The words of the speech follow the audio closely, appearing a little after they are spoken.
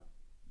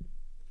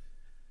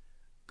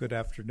Good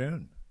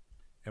afternoon,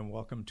 and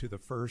welcome to the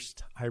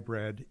first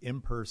hybrid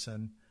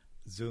in-person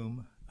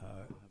Zoom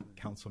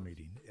council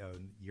meeting in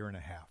a year and a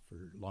half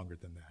or longer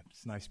than that.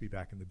 It's nice to be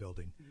back in the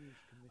building.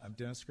 I'm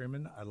Dennis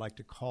Freeman. I'd like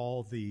to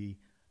call the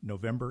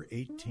November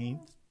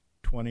 18th,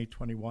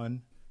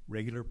 2021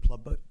 regular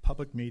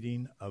public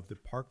meeting of the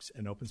Parks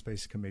and Open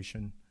Space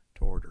Commission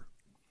to order.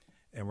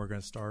 And we're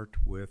going to start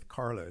with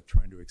Carla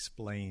trying to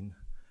explain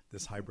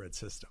this hybrid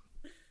system.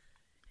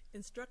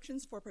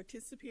 Instructions for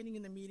participating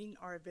in the meeting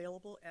are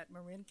available at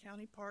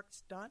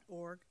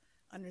marincountyparks.org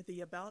under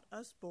the About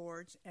Us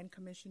boards and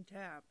Commission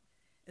tab.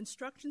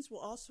 Instructions will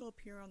also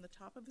appear on the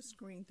top of the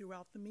screen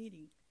throughout the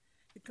meeting.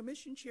 The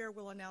Commission Chair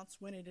will announce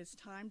when it is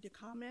time to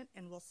comment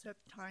and will set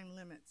time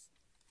limits.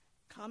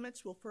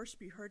 Comments will first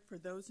be heard for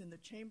those in the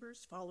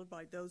chambers, followed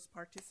by those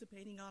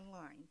participating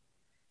online.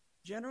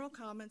 General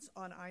comments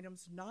on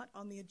items not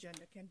on the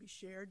agenda can be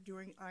shared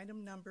during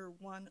item number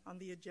 1 on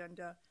the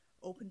agenda,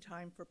 open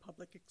time for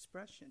public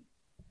expression.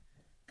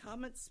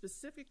 Comments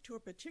specific to a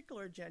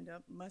particular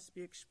agenda must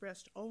be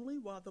expressed only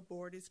while the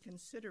board is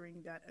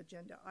considering that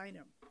agenda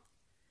item.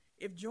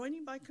 If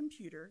joining by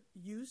computer,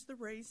 use the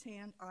raise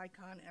hand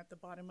icon at the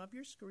bottom of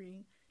your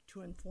screen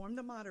to inform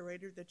the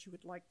moderator that you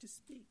would like to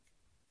speak.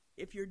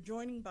 If you're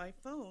joining by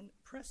phone,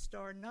 press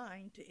star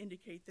 9 to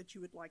indicate that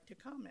you would like to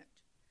comment.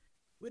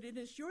 When it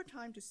is your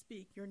time to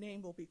speak, your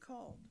name will be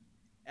called.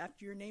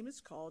 After your name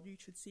is called, you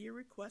should see a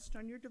request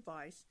on your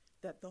device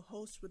that the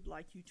host would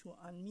like you to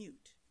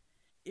unmute.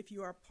 If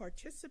you are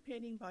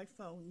participating by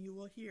phone, you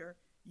will hear,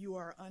 "You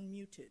are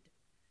unmuted."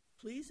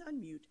 Please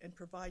unmute and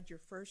provide your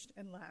first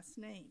and last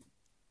name.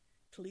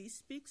 Please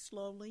speak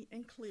slowly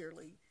and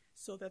clearly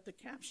so that the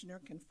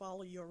captioner can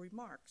follow your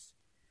remarks.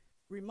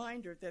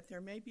 Reminder that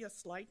there may be a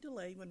slight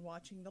delay when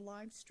watching the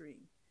live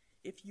stream.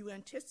 If you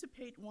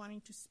anticipate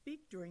wanting to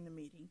speak during the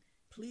meeting,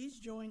 please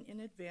join in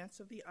advance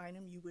of the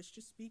item you wish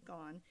to speak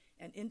on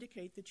and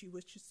indicate that you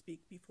wish to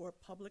speak before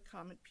public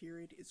comment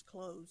period is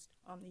closed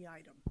on the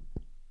item.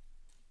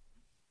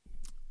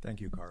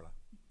 Thank you, Carla.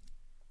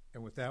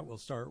 And with that, we'll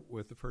start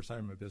with the first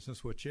item of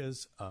business, which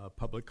is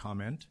public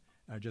comment.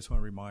 I just want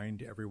to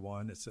remind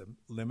everyone it's a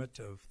limit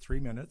of 3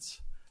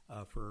 minutes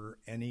for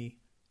any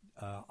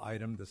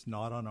item that's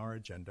not on our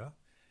agenda.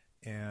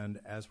 And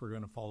as we're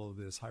going to follow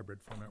this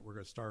hybrid format, we're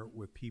going to start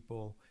with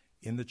people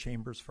in the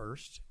chambers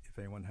first, if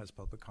anyone has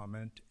public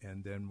comment,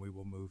 and then we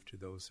will move to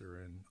those that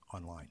are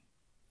online.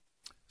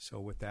 So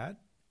with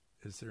that,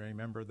 is there any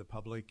member of the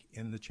public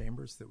in the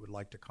chambers that would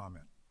like to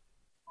comment?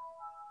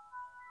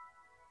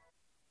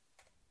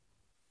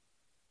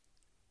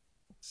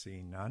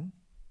 Seeing none.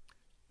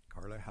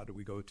 Carla, how do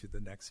we go to the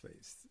next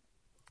phase?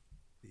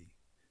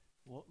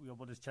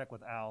 We'll just check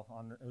with Al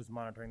on who's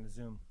monitoring the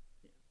Zoom.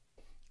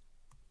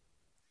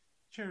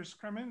 Chair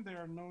Scremin, there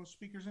are no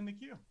speakers in the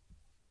queue.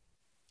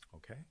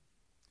 Okay.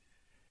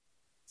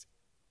 It's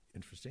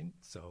interesting.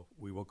 So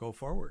we will go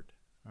forward.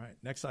 All right.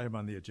 Next item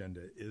on the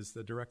agenda is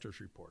the director's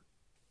report.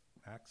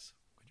 Max,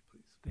 could you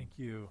please? Thank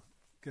you.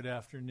 Good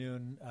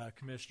afternoon,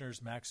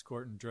 Commissioners. Max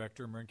Corton,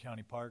 Director of Marin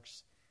County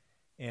Parks.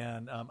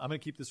 And I'm going to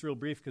keep this real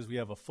brief because we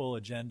have a full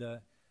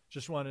agenda.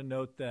 Just want to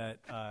note that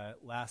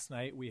last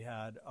night we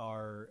had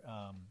our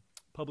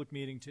public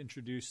meeting to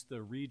introduce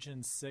the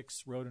Region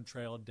 6 Road and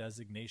Trail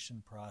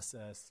designation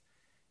process,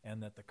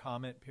 and that the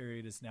comment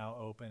period is now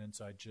open. And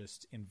so I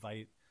just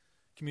invite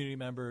community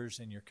members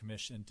and your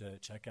commission to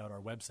check out our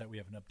website. We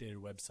have an updated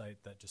website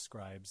that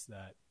describes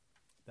that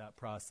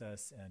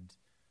process and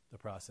the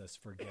process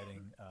for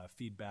getting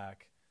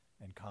feedback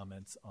and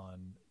comments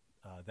on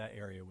that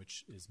area,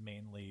 which is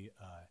mainly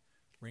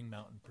Ring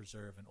Mountain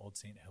Preserve and Old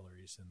St.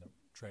 Hilary's and the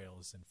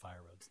trails and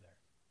fire roads there.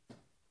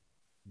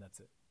 And that's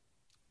it.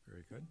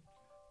 Very good.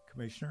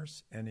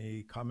 Commissioners,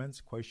 any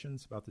comments,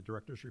 questions about the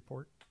director's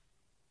report?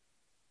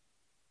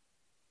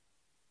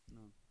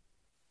 No.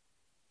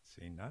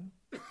 Seeing none.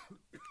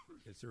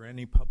 Is there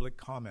any public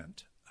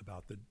comment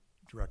about the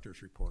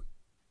director's report?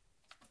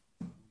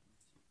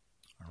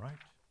 All right.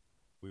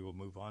 We will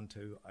move on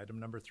to item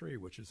number 3,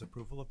 which is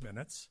approval of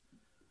minutes.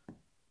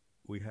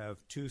 We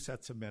have 2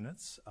 sets of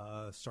minutes.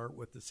 Start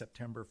with the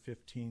September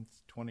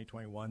 15th,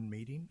 2021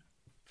 meeting.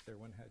 If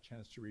everyone had a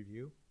chance to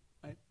review.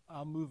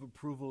 I'll move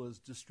approval as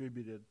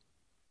distributed.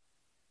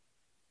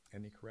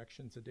 Any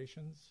corrections,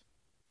 additions?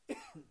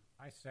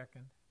 I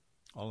second.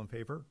 All in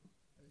favor?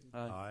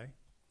 Aye.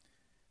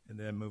 And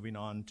then moving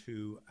on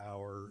to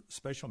our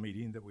special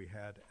meeting that we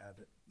had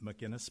at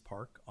McGinnis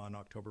Park on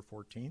October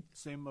 14th.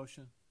 Same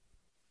motion.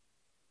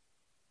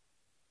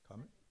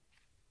 Comment?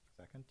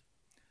 Second.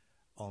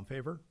 All in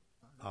favor?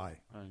 Aye.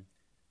 Aye.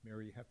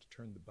 Mary, you have to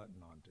turn the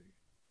button on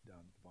down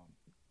at the bottom.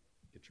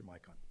 Get your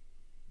mic on.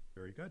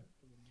 Very good.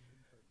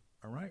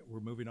 All right, we're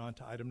moving on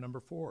to item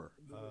number 4,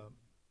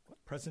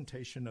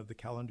 presentation of the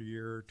calendar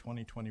year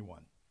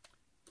 2021.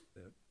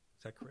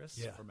 Is that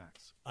Chris or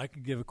Max? I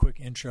could give a quick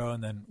intro,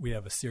 and then we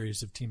have a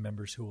series of team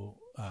members who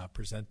will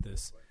present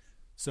this.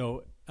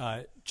 So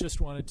just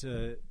wanted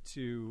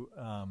to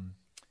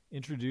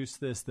introduce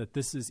this, that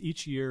this is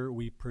each year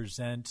we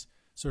present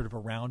sort of a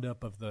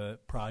roundup of the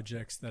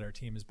projects that our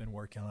team has been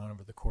working on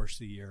over the course of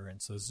the year.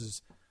 And so this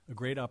is a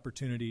great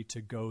opportunity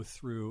to go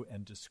through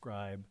and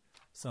describe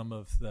some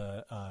of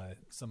the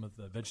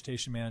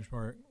vegetation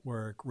management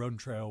work, road and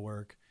trail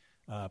work,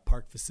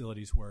 park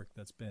facilities work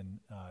that's been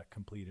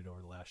completed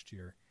over the last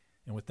year.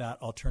 And with that,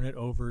 I'll turn it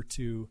over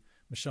to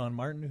Michonne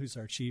Martin, who's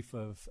our Chief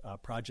of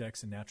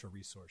Projects and Natural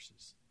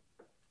Resources.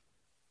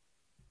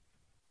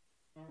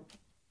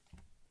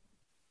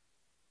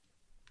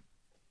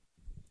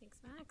 Thanks,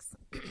 Max.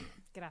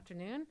 Good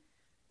afternoon.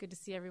 Good to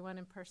see everyone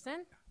in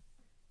person.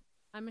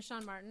 I'm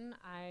Michonne Martin.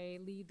 I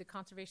lead the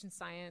Conservation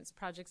Science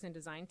Projects and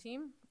Design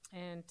team.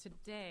 And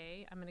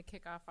today I'm going to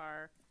kick off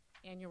our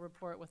annual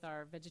report with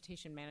our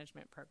vegetation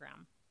management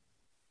program.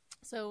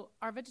 So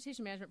our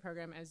vegetation management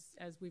program,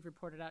 as we've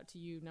reported out to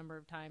you a number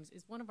of times,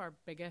 is one of our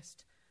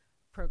biggest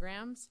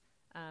programs.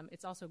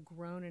 It's also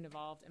grown and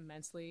evolved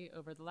immensely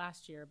over the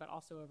last year, but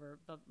also over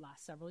the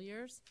last several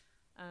years.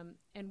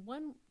 And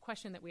one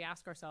question that we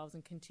ask ourselves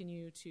and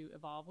continue to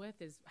evolve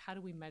with is, how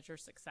do we measure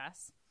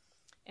success?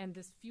 And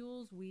this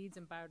fuels, weeds,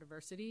 and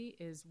biodiversity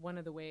is one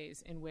of the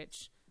ways in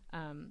which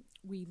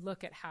we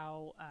look at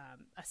how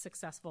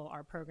successful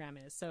our program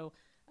is. So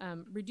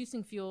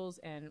reducing fuels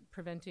and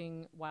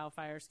preventing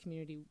wildfires,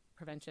 community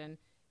prevention,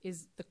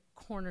 is the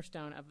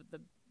cornerstone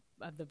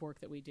of the work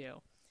that we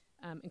do.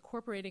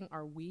 Incorporating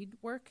our weed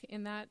work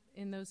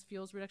in those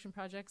fuels reduction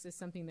projects is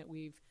something that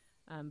we've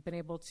been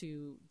able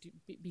to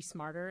be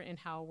smarter in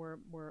how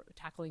we're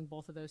tackling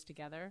both of those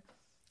together.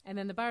 And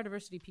then the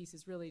biodiversity piece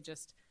is really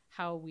just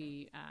how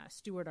we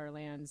steward our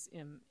lands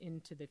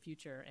into the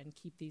future and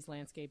keep these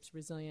landscapes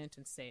resilient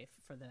and safe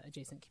for the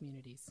adjacent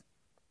communities.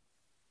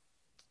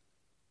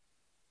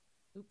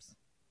 Oops.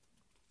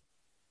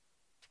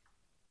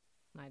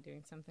 Am I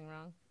doing something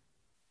wrong?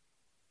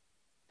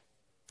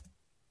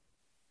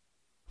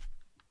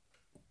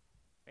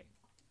 Great.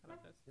 How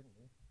about this? Maybe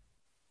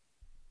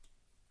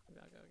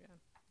I'll go again.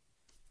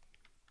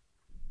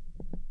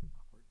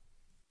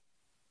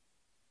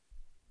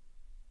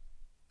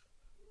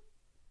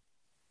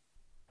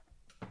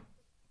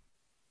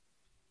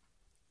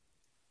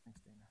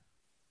 Thanks, Dana.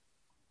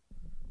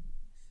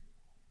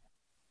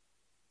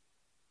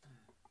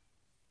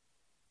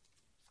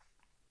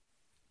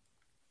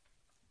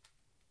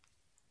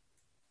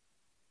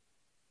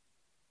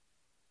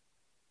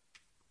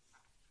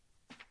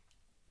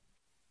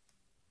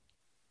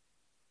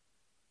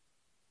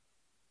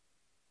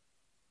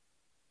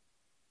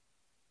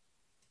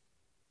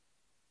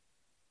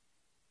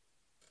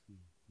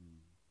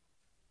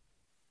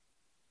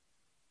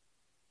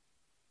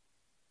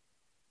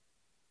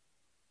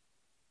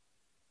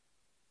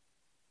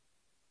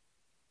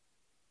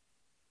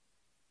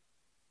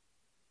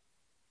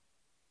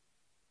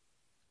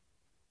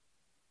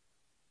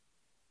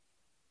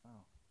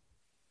 Wow.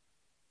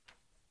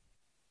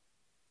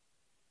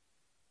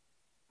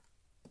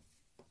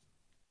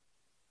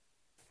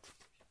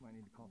 Might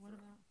need to call What for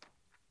about?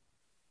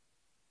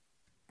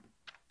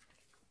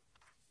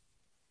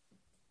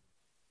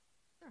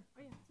 Sure.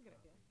 Oh yeah, that's a good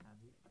idea.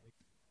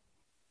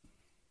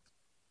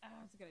 Oh,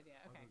 that's a good idea.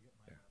 Okay.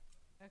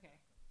 Okay.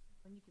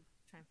 When you can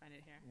try and find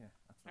it here. Yeah,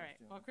 that's what All I was right.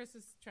 doing. Well, Chris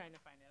is trying to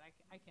find it. I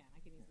can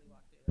easily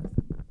walk through this.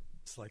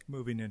 It's like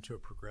moving into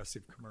a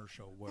progressive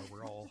commercial where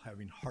we're all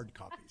having hard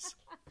copies.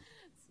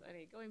 It's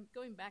funny.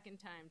 Going back in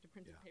time to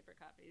printed paper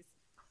copies.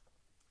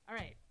 All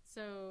right.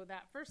 So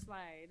that first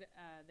slide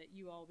that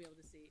you all will be able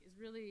to see is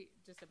really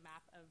just a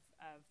map of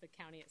the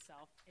county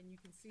itself. And you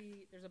can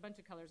see there's a bunch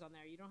of colors on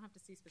there. You don't have to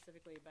see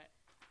specifically, but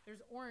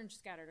there's orange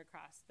scattered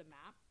across the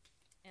map.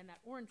 And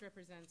that orange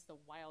represents the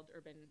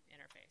wild-urban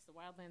interface. The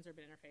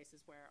wildlands-urban interface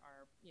is where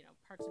our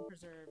parks and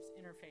preserves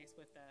interface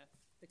with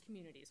the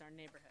communities, our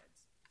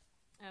neighborhoods.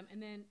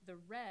 And then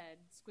the red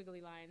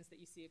squiggly lines that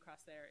you see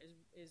across there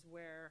is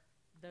where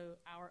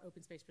our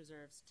open space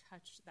preserves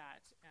touch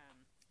that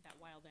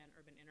wildland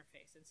urban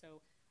interface. And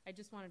so I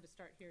just wanted to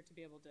start here to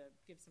be able to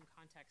give some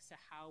context to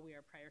how we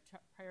are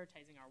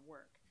prioritizing our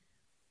work.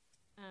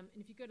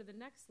 And if you go to the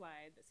next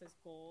slide that says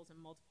goals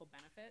and multiple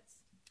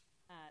benefits,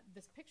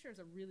 this picture is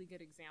a really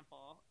good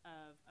example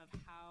of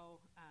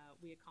how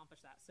we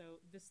accomplish that.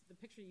 So the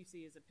picture you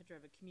see is a picture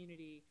of a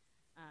community,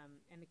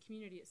 and the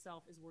community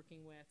itself is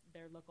working with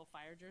their local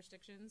fire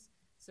jurisdictions,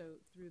 so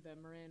through the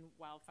Marin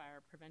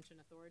Wildfire Prevention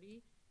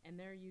Authority, and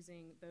they're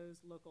using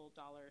those local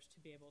dollars to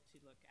be able to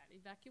look at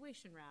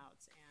evacuation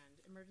routes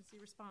and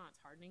emergency response,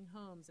 hardening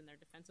homes in their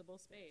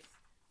defensible space.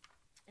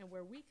 And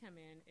where we come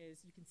in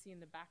is, you can see in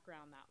the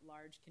background that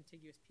large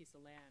contiguous piece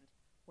of land.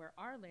 Where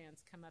our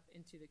lands come up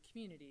into the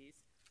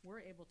communities,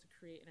 we're able to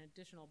create an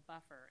additional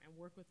buffer and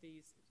work with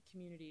these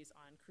communities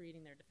on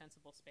creating their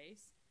defensible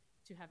space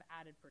to have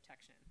added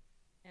protection.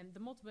 And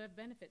the multiple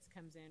benefits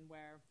comes in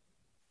where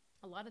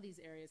a lot of these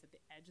areas at the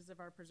edges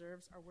of our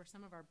preserves are where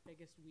some of our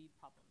biggest weed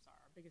problems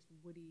are, our biggest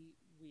woody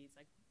weeds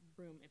like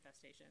broom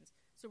infestations.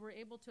 So we're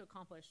able to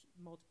accomplish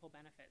multiple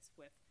benefits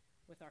with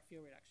our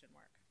fuel reduction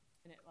work,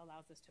 and it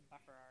allows us to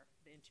buffer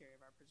the interior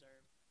of our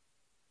preserve.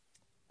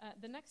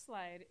 The next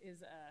slide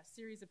is a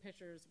series of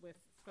pictures with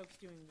folks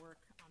doing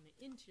work on the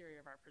interior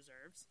of our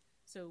preserves.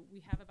 So we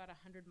have about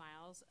 100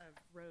 miles of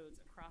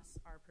roads across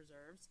our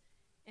preserves,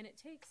 and it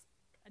takes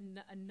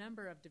a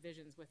number of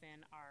divisions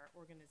within our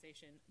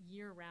organization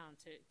year-round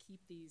to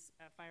keep these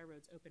fire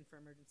roads open for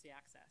emergency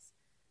access.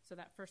 So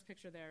that first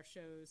picture there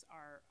shows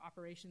our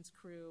operations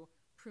crew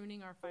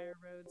pruning our fire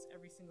roads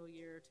every single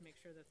year to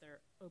make sure that they're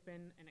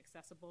open and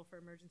accessible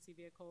for emergency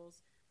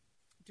vehicles.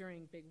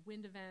 During big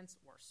wind events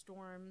or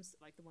storms,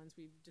 like the ones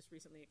we've just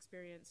recently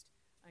experienced,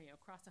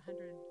 across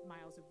 100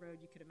 miles of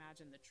road, you could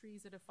imagine the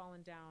trees that have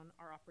fallen down.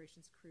 Our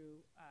operations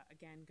crew,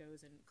 again,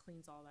 goes and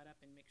cleans all that up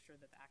and makes sure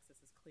that the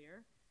access is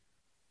clear.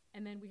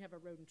 And then we have a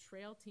road and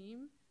trail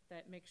team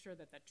that makes sure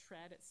that the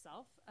tread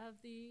itself of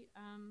the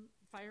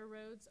fire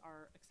roads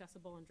are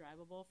accessible and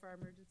drivable for our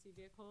emergency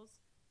vehicles.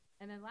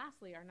 And then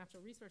lastly, our natural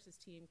resources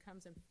team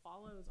comes and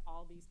follows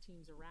all these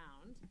teams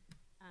around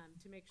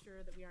to make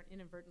sure that we aren't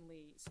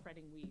inadvertently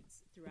spreading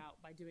weeds throughout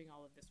by doing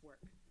all of this work.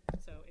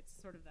 So it's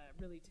sort of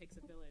really takes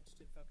a village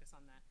to focus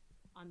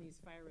on these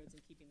fire roads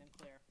and keeping them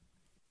clear.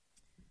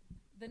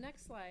 The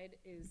next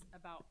slide is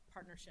about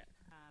partnership.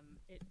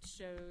 It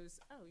shows,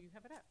 oh, you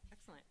have it up.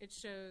 Excellent. It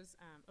shows,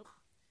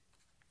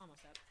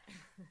 almost up.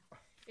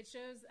 It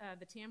shows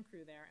the TAM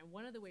crew there. And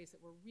one of the ways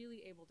that we're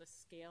really able to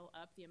scale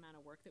up the amount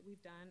of work that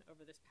we've done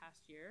over this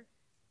past year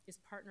is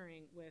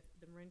partnering with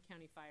the Marin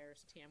County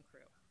Fire's TAM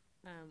crew.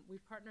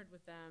 We've partnered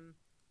with them.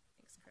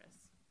 Thanks, Chris.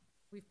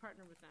 We've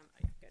partnered with them. Oh,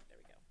 yeah, good. There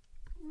we go.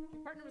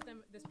 We partnered with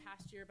them this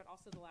past year, but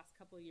also the last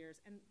couple of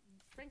years. And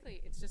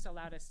frankly, it's just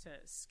allowed us to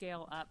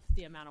scale up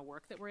the amount of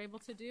work that we're able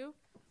to do.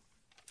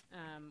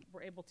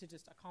 We're able to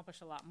just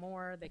accomplish a lot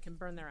more. They can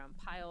burn their own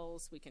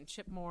piles. We can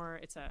chip more.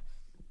 It's a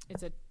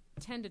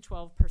 10 to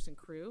 12 person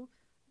crew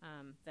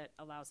that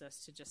allows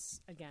us to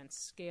just, again,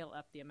 scale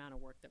up the amount of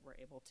work that we're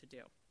able to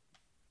do.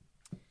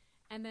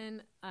 And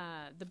then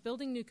the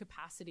building new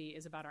capacity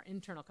is about our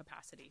internal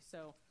capacity.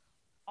 So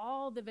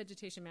all the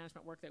vegetation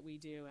management work that we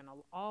do and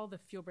all the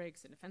fuel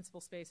breaks and defensible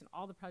space and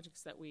all the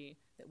projects that we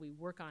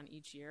work on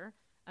each year,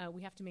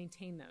 we have to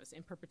maintain those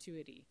in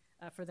perpetuity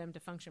for them to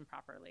function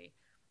properly.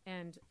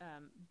 And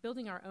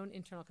building our own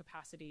internal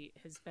capacity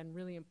has been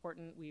really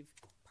important. We've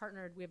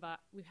partnered,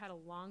 we've had a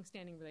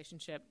long-standing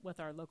relationship with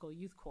our local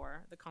youth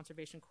corps, the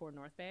Conservation Corps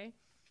North Bay,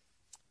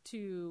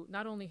 to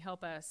not only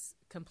help us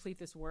complete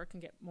this work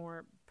and get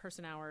more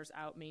person hours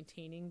out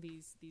maintaining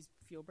these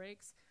fuel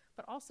breaks,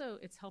 but also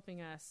it's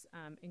helping us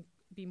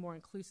be more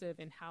inclusive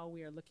in how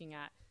we are looking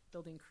at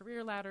building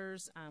career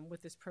ladders.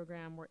 With this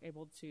program, we're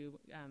able to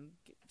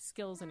get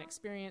skills and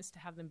experience to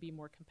have them be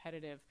more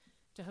competitive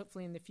to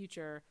hopefully in the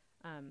future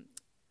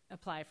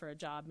apply for a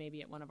job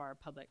maybe at one of our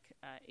public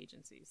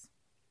agencies.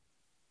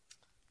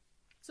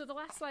 So the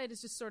last slide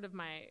is just sort of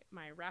my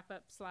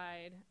wrap-up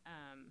slide.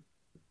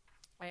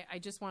 I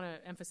just want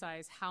to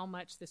emphasize how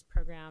much this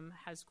program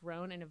has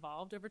grown and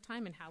evolved over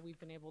time and how we've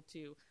been able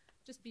to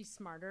just be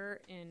smarter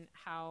in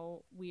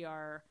how we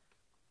are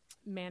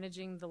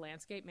managing the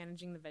landscape,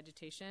 managing the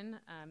vegetation,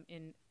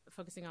 in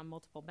focusing on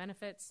multiple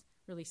benefits,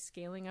 really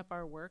scaling up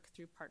our work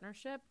through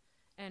partnership,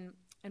 and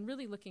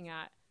really looking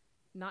at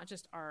not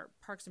just our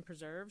parks and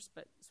preserves,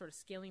 but sort of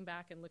scaling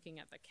back and looking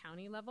at the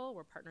county level.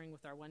 We're partnering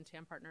with our One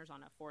TAM partners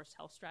on a forest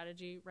health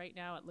strategy right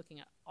now at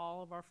looking at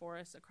all of our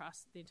forests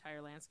across the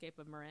entire landscape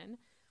of Marin,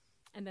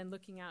 and then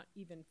looking out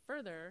even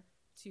further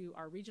to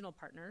our regional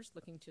partners,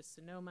 looking to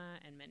Sonoma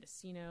and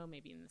Mendocino,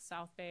 maybe in the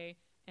South Bay,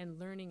 and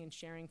learning and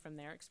sharing from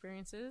their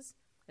experiences,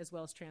 as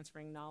well as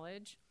transferring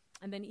knowledge.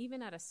 And then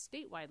even at a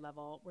statewide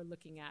level, we're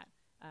looking at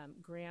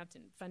grant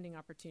and funding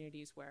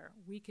opportunities where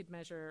we could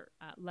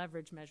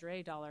leverage Measure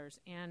A dollars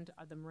and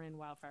the Marin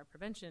Wildfire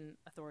Prevention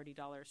Authority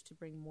dollars to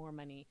bring more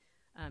money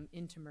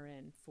into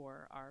Marin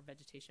for our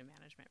vegetation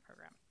management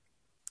program.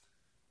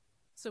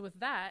 So with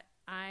that,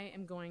 I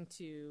am going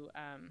to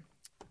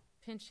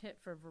pinch hit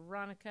for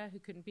Veronica, who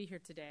couldn't be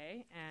here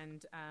today,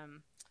 and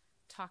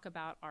talk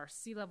about our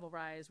sea level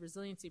rise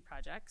resiliency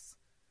projects.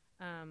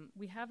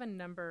 We have a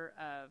number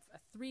of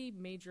 3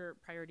 major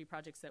priority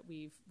projects that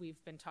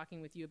we've been talking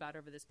with you about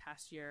over this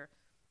past year.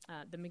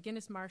 The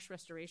McGinnis Marsh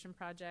Restoration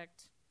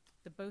Project,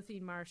 the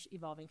Bothene Marsh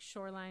Evolving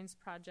Shorelines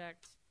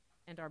Project,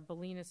 and our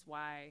Bolinas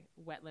Y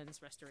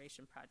Wetlands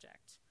Restoration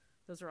Project.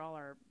 Those are all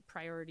our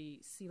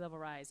priority sea level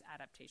rise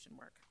adaptation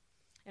work.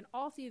 And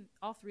all 3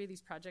 of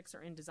these projects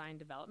are in design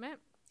development,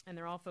 and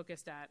they're all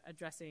focused at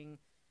addressing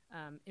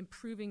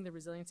improving the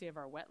resiliency of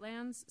our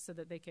wetlands so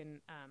that they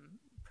can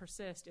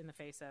persist in the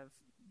face of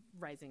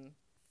rising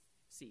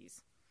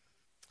seas.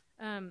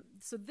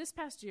 So this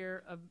past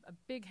year, a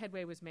big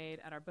headway was made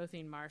at our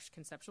Bothene Marsh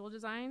conceptual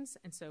designs,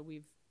 and so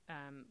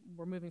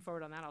we're moving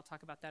forward on that. I'll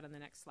talk about that on the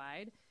next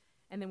slide.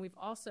 And then we've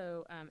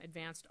also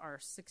advanced our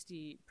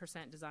 60%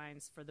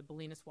 designs for the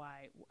Bolinas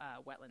Y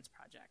Wetlands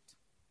Project.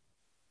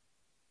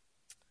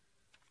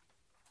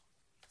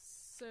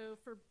 So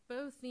for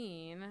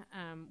Bothene,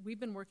 we've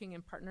been working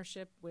in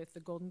partnership with the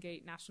Golden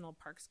Gate National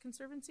Parks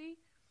Conservancy,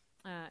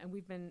 and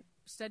we've been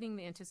studying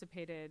the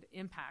anticipated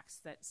impacts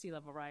that sea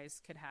level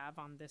rise could have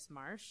on this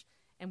marsh,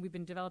 and we've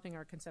been developing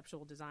our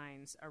conceptual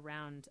designs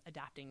around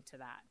adapting to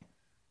that.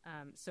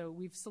 So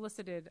we've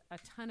solicited a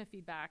ton of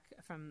feedback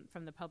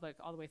from the public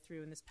all the way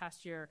through. And this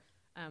past year,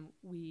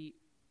 we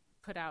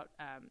put out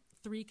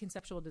 3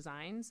 conceptual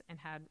designs and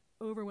had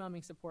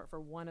overwhelming support for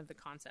one of the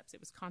concepts. It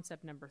was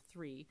concept number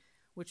 3,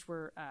 which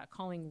we're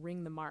calling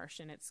Ring the Marsh.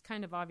 And it's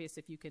kind of obvious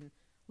if you can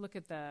look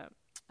at the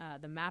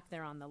map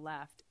there on the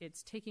left.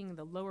 It's taking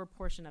the lower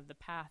portion of the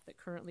path that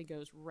currently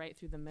goes right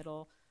through the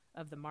middle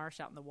of the marsh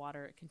out in the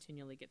water. It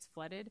continually gets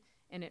flooded,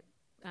 and it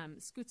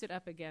scoots it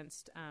up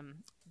against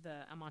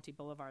the Almonte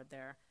Boulevard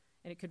there,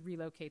 and it could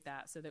relocate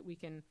that so that we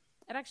can.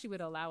 It actually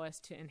would allow us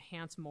to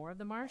enhance more of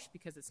the marsh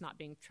because it's not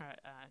being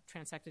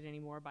transected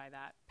anymore by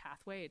that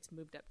pathway. It's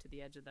moved up to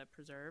the edge of the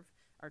preserve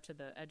or to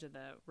the edge of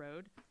the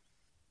road.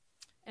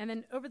 And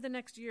then over the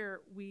next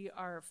year, we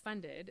are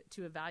funded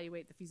to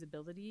evaluate the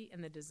feasibility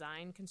and the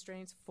design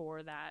constraints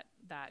for that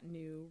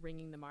new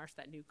Ringing the Marsh,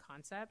 that new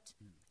concept.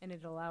 And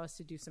it'll allow us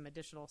to do some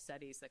additional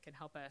studies that can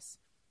help us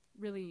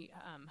really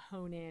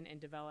hone in and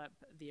develop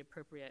the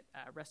appropriate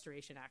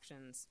restoration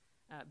actions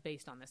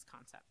based on this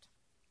concept.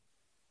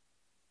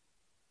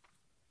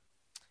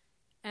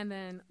 And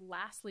then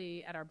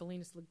lastly, at our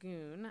Bolinas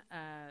Lagoon,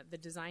 the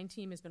design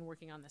team has been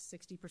working on the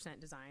 60%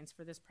 designs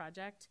for this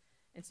project.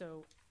 And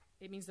so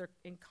it means they're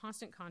in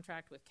constant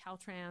contract with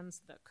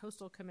Caltrans, the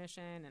Coastal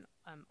Commission, and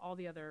all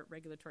the other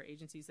regulatory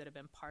agencies that have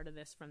been part of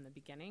this from the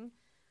beginning.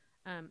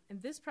 And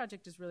this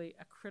project is really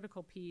a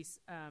critical piece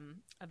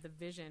of the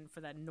vision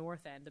for that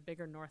north end, the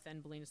bigger north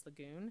end Bolinas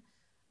Lagoon.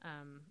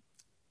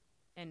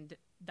 And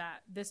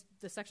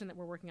the section that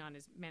we're working on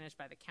is managed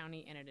by the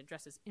county, and it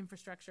addresses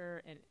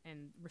infrastructure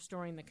and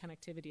restoring the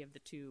connectivity of the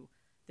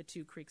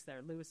two creeks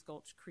there, Lewis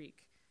Gulch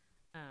Creek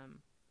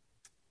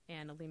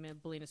and Alima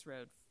Bolinas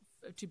Road,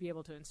 to be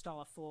able to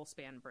install a full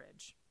span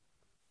bridge.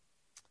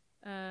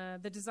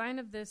 The design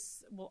of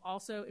this will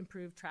also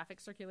improve traffic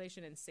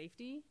circulation and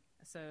safety.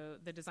 So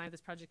the design of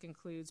this project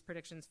includes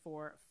predictions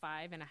for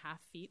 5.5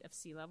 feet of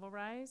sea level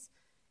rise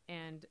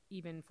and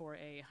even for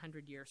a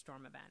 100-year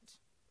storm event.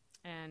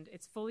 And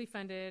it's fully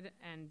funded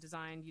and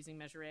designed using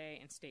Measure A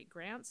and state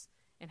grants,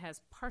 and has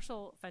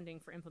partial funding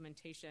for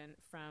implementation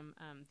from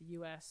the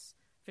U.S.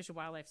 Fish and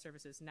Wildlife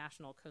Service's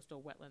National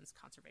Coastal Wetlands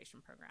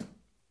Conservation Program.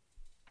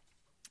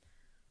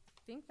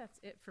 I think that's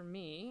it for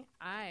me.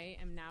 I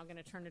am now going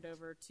to turn it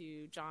over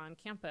to John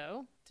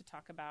Campo to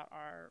talk about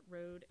our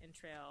road and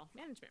trail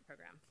management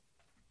program.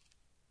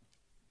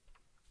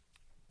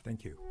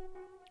 Thank you.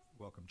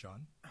 Welcome,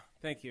 John.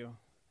 Thank you.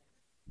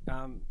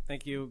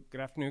 Thank you.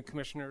 Good afternoon,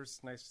 Commissioners.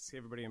 Nice to see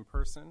everybody in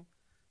person.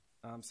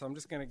 So I'm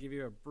just going to give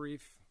you a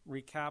brief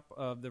recap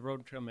of the Road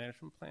and Trail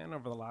Management Plan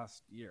over the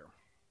last year.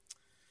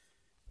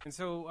 And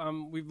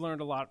so we've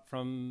learned a lot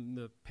from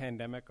the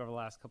pandemic over the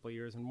last couple of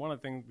years, and one of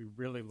the things we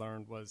really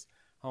learned was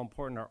how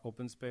important our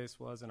open space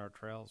was and our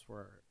trails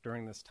were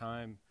during this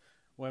time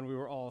when we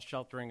were all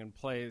sheltering in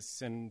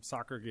place and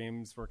soccer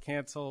games were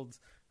canceled.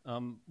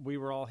 We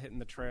were all hitting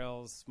the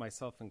trails,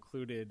 myself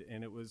included,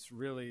 and it was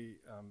really,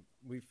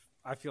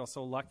 I feel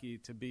so lucky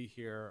to be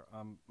here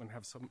and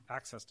have some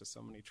access to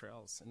so many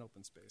trails and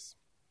open space.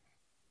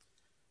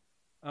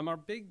 Our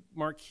big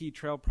marquee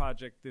trail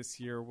project this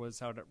year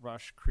was out at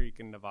Rush Creek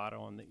in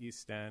Novato on the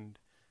east end.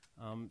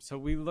 So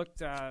we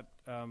looked at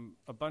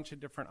a bunch of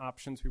different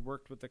options. We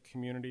worked with the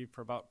community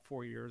for about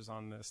 4 years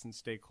on this and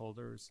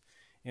stakeholders.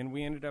 And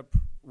we ended up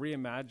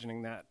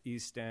reimagining that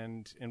east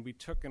end. And we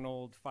took an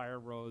old fire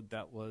road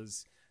that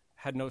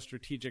had no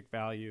strategic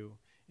value,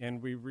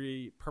 and we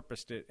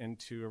repurposed it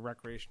into a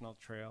recreational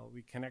trail.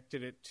 We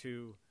connected it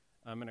to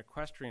an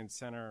equestrian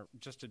center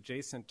just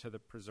adjacent to the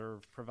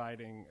preserve,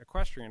 providing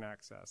equestrian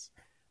access.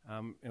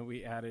 And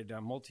we added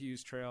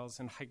multi-use trails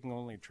and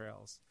hiking-only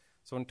trails.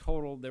 So in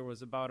total, there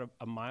was about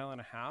a mile and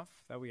a half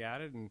that we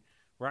added, and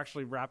we're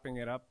actually wrapping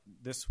it up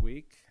this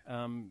week.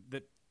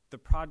 The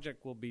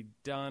project will be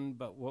done,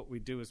 but what we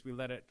do is we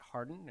let it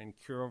harden and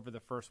cure over the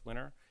first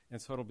winter,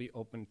 and so it'll be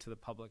open to the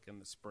public in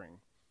the spring.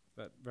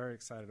 But very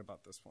excited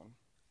about this one.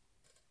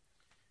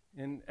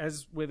 And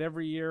as with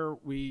every year,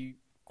 we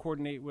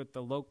coordinate with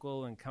the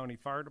local and county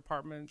fire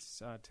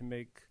departments to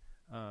make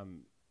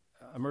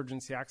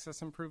emergency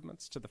access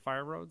improvements to the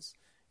fire roads.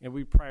 And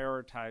we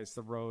prioritize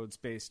the roads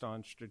based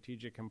on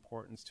strategic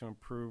importance to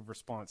improve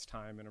response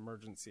time and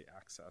emergency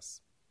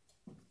access.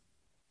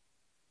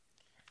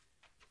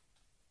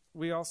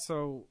 We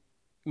also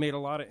made a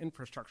lot of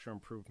infrastructure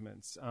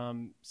improvements.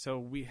 So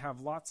we have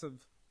lots of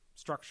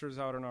structures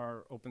out in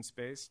our open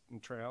space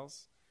and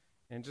trails.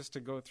 And just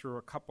to go through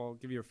a couple,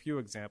 give you a few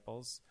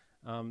examples.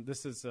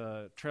 This is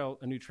a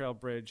new trail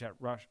bridge at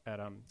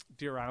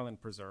Deer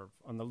Island Preserve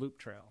on the Loop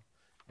Trail.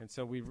 And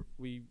so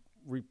we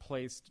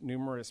replaced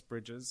numerous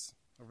bridges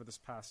over this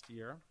past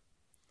year.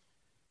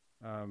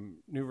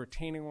 New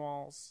retaining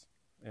walls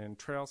and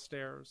trail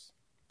stairs.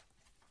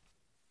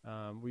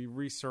 We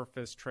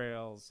resurfaced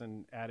trails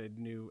and added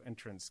new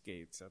entrance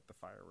gates at the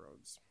fire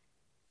roads.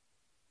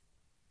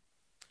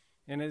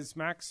 And as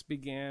Max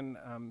began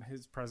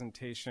his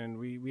presentation,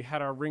 we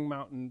had our Ring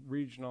Mountain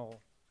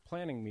Regional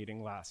Planning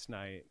meeting last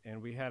night,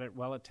 and we had it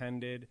well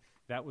attended.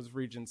 That was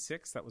Region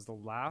 6. That was the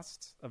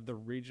last of the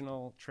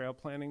regional trail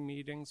planning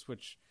meetings,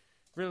 which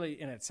really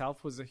in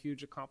itself was a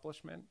huge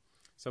accomplishment.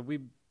 So we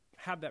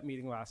had that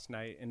meeting last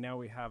night, and now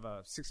we have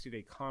a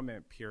 60-day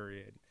comment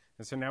period.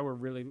 And so now we're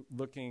really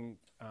looking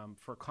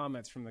for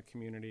comments from the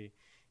community.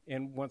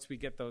 And once we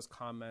get those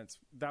comments,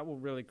 that will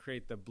really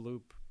create the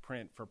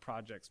blueprint for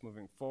projects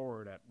moving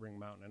forward at Ring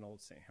Mountain and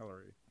Old St.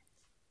 Hilary.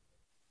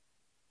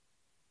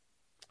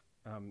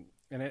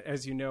 And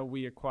as you know,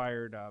 we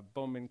acquired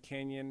Bowman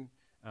Canyon,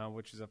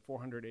 which is a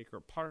 400-acre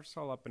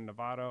parcel up in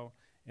Novato.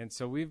 And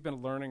so we've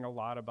been learning a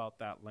lot about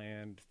that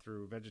land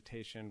through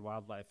vegetation,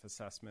 wildlife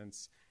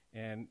assessments.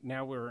 And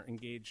now we're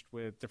engaged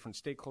with different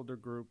stakeholder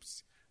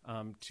groups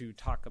to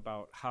talk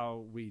about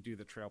how we do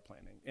the trail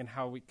planning and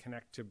how we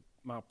connect to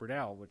Mount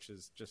Burdell, which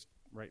is just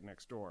right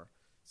next door.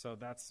 So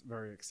that's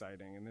very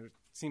exciting. And there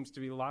seems to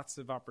be lots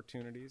of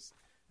opportunities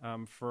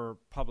for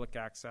public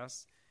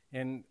access.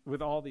 And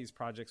with all these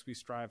projects, we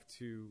strive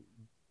to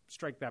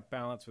strike that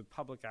balance with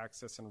public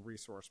access and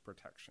resource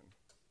protection.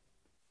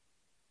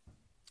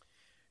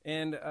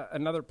 And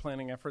another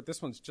planning effort,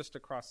 this one's just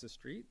across the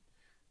street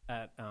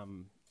at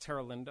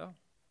Terra Linda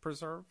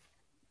Preserve,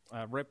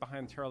 right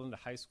behind Terra Linda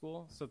High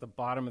School. So at the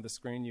bottom of the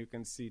screen, you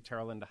can see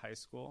Terra Linda High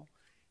School.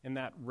 And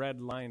that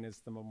red line is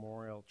the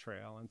Memorial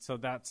Trail. And so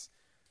that's,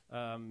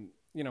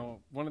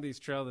 one of these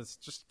trails that's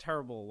just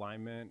terrible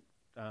alignment.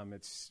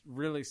 It's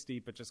really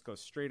steep. It just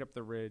goes straight up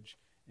the ridge.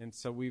 And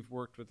so we've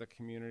worked with the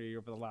community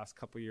over the last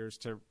couple of years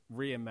to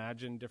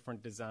reimagine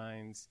different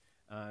designs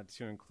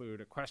to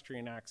include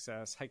equestrian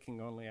access,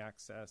 hiking-only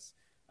access,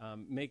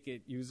 make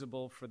it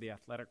usable for the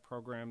athletic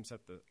programs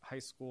at the high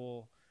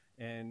school.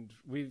 And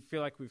we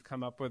feel like we've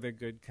come up with a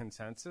good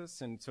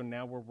consensus. And so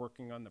now we're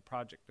working on the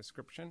project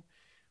description.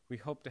 We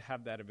hope to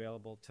have that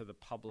available to the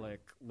public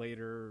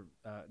later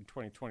in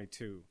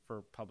 2022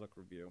 for public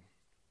review.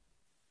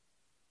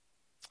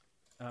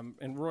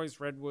 And Roy's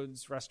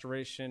Redwoods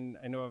Restoration,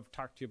 I know I've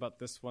talked to you about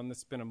this one. This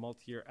has been a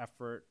multi-year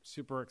effort,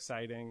 super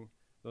exciting.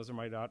 Those are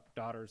my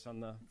daughters on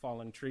the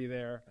fallen tree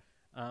there.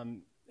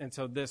 And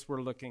so this,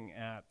 we're looking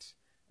at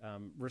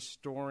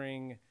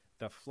restoring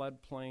the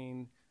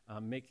floodplain,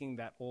 making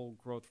that old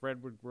growth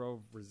redwood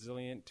grove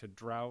resilient to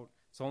drought.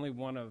 It's only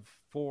one of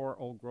 4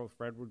 old growth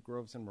redwood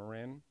groves in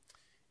Marin.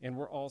 And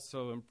we're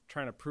also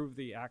trying to prove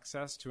the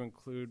access to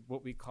include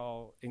what we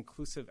call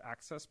inclusive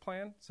access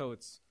plan. So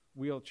it's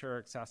wheelchair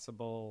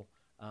accessible,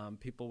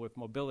 people with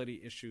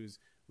mobility issues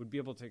would be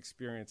able to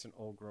experience an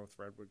old growth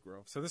redwood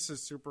grove. So this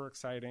is super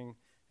exciting.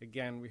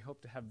 Again, we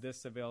hope to have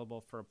this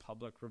available for a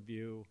public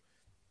review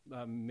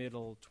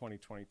middle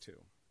 2022.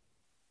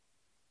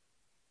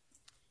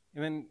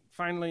 And then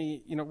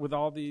finally, with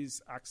all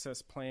these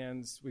access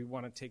plans, we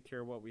want to take care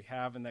of what we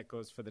have, and that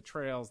goes for the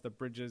trails, the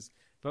bridges,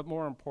 but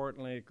more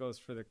importantly, it goes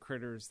for the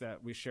critters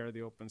that we share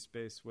the open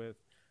space with.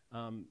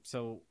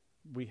 So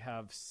we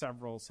have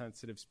several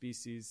sensitive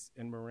species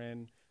in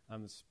Marin,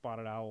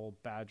 spotted owl,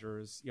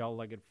 badgers,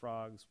 yellow-legged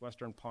frogs,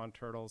 western pond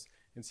turtles.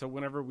 And so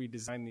whenever we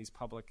design these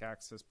public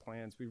access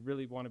plans, we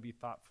really want to be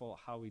thoughtful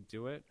how we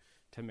do it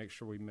to make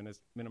sure we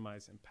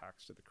minimize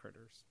impacts to the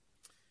critters.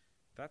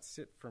 That's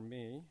it for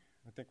me.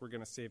 I think we're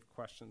going to save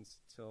questions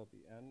till the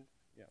end.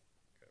 Yeah,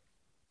 okay.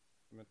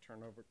 I'm going to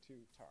turn over to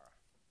Tara.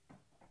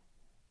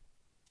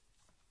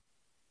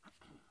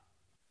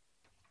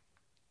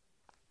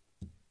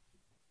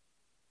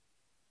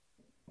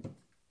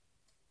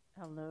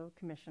 Hello,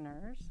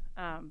 commissioners.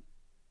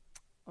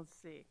 Let's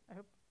see. I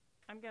hope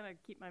I'm going to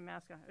keep my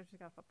mask on. I just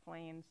got off a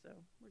plane, so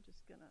we're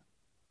just going to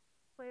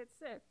play it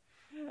safe.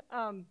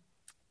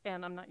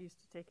 And I'm not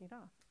used to taking it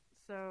off.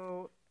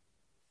 So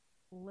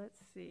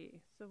let's see.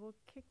 So we'll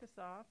kick this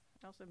off.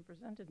 I also haven't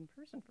presented in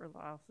person for a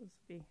while, so this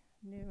will be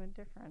new and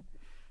different.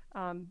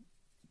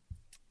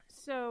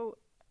 So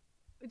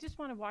I just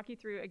want to walk you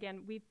through,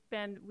 again, we've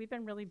been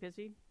really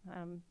busy.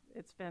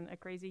 It's been a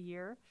crazy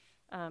year.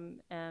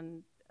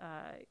 And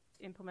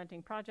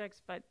implementing projects,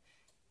 but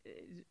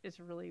it's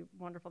really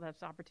wonderful to have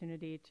this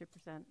opportunity to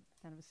present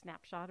kind of a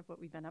snapshot of what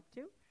we've been up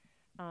to.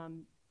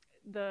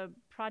 The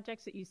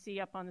projects that you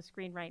see up on the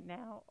screen right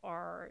now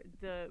are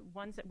the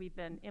ones that we've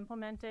been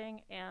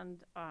implementing and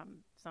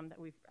some that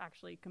we've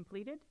actually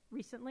completed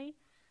recently.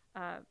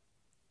 And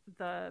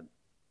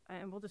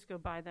we'll just go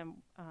by them,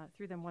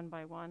 through them one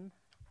by one.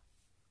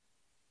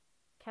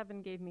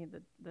 Kevin gave me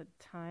the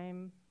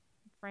time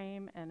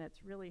frame, and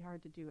it's really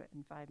hard to do it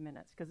in 5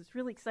 minutes because it's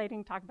really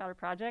exciting to talk about a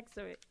project.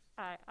 So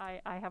I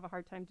have a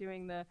hard time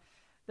doing the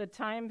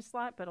time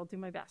slot, but I'll do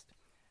my best.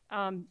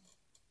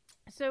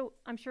 So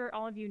I'm sure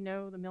all of you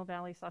know the Mill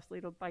Valley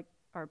Sausalito Bike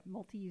or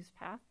multi-use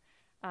path.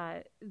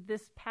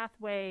 This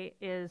pathway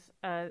is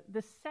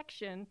this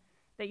section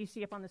that you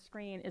see up on the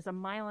screen is a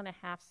 1.5 mile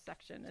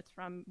section. It's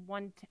from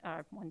one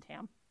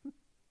TAM.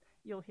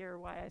 You'll hear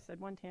why I said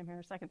one TAM here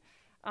in a second.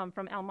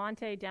 From El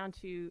Monte down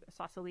to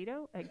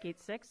Sausalito at Gate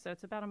 6, so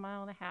it's about 1.5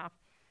 miles.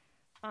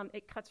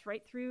 It cuts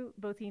right through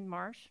Bothene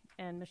Marsh,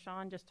 and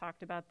Michonne just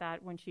talked about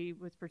that when she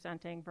was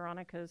presenting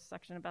Veronica's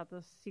section about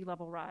the sea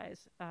level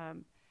rise.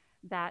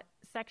 that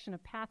section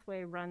of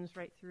pathway runs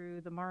right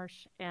through the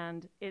marsh,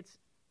 and it's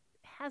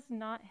has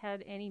not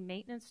had any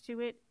maintenance to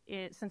it,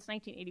 since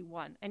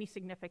 1981, any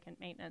significant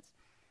maintenance.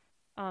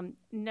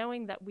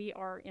 Knowing that we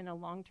are in a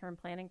long-term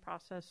planning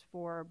process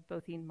for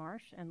Bothene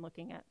Marsh and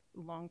looking at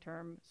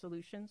long-term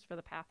solutions for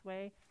the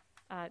pathway,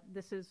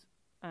 this is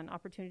an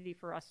opportunity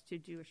for us to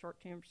do a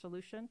short-term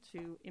solution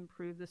to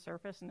improve the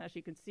surface. And as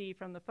you can see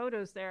from the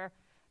photos there,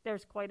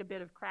 there's quite a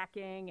bit of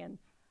cracking, and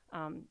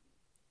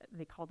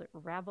they called it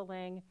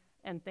raveling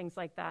and things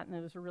like that. And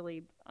it was a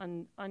really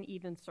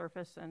uneven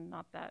surface and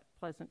not that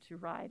pleasant to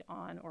ride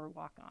on or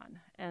walk on.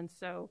 And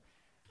so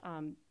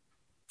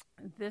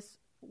this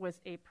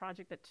was a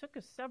project that took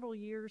us several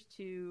years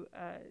to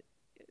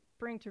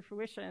bring to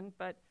fruition,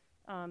 but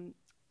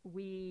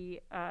we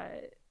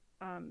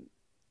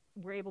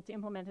were able to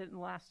implement it in the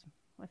last,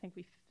 I think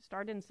we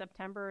started in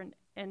September and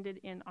ended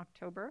in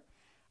October.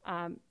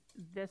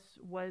 This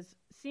was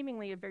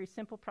seemingly a very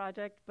simple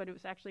project, but it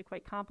was actually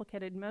quite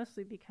complicated,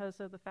 mostly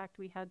because of the fact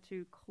we had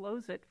to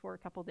close it for a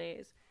couple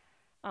days.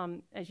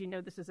 As you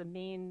know, this is a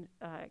main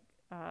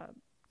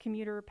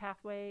commuter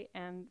pathway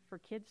and for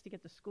kids to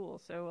get to school.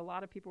 So a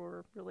lot of people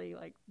were really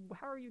like,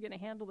 how are you going to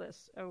handle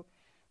this? So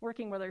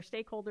working with our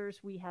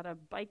stakeholders, we had a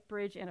bike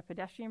bridge and a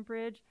pedestrian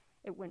bridge.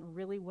 It went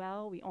really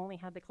well. We only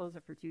had to close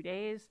it for 2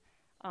 days.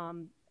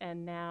 And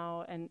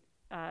now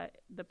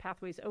the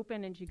pathway's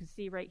open, and you can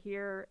see right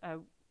here,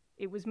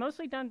 it was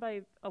mostly done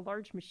by a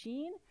large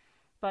machine,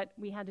 but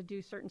we had to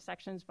do certain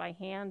sections by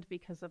hand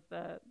because of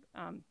the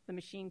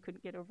machine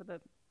couldn't get over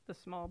the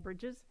small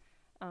bridges.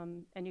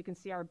 And you can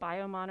see our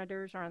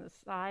biomonitors are on the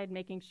side,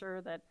 making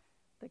sure that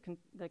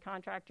the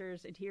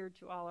contractors adhere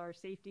to all our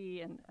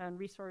safety and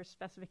resource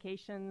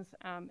specifications,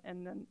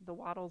 and then the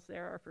wattles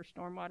there are for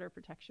stormwater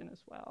protection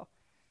as well.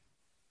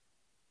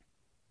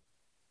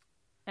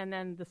 And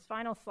then this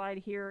final slide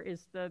here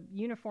is the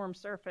uniform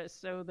surface.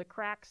 So the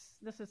cracks,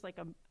 this is like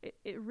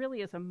it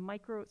really is a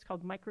it's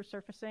called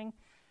microsurfacing.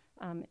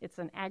 It's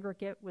an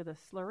aggregate with a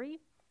slurry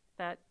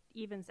that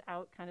evens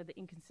out kind of the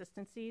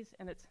inconsistencies,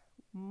 and it's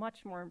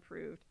much more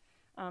improved.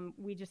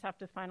 We just have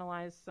to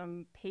finalize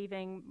some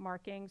paving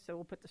markings, so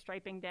we'll put the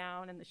striping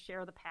down and the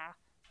share the path,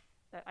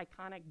 that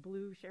iconic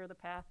blue share the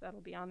path,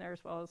 that'll be on there,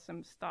 as well as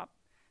some stop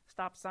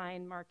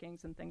sign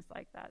markings and things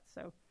like that.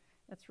 So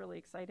that's really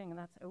exciting, and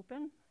that's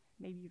open.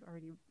 Maybe you've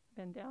already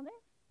been down there.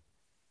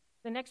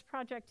 The next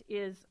project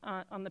is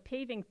on the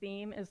paving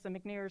theme is the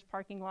McNair's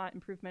Parking Lot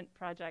Improvement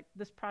Project.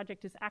 This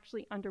project is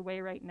actually underway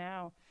right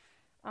now.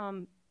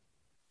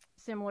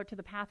 Similar to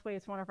the pathway,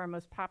 it's one of our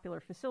most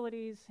popular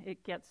facilities.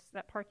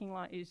 That parking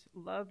lot is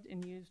loved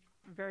and used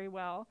very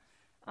well.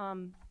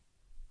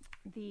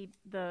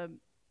 The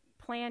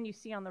plan you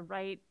see on the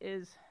right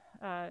is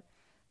the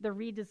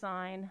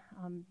redesign.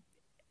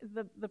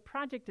 The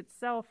project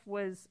itself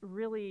was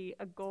really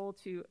a goal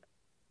to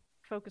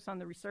focus on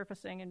the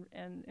resurfacing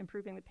and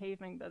improving the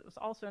pavement, but it was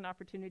also an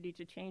opportunity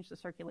to change the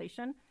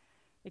circulation,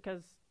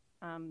 because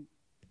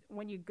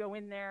when you go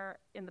in there,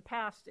 in the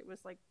past, it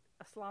was like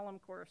a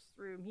slalom course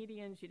through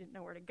medians. You didn't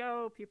know where to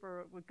go.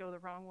 People would go the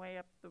wrong way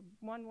up the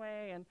one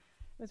way, and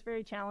it was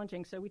very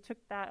challenging. So we took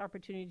that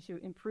opportunity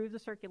to improve the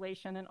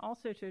circulation and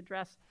also to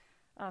address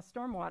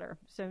stormwater.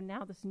 So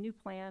now this new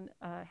plan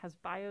has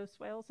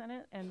bioswales in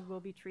it, and we'll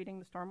be treating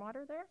the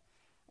stormwater there.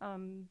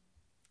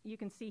 You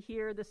can see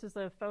here, this is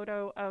a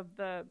photo of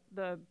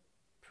the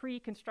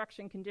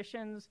pre-construction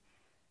conditions.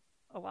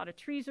 A lot of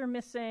trees are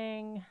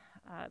missing.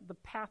 The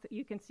path,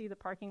 you can see the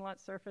parking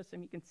lot surface,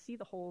 and you can see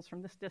the holes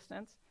from this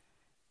distance.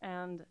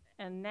 And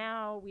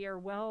now we are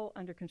well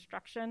under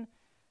construction.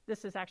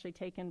 This is actually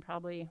taken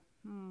probably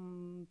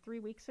 3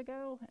 weeks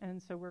ago,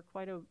 and so we're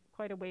quite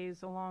a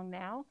ways along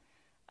now.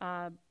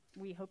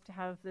 We hope to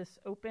have this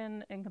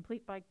open and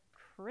complete by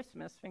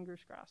Christmas,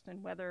 fingers crossed,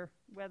 and weather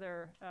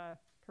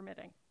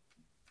permitting.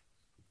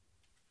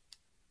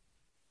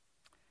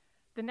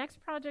 The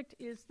next project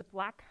is the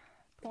Black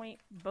Point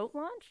boat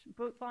launch.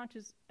 Boat launch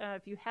is,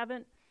 if you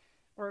haven't,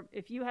 or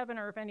if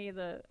any of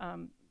the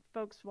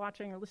folks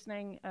watching or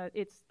listening,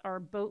 it's our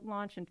boat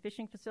launch and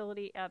fishing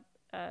facility up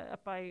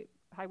by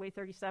Highway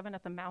 37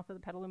 at the mouth of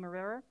the Petaluma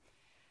River.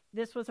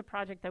 This was a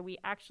project that we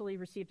actually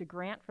received a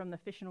grant from the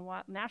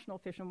National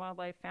Fish and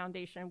Wildlife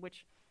Foundation,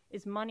 which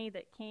is money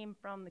that came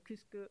from the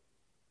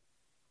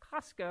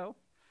Costco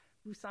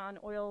Busan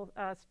oil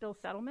spill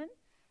settlement.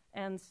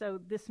 And so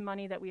this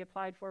money that we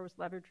applied for was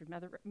leveraged with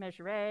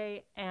Measure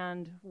A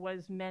and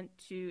was meant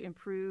to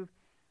improve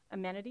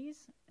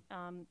amenities.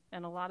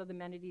 And a lot of the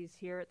amenities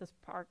here at this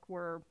park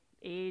were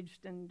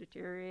aged and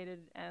deteriorated,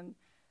 and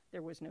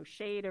there was no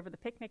shade over the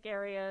picnic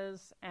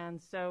areas.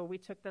 And so we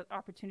took the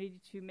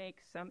opportunity to make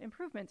some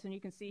improvements. And you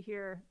can see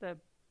here,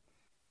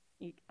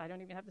 I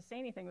don't even have to say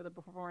anything with the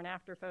before and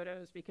after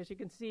photos, because you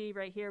can see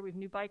right here we have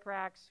new bike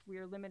racks. We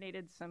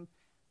eliminated some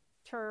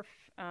turf.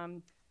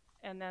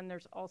 And then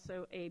there's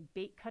also a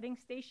bait cutting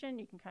station.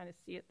 You can kind of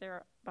see it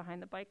there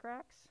behind the bike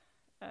racks.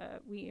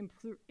 We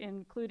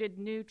included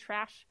new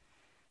trash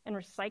and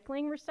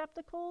recycling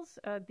receptacles.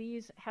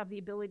 These have the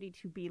ability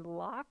to be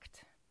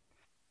locked.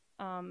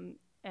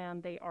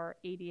 and they are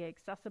ADA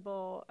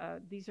accessible.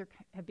 These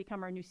have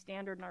become our new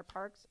standard in our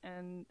parks,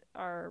 and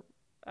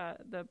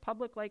the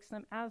public likes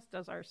them, as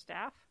does our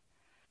staff.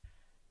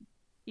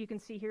 You can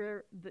see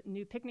here the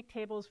new picnic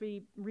tables.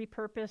 We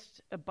repurposed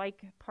a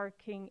bike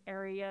parking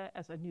area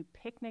as a new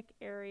picnic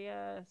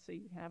area, so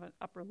you can have an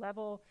upper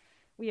level.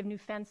 We have new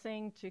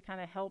fencing to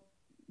kind of help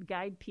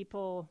guide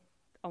people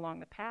along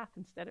the path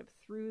instead of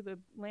through the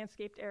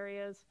landscaped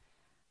areas.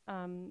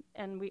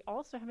 And we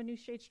also have a new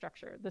shade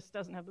structure. This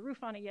doesn't have the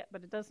roof on it yet,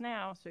 but it does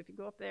now. So if you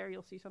go up there,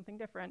 you'll see something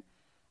different,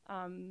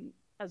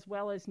 as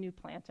well as new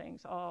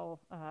plantings,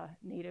 all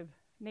native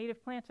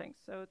plantings.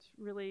 So it's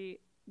really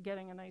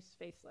getting a nice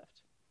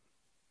facelift.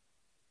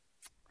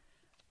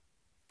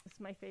 This is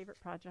my favorite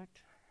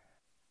project.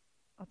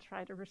 I'll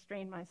try to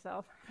restrain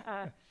myself.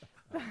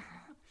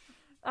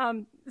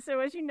 So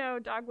as you know,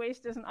 dog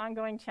waste is an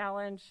ongoing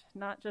challenge,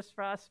 not just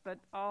for us, but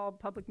all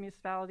public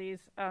municipalities.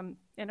 And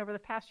over the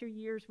past few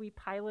years, we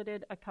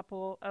piloted a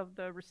couple of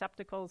the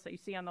receptacles that you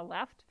see on the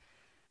left.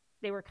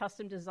 They were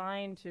custom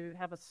designed to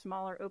have a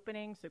smaller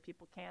opening so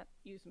people can't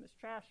use them as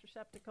trash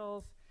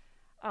receptacles.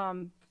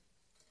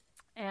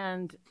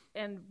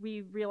 And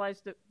we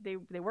realized that they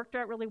worked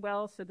out really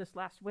well. So this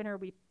last winter,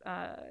 we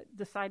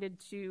decided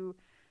to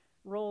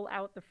roll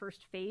out the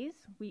first phase.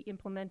 We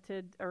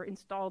implemented or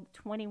installed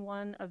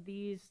 21 of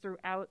these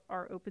throughout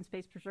our open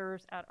space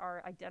preserves at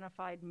our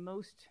identified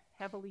most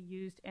heavily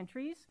used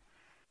entries.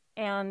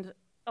 And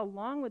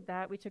along with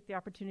that, we took the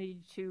opportunity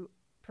to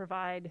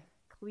provide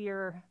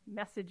clear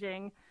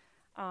messaging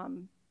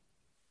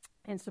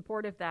in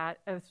support of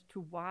that as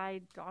to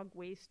why dog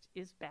waste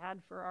is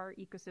bad for our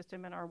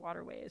ecosystem and our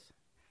waterways.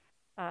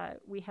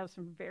 We have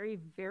some very,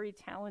 very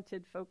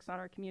talented folks on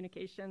our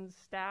communications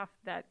staff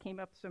that came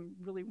up with some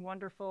really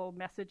wonderful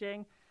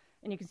messaging.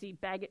 And you can see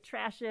bag it,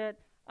 trash it,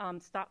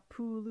 stop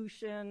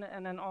pollution,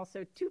 and then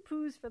also 2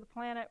 poos for the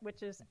planet,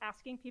 which is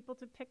asking people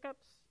to pick up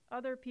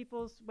other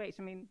people's waste.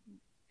 I mean,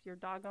 if you're a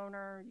dog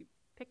owner, you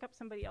pick up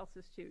somebody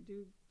else's too.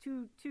 Do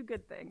two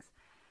good things.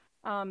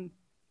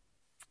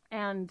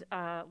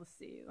 Let's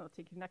see, I'll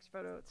take the next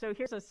photo. So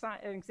here's an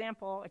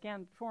example,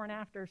 again, before and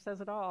after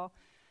says it all.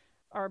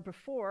 Our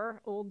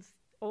before, old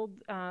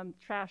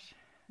trash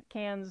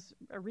cans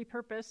are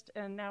repurposed,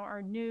 and now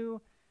our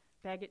new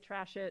bag it,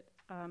 trash it.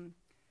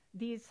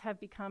 These have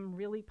become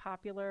really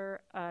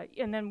popular.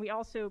 And then we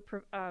also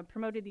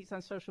promoted these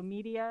on social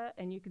media,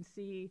 and you can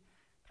see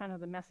kind of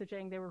the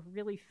messaging. They were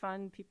really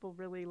fun. People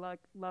really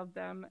loved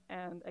them.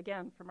 And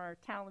again, from our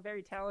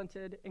very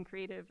talented and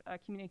creative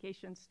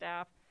communication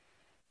staff.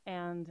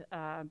 And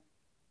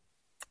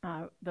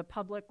the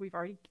public, we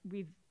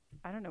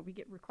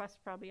get requests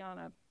probably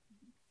on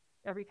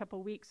every couple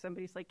of weeks.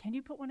 Somebody's like, can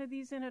you put one of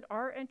these in at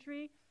our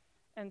entry?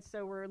 And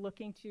so we're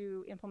looking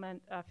to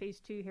implement phase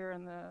 2 here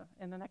in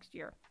the next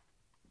year.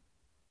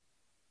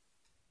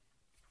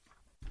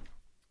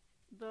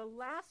 The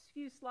last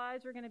few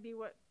slides are going to be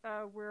what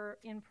we're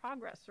in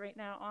progress right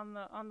now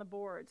on the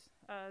boards.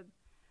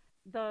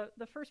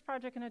 The first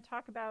project I'm going to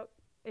talk about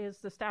is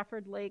the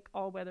Stafford Lake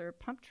all-weather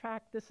pump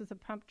track. This is a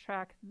pump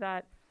track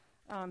that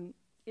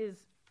is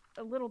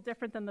a little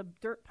different than the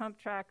dirt pump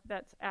track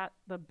that's at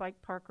the bike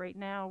park right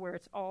now, where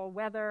it's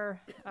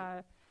all-weather.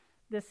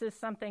 This is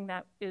something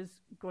that is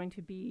going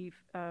to be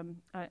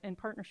in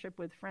partnership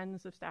with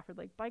Friends of Stafford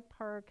Lake Bike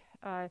Park.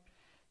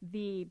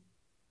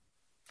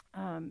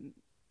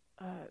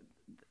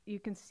 You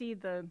can see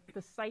the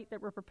site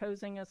that we're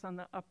proposing is on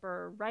the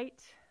upper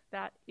right.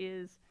 That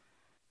is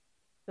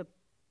the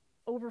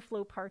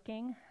overflow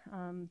parking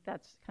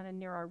that's kind of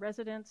near our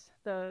residence.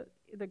 The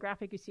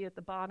graphic you see at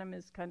the bottom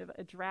is kind of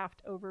a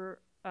draft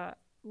over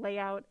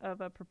layout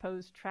of a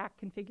proposed track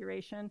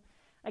configuration.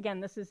 Again,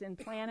 this is in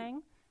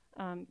planning.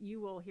 You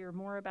will hear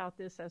more about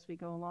this as we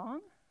go along.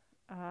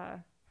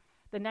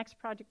 The next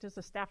project is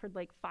the Stafford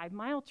Lake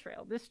 5-mile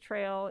trail. This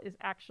trail is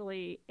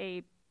actually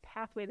a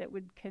pathway that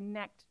would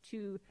connect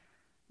to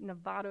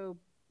Novato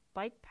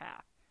bike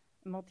path,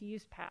 a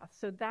multi-use path.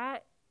 So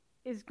that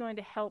is going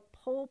to help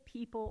pull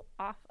people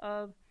off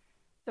of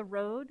the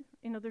road.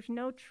 There's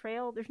no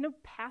trail, there's no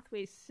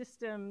pathway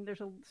system.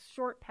 There's a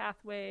short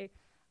pathway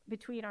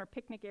between our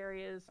picnic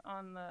areas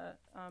on the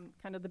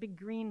kind of the big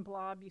green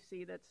blob you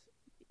see that's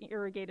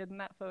irrigated in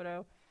that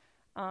photo.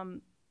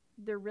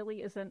 There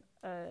really isn't,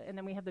 and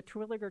then we have the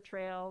Terwilliger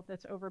Trail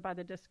that's over by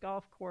the disc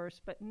golf course,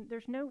 but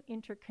there's no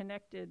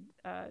interconnected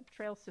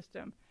trail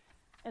system.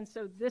 And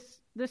so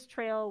this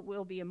trail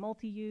will be a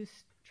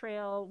multi-use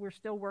trail. We're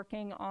still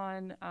working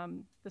on,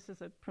 this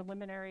is a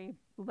preliminary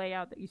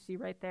layout that you see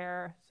right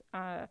there.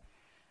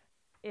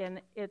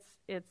 And it's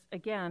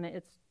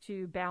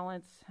to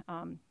balance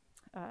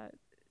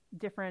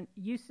different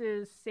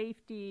uses,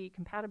 safety,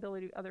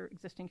 compatibility with other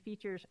existing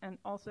features, and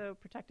also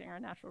protecting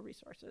our natural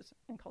resources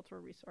and cultural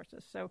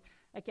resources. So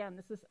again,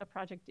 this is a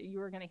project that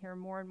you are going to hear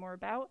more and more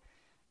about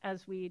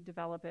as we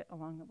develop it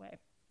along the way.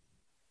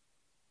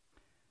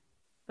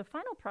 The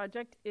final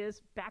project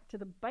is back to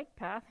the bike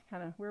path,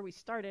 kind of where we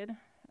started,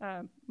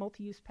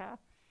 multi-use path.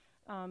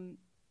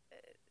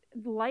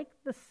 like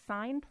the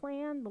sign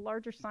plan, the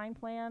larger sign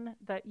plan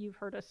that you've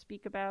heard us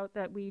speak about,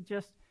 that we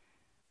just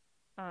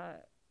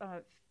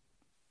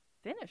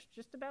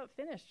just about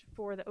finished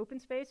for the open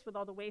space with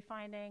all the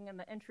wayfinding and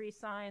the entry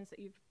signs that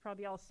you've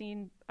probably all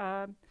seen,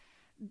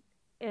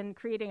 and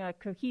creating a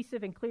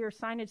cohesive and clear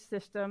signage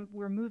system.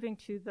 We're moving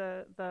to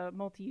the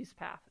multi-use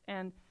path.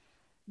 And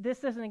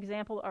this is an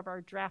example of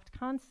our draft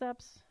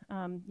concepts.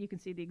 You can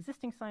see the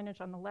existing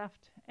signage on the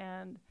left,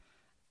 and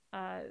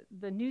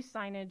the new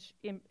signage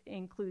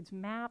includes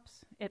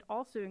maps. It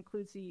also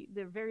includes the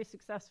very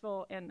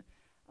successful and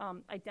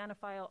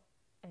identifiable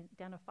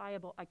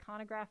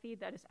iconography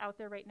that is out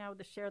there right now,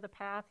 the Share the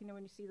Path. You know,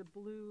 when you see the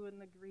blue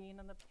and the green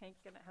and the pink,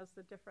 and it has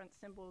the different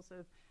symbols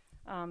of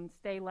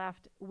stay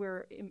left,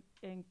 we're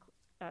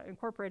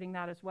incorporating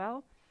that as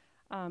well.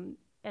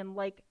 And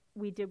like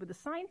we did with the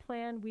sign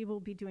plan, we will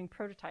be doing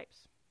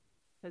prototypes,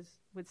 because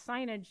with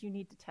signage, you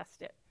need to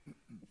test it,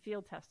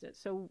 field test it.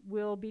 So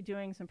we'll be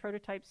doing some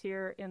prototypes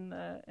here in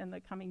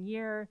the coming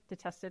year to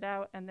test it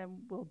out, and then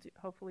we'll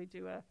hopefully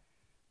do a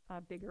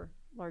bigger,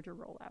 larger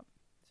rollout.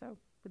 So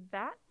with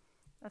that,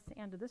 that's the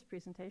end of this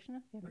presentation.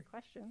 If you have any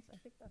questions, I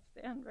think that's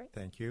the end, right?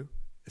 Thank you.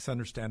 It's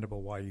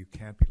understandable why you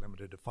can't be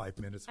limited to 5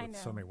 minutes I with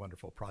so know. many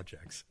wonderful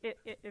projects. It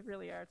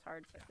really are. It's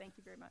hard, but thank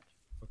you very much.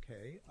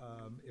 Okay,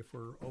 if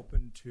we're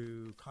open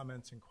to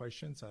comments and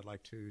questions, I'd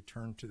like to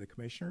turn to the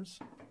commissioners.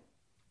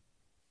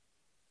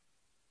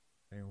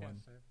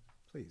 Anyone,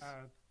 please?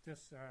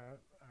 Just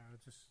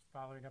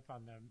following up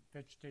on the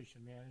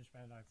vegetation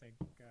management, I think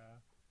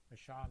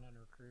Michonne and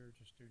her crew are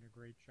just doing a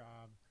great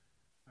job.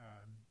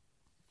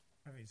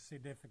 Having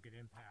significant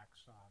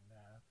impacts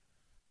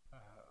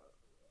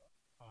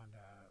on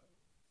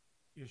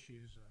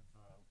issues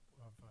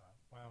of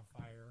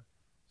wildfire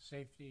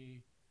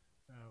safety,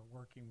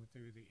 working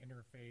through the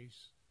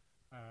interface,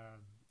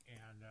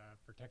 and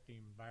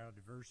protecting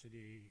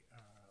biodiversity,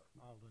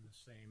 all in the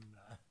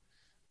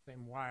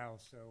same while.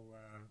 So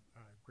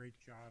great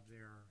job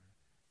there.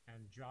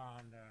 And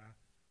John,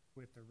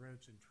 with the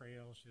roads and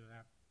trails,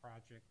 that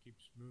project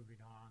keeps moving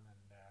on, and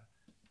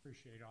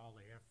appreciate all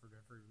the effort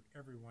of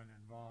everyone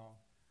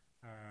involved.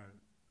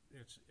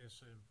 It's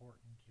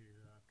important to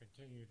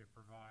continue to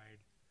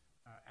provide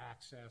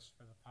access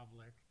for the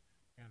public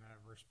in a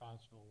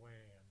responsible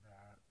way, and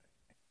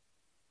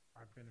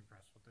I've been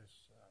impressed with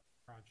this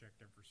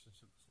project ever since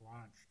it was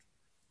launched.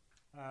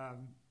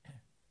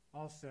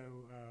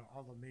 Also,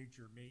 all the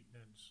major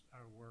maintenance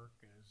work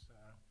is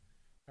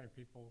kind of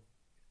people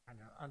kind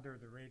of under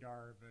the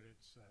radar, but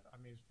it's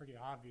pretty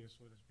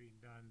obvious what is being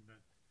done, but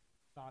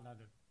it's not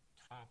on the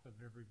top of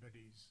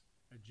everybody's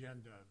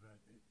agenda, but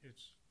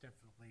it's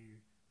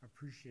definitely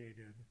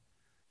appreciated.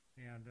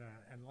 And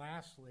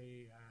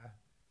lastly,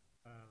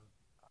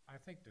 I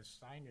think the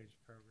signage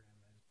program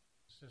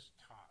is just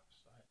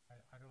tops.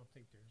 I don't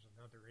think there's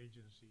another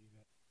agency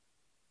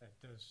that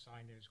does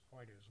signage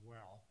quite as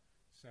well.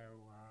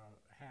 So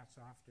hats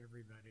off to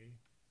everybody.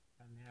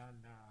 And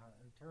then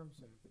in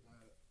terms of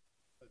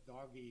the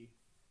doggy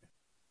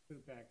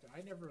food bag,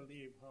 I never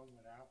leave home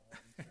without one.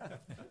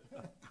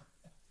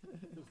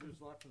 Because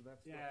there's lots of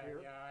that stuff Yeah,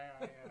 here.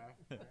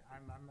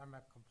 I'm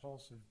a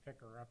compulsive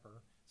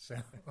picker-upper, so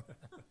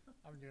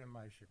I'm doing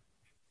my share.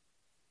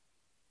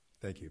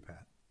 Thank you,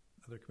 Pat.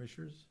 Other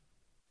commissioners?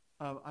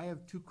 I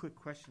have two quick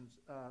questions.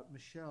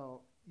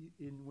 Michelle,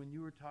 when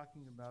you were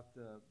talking about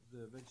the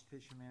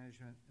vegetation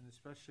management and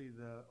especially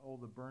all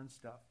the burn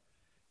stuff,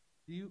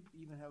 do you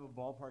even have a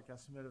ballpark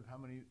estimate of how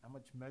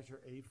much Measure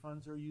A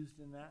funds are used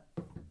in that?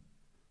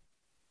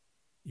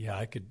 Yeah,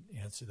 I could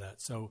answer that.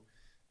 So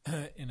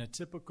in a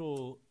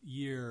typical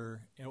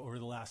year, over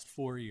the last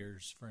 4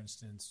 years, for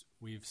instance,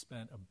 we've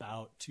spent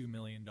about $2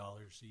 million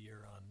a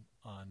year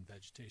on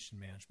vegetation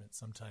management,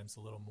 sometimes a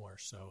little more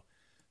so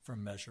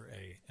from Measure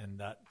A. And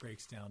that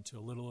breaks down to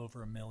a little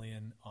over $1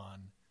 million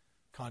on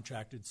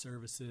contracted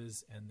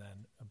services, and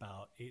then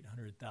about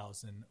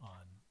 $800,000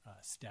 on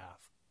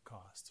staff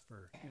costs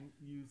for. And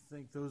you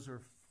think those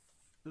are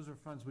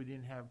funds we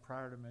didn't have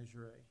prior to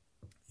Measure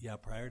A? Yeah,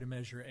 prior to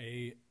Measure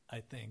A, I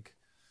think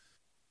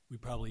we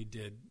probably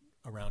did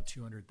around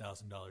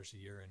 $200,000 a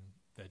year in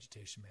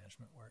vegetation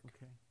management work.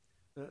 Okay.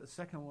 The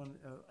second one,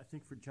 I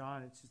think for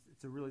John, it's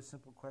a really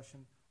simple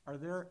question. Are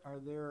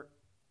there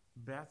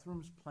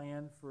bathrooms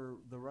planned for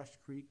the Rush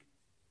Creek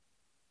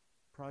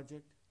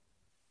project?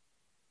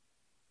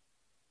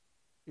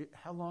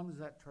 How long is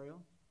that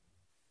trail?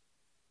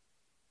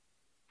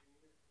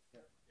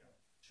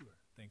 Sure.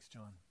 Thanks,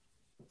 John.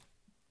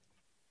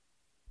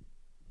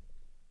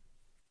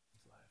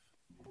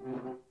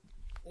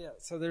 Yeah,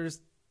 so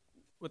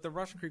with the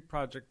Rush Creek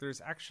project,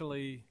 there's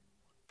actually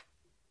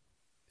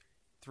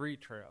three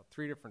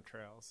different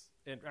trails,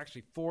 and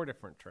actually 4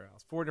 different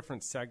trails, 4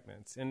 different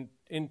segments. And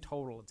in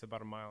total, it's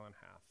about 1.5 miles.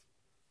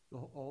 The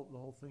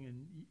whole thing,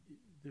 and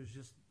there's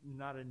just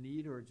not a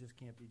need, or it just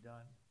can't be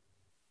done?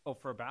 Oh,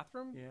 for a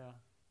bathroom? Yeah.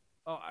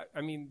 Oh,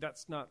 I mean,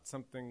 that's not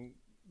something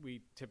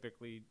we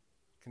typically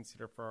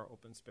consider for our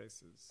open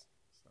spaces.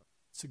 So.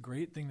 It's a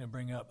great thing to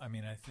bring up. I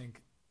mean, I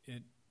think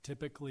it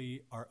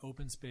typically our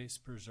open space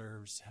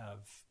preserves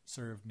have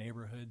served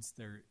neighborhoods.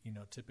 They're,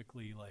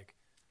 typically like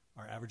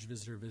our average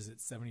visitor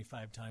visits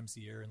 75 times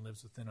a year and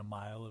lives within a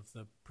mile of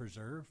the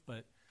preserve.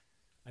 But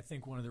I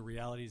think one of the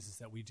realities is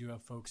that we do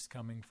have folks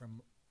coming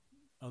from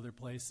other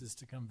places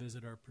to come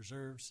visit our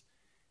preserves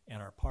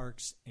and our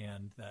parks,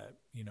 and that,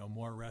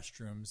 more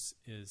restrooms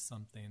is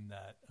something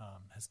that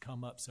has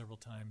come up several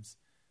times.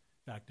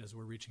 In fact, as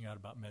we're reaching out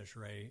about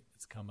Measure A,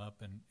 it's come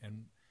up,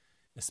 and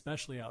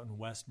especially out in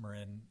West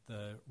Marin,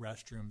 the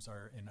restrooms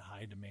are in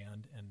high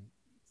demand, and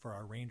for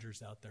our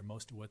rangers out there,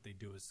 most of what they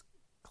do is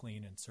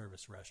clean and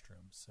service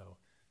restrooms. So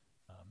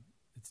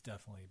it's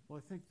definitely. Well,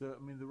 I think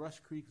the Rush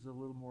Creek is a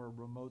little more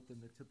remote than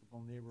the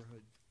typical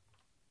neighborhood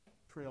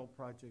trail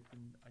project,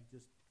 and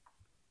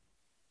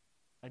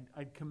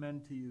I'd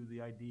commend to you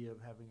the idea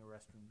of having a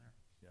restroom there.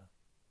 Yeah.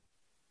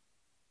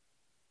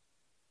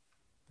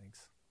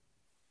 Thanks.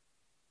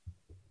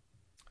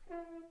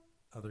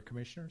 Other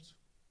commissioners?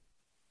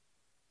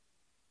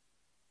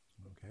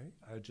 Okay,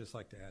 I'd just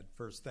like to add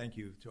first, thank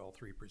you to all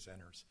three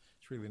presenters.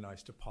 It's really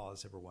nice to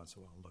pause every once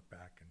in a while and look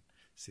back and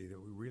see that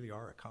we really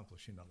are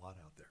accomplishing a lot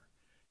out there.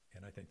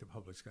 And I think the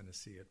public's going to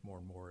see it more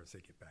and more as they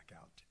get back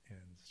out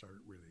and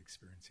start really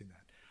experiencing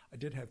that. I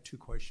did have two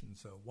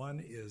questions. One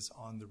is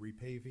on the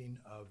repaving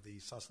of the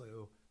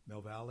Sausalito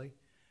Mill Valley.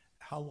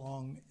 How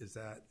long is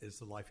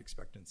the life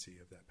expectancy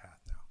of that path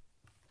now?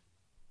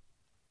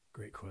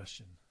 Great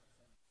question.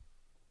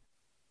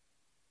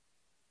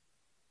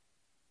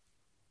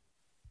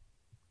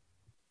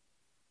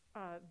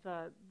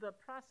 The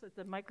process,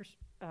 the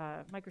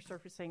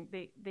microsurfacing,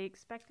 they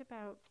expect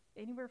about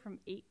anywhere from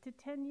 8 to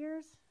 10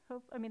 years.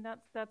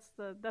 That's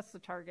the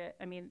target.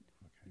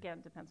 Again,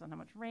 it depends on how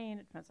much rain,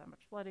 it depends on how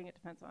much flooding, it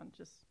depends on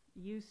just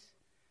use,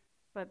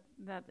 but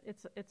that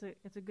it's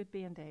a good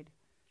Band-Aid.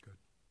 Good.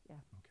 Yeah.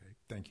 Okay.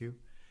 Thank you.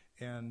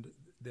 And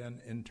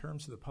then in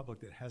terms of the public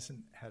that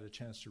hasn't had a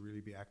chance to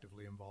really be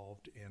actively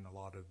involved in a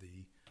lot of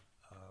the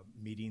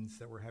meetings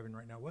that we're having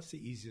right now, what's the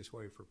easiest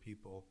way for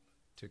people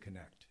to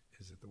connect?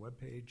 Is it the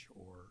webpage,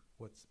 or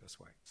what's the best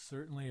way?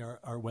 Certainly,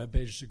 our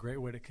webpage is a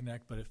great way to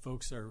connect. But if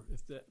folks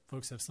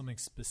have something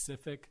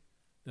specific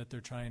that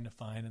they're trying to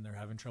find and they're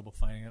having trouble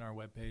finding it on our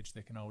webpage,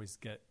 they can always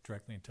get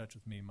directly in touch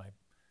with me.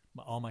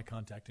 All my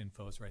contact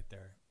info is right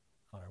there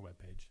on our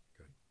webpage.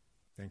 Good.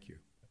 Thank you.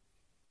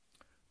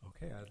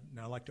 Okay, I'd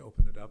now like to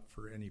open it up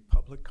for any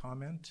public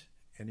comment.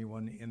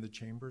 Anyone in the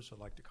chambers would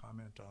like to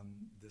comment on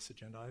this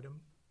agenda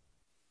item?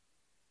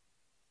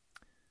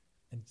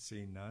 And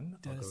seeing none,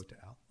 Dennis, I'll go to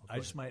Al. I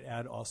just might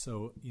add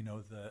also,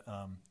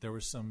 there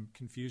was some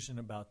confusion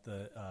about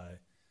the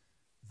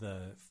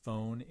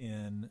phone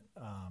in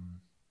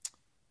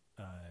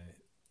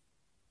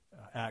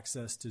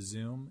access to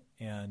Zoom,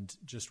 and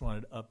just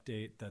wanted to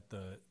update that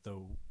the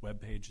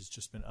webpage has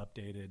just been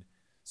updated.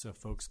 So if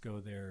folks go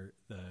there,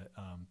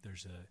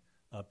 there's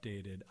a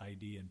updated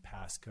ID and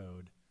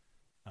passcode,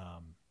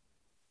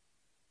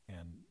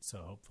 and so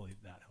hopefully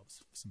that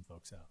helps some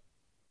folks out.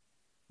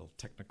 Little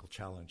technical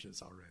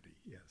challenges already.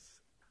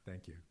 Yes,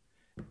 thank you.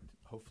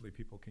 Hopefully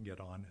people can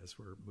get on as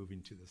we're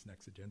moving to this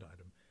next agenda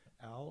item.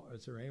 Al,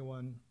 is there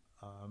anyone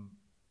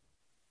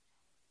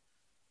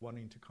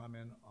wanting to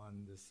comment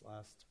on this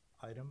last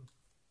item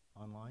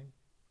online?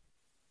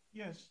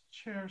 Yes,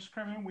 Chair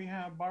Scriven, we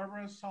have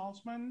Barbara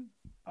Salzman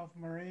of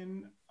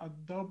Marin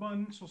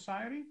Audubon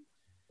Society.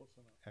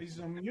 Please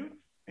unmute,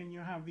 and you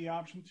have the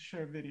option to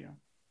share video.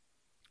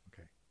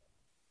 Okay.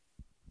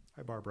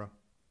 Hi, Barbara.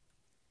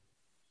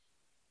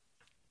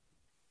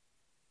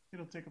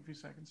 It'll take a few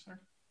seconds, sir.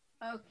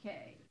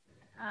 Okay.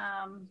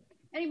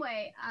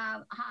 Anyway,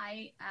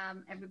 hi,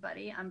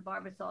 everybody. I'm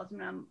Barbara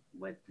Salzman. I'm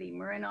with the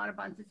Marin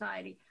Audubon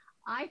Society.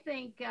 I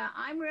think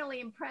I'm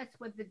really impressed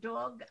with the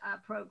dog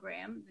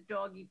program, the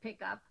dog you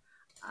pick up,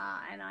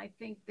 and I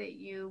think that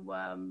you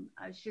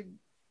should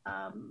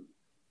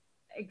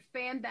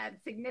expand that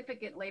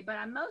significantly. But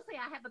I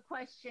have a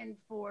question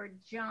for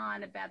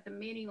John about the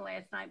meeting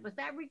last night. Was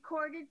that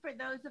recorded for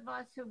those of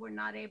us who were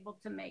not able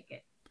to make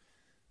it?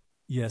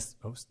 Yes,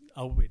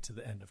 I'll wait to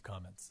the end of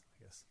comments,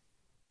 I guess.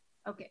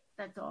 Okay,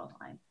 that's all.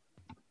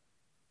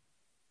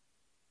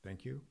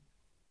 Thank you.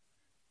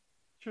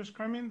 Chair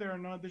Scriven, there are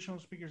no additional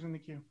speakers in the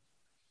queue.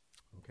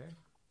 Okay.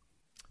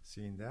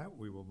 Seeing that,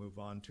 we will move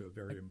on to a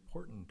very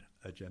important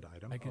agenda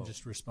item. I can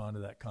just respond to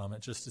that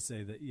comment, just to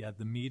say that,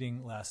 the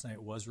meeting last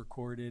night was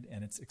recorded,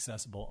 and it's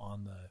accessible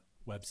on the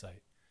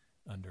website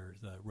under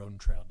the Road and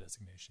Trail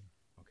designation.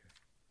 Okay,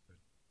 good.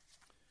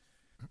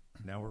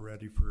 Now we're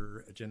ready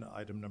for agenda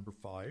item number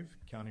 5,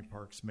 County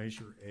Parks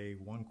Measure A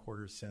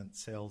 1/4 cent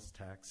sales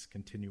tax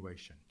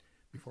continuation.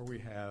 Before we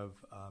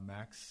have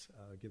Max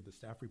give the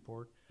staff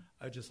report,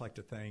 I'd just like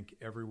to thank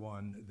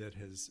everyone that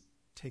has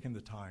taken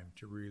the time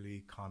to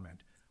really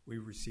comment. We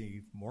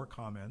received more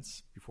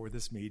comments before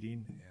this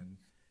meeting and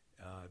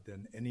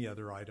than any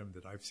other item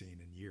that I've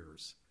seen in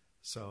years.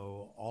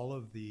 So all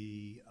of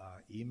the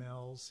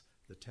emails,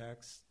 the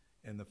texts,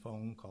 and the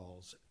phone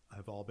calls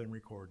have all been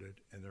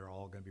recorded, and they're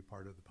all going to be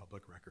part of the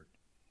public record.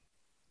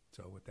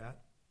 So with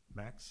that,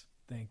 Max.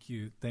 Thank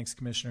you. Thanks,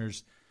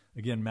 Commissioners.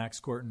 Again, Max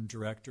Corton,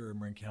 Director of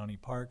Marin County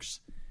Parks.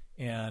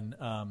 And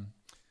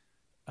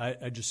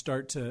I just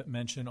start to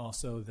mention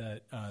also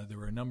that there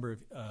were a number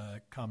of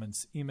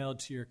comments emailed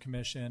to your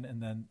commission,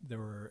 and then there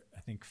were,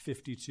 I think,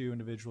 52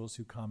 individuals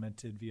who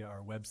commented via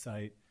our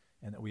website,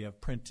 and that we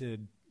have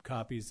printed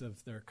copies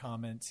of their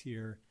comments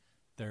here.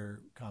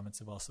 Their comments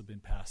have also been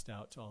passed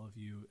out to all of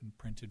you in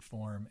printed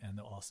form, and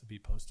they'll also be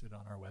posted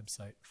on our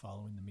website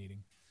following the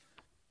meeting.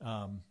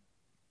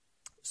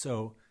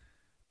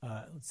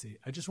 Let's see.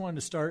 I just wanted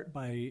to start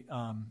by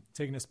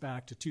taking us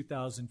back to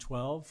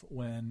 2012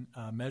 when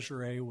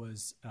Measure A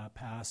was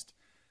passed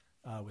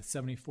with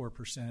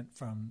 74%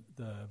 from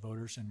the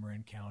voters in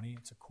Marin County.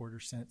 It's a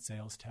quarter-cent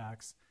sales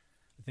tax.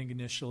 I think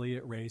initially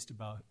it raised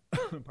about,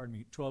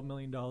 $12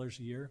 million a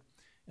year,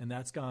 and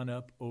that's gone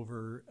up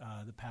over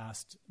the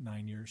past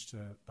 9 years to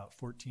about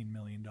 $14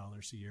 million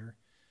a year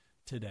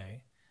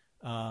today.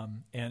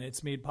 And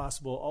it's made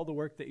possible all the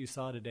work that you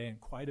saw today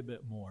and quite a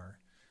bit more.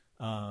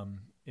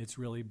 It's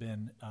really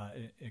been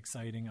an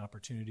exciting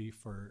opportunity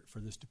for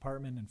this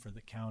department and for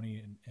the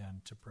county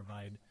and to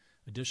provide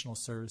additional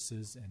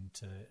services and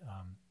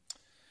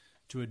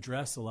to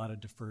address a lot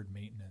of deferred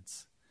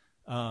maintenance.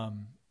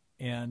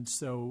 And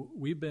so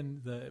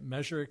the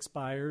measure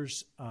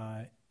expires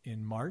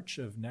in March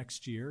of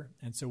next year,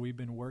 and so we've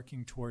been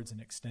working towards an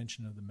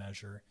extension of the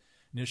measure.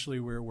 Initially,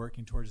 we were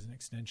working towards an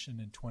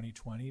extension in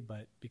 2020,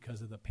 but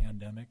because of the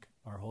pandemic,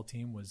 our whole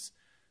team was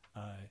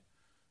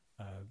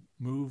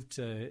moved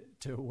to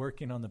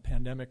working on the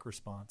pandemic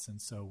response,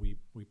 and so we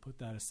put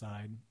that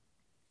aside.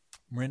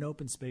 Marin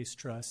Open Space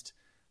Trust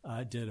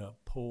did a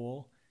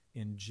poll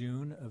in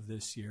June of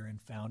this year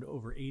and found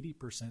over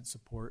 80%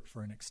 support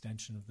for an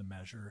extension of the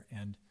measure.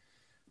 And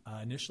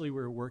initially, we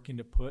were working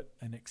to put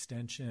an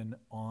extension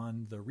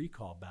on the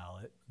recall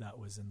ballot that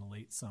was in the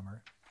late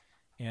summer.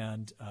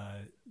 And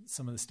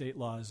some of the state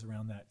laws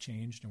around that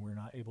changed, and we're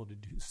not able to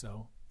do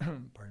so.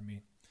 Pardon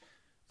me.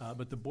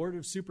 But the Board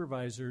of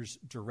Supervisors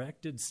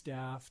directed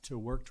staff to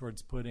work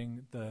towards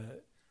putting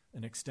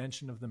an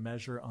extension of the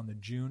measure on the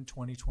June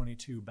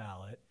 2022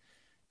 ballot.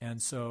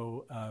 And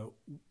so,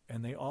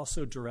 and they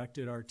also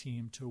directed our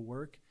team to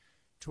work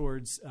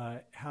towards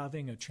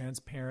having a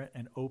transparent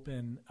and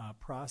open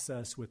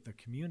process with the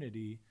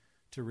community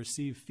to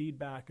receive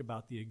feedback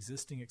about the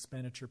existing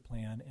expenditure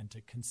plan and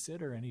to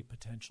consider any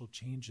potential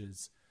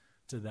changes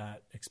to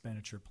that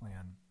expenditure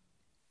plan.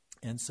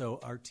 And so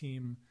our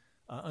team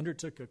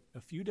undertook a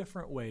few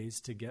different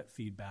ways to get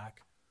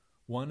feedback.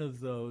 One of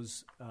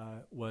those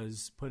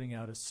was putting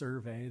out a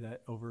survey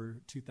that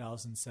over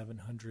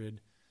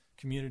 2,700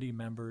 community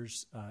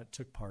members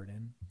took part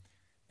in.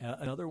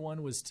 Another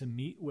one was to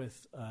meet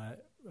with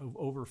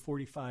over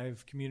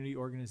 45 community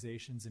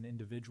organizations and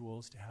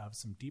individuals to have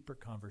some deeper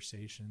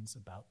conversations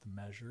about the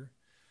measure.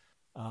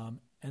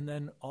 And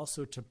then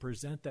also to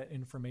present that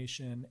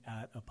information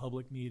at a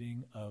public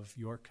meeting of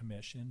your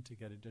commission to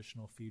get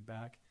additional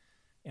feedback,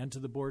 and to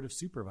the Board of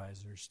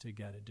Supervisors to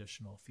get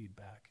additional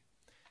feedback.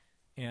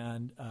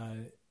 And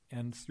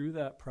through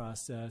that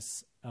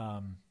process,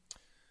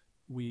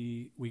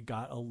 we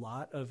got a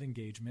lot of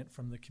engagement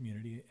from the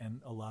community,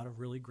 and a lot of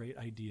really great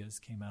ideas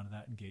came out of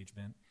that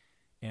engagement.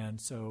 And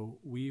so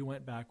we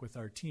went back with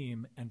our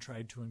team and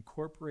tried to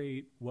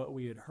incorporate what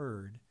we had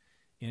heard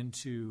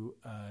into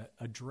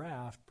a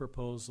draft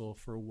proposal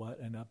for what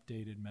an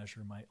updated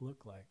measure might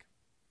look like.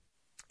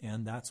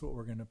 And that's what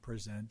we're going to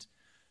present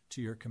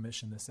to your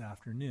commission this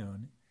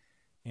afternoon.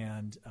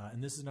 And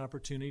this is an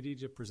opportunity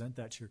to present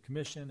that to your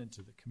commission and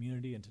to the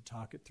community and to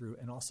talk it through,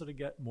 and also to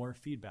get more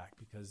feedback,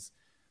 because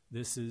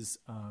this is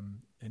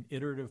an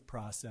iterative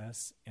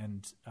process,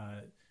 and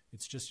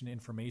it's just an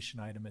information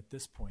item at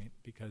this point,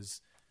 because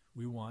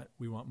we want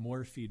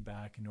more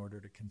feedback in order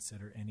to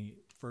consider any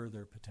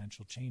further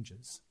potential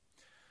changes.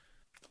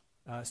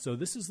 So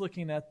this is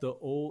looking at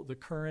the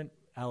current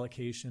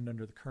allocation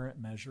under the current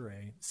Measure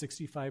A.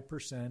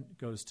 65%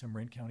 goes to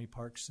Marin County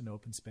Parks and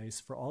Open Space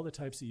for all the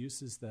types of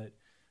uses that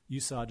you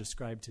saw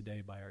described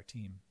today by our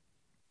team.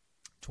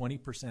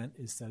 20%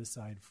 is set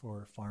aside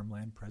for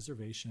farmland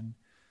preservation,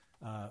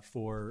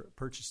 for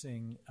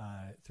purchasing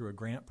through a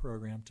grant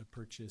program to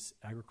purchase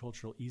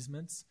agricultural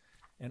easements,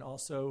 and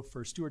also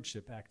for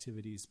stewardship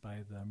activities by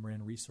the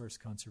Marin Resource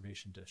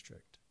Conservation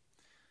District.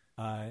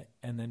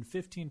 And then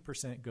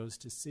 15% goes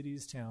to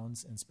cities,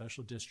 towns, and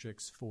special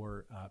districts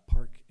for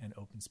park and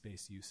open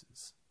space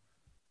uses.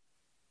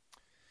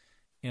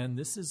 And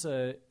this is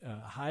a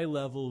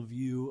high-level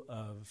view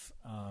of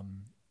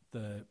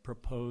the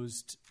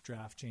proposed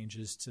draft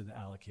changes to the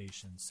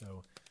allocation.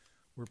 So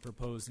we're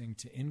proposing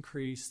to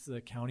increase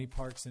the county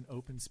parks and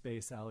open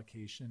space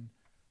allocation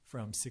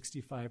from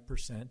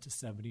 65% to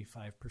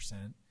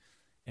 75%.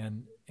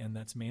 And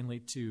that's mainly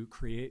to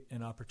create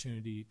an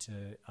opportunity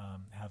to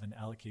have an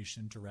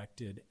allocation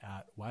directed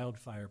at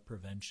wildfire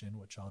prevention,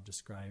 which I'll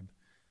describe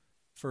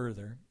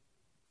further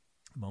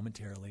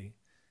momentarily,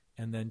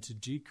 and then to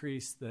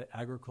decrease the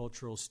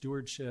agricultural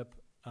stewardship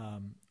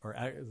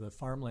the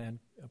farmland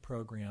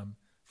program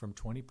from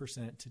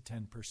 20% to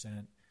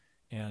 10%,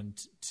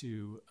 and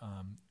to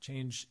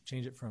change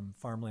it from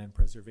farmland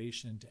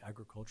preservation to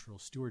agricultural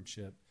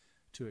stewardship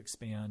to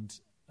expand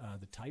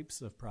the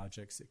types of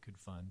projects it could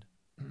fund,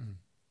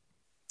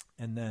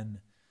 and then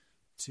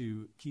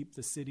to keep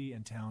the city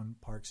and town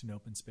parks and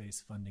open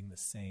space funding the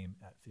same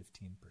at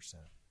 15%.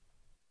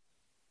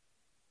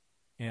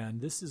 And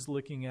this is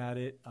looking at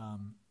it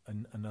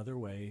another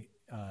way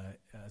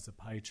as a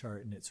pie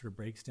chart, and it sort of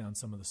breaks down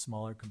some of the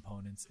smaller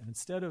components. And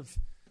instead of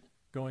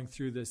going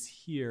through this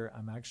here,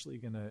 I'm actually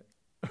going to,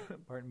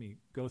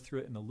 go through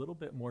it in a little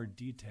bit more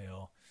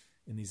detail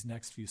in these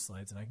next few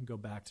slides, and I can go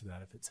back to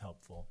that if it's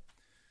helpful.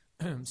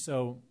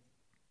 So,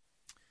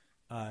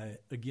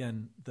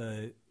 again,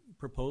 the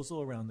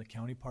proposal around the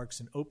county parks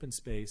and open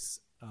space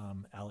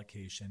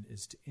allocation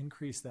is to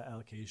increase that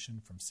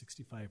allocation from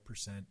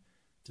 65%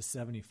 to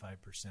 75%,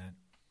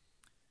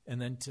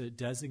 and then to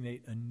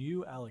designate a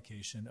new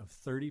allocation of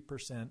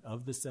 30%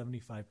 of the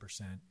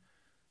 75%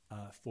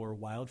 for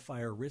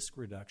wildfire risk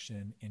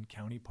reduction in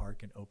county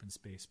park and open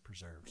space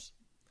preserves.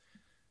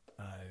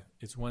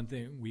 It's one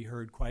thing we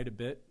heard quite a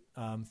bit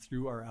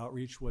through our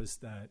outreach was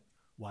that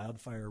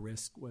wildfire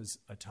risk was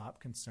a top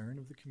concern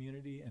of the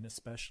community, and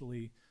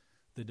especially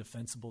the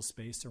defensible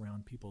space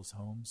around people's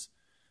homes.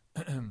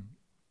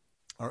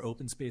 Our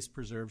open space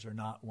preserves are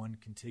not one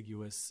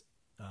contiguous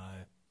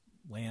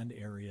land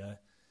area.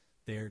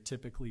 They're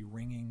typically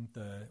ringing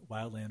the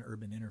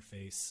wildland-urban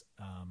interface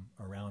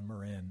around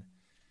Marin.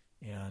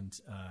 And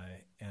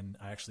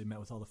I actually met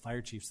with all the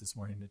fire chiefs this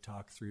morning to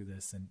talk through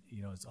this, and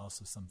it's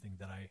also something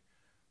that I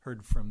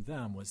heard from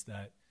them was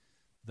that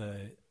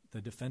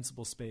the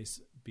defensible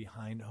space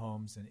behind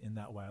homes and in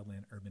that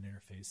wildland-urban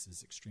interface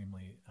is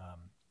extremely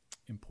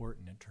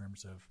important in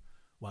terms of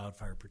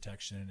wildfire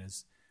protection. And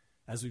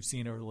as we've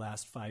seen over the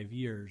last 5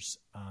 years,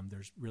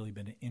 there's really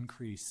been an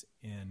increase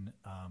in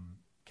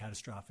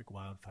catastrophic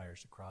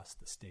wildfires across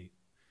the state,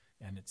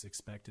 and it's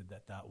expected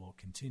that that will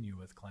continue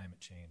with climate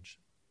change.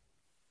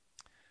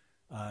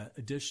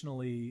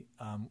 Additionally,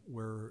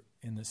 we're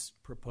in this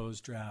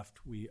proposed draft,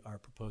 we are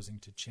proposing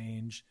to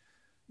change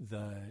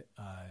the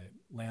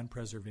land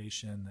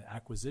preservation, the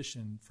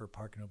acquisition for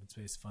Park and Open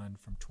Space Fund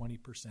from 20%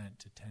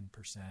 to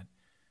 10%,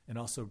 and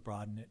also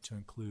broaden it to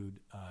include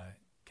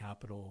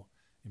capital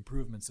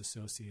improvements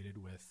associated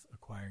with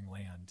acquiring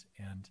land.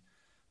 And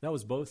that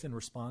was both in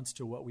response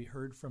to what we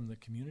heard from the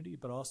community,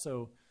 but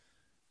also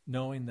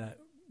knowing that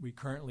we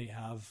currently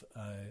have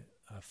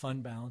a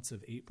fund balance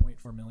of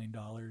 $8.4 million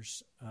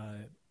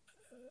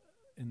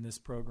in this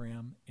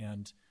program,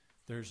 and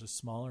there's a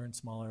smaller and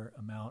smaller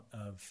amount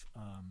of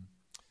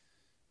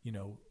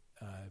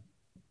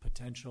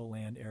potential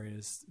land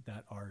areas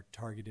that are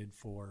targeted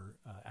for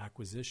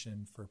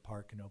acquisition for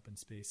park and open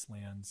space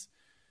lands,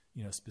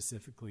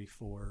 specifically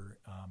for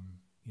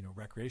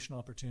recreational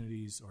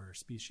opportunities or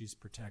species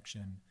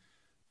protection,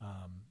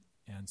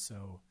 and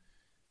so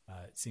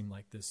it seemed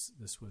like this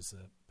was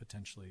a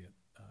potentially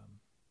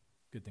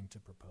good thing to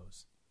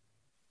propose.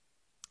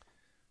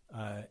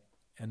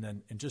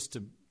 And just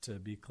to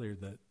be clear,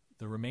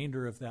 the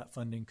remainder of that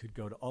funding could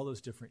go to all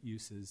those different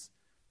uses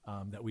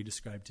that we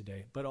described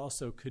today, but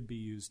also could be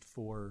used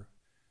for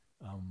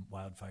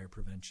wildfire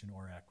prevention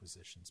or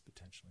acquisitions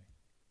potentially.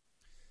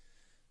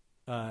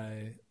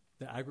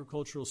 The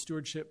agricultural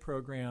stewardship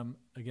program,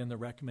 again, the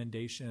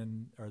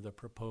recommendation or the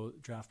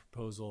draft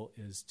proposal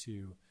is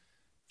to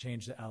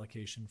change the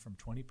allocation from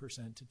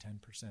 20% to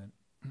 10%,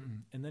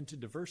 and then to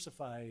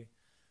diversify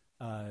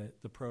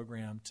the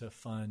program to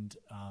fund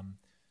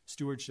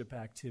stewardship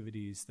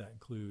activities that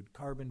include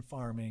carbon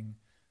farming,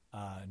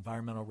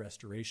 environmental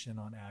restoration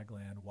on ag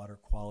land, water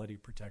quality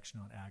protection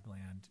on ag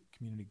land,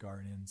 community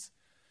gardens.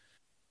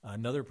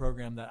 Another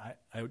program that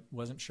I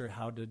wasn't sure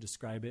how to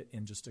describe it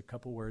in just a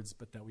couple words,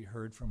 but that we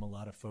heard from a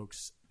lot of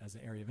folks as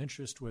an area of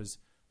interest was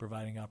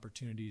providing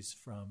opportunities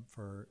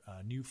for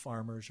new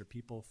farmers or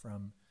people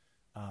from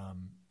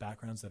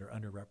backgrounds that are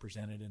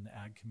underrepresented in the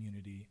ag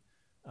community,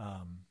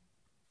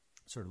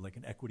 sort of like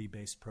an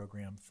equity-based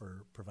program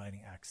for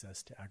providing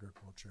access to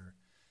agriculture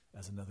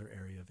as another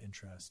area of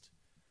interest.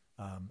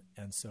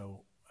 And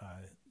so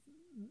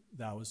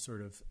that was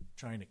sort of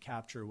trying to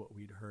capture what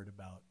we'd heard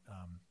about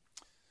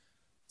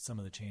some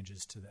of the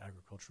changes to the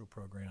agricultural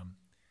program.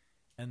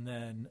 And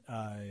then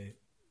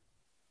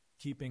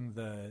keeping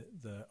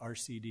the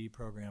RCD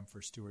program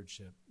for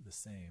stewardship the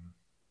same.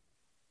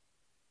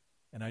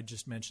 And I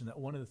just mentioned that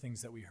one of the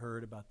things that we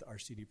heard about the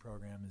RCD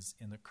program is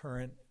in the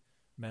current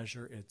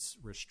measure, it's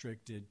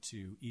restricted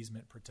to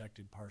easement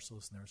protected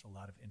parcels, and there's a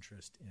lot of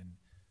interest in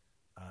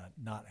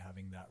not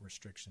having that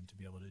restriction to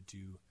be able to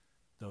do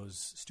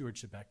those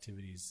stewardship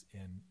activities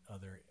in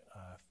other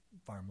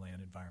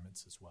farmland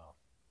environments as well.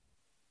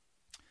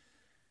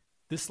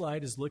 This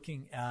slide is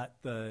looking at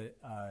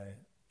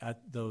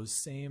those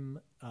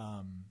same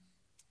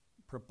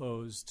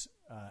proposed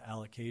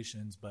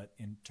allocations, but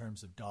in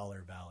terms of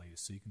dollar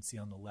values. So you can see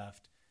on the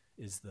left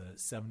is the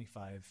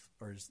 75,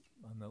 or is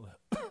on the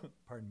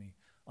pardon me.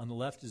 On the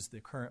left is the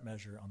current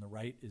measure. On the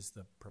right is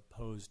the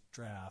proposed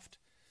draft.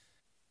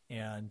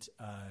 And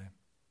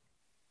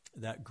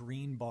That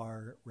green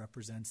bar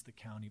represents the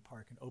county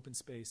park and open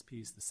space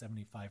piece, the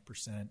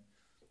 75%.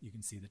 You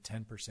can see the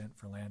 10%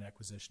 for land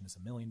acquisition is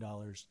 $1 million.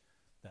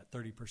 That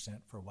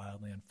 30% for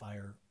wildland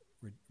fire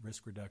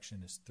risk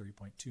reduction is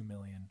 $3.2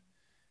 million.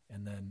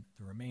 And then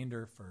the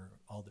remainder for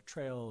all the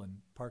trail and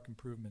park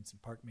improvements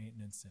and park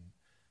maintenance and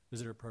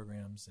visitor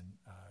programs and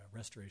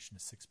restoration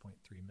is $6.3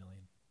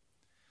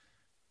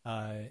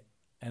 million.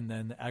 And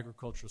then the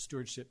agricultural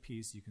stewardship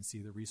piece, you can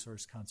see the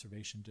resource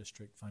conservation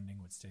district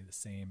funding would stay the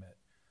same at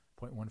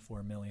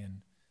 $0.14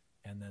 million,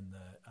 and then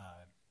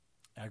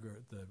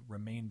the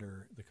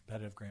remainder, the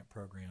competitive grant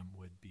program,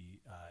 would be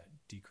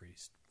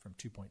decreased from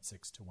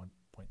 2.6 to 1.3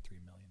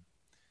 million,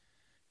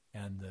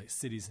 and the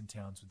cities and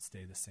towns would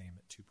stay the same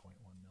at 2.1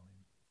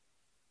 million.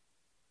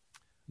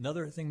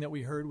 Another thing that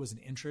we heard was an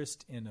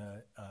interest in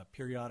a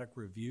periodic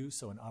review,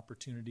 so an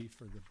opportunity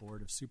for the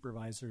Board of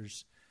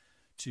Supervisors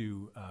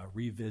to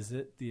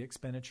revisit the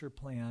expenditure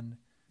plan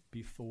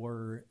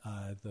before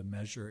the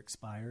measure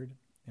expired.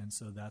 And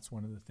so that's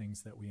one of the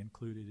things that we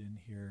included in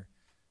here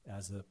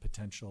as a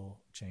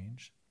potential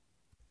change.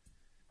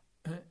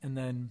 And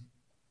then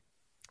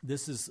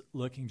this is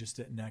looking just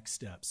at next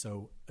steps.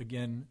 So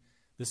again,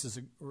 this is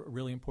a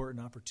really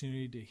important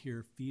opportunity to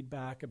hear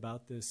feedback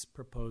about this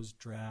proposed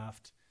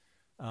draft.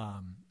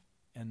 And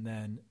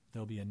then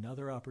there'll be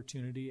another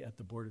opportunity at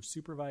the Board of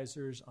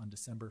Supervisors on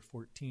December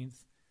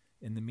 14th.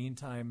 In the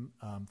meantime,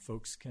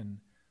 folks can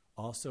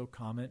also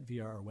comment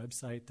via our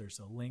website. There's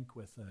a link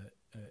with a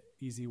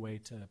easy way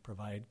to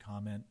provide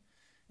comment.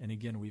 And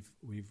again,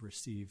 we've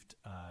received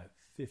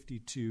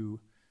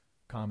 52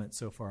 comments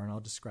so far, and I'll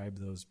describe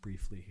those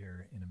briefly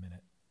here in a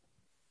minute.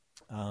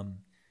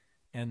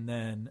 And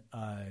then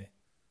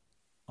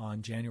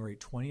on January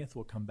 20th,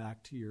 we'll come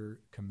back to your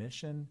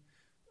commission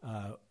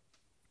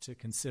to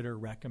consider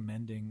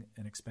recommending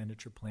an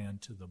expenditure plan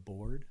to the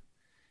board.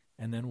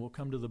 And then we'll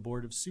come to the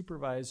Board of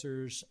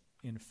Supervisors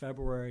in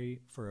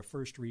February for a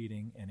first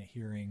reading and a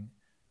hearing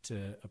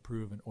to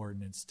approve an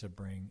ordinance to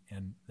bring,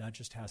 and that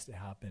just has to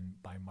happen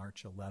by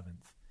March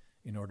 11th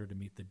in order to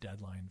meet the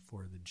deadline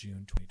for the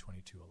June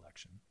 2022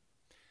 election.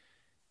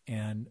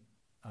 And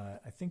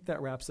I think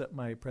that wraps up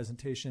my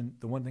presentation.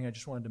 The one thing I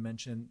just wanted to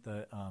mention,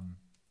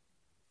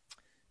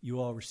 you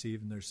all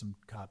received, and there's some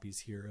copies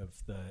here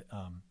of the,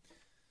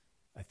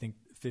 I think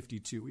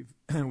 52.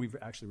 We've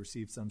actually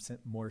received some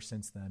more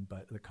since then,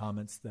 but the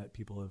comments that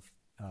people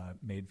have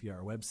made via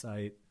our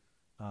website.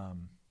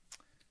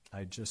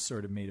 I just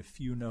sort of made a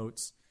few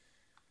notes.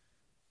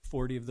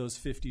 40 of those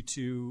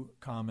 52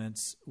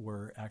 comments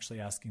were actually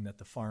asking that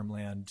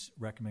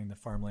recommending the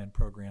farmland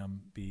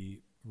program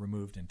be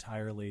removed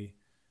entirely.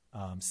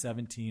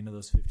 17 of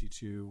those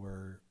 52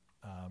 were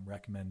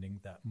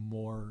recommending that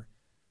more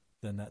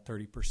than that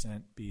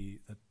 30% be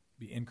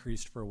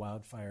increased for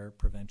wildfire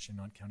prevention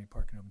on county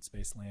park and open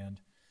space land.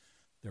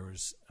 There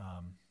was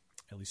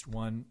at least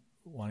one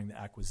wanting the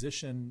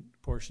acquisition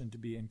portion to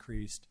be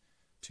increased,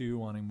 2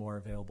 wanting more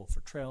available for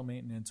trail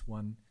maintenance,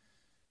 1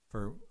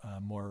 for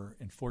more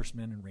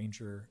enforcement and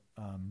ranger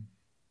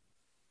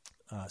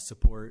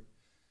support.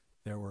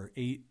 There were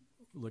 8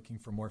 looking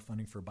for more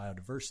funding for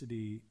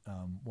biodiversity,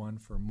 1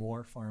 for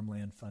more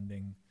farmland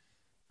funding,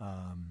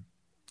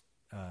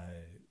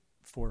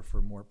 4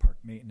 for more park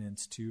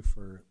maintenance, 2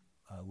 for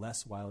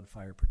less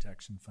wildfire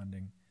protection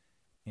funding,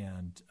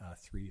 and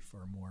 3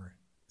 for more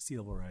sea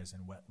level rise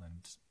and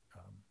wetland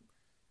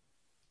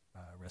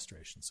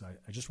restoration. So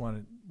I just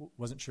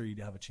wasn't sure you'd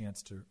have a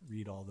chance to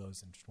read all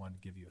those, and just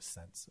wanted to give you a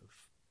sense of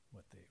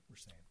what they were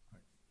saying.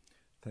 Right.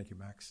 Thank you,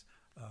 Max.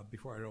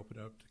 Before I open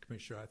it up to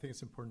Commissioner, I think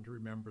it's important to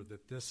remember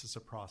that this is a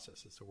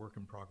process. It's a work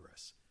in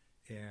progress.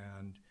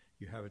 And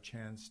you have a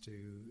chance to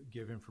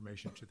give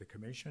information to the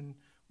Commission.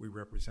 We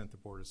represent the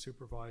Board of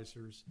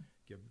Supervisors,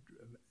 give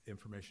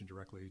information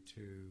directly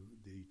to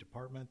the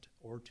department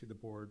or to the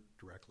board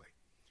directly.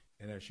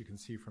 And as you can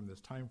see from this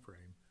time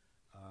frame,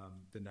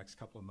 the next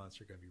couple of months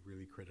are going to be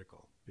really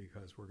critical,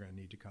 because we're going to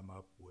need to come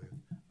up with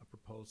a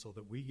proposal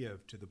that we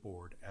give to the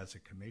board as a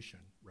commission,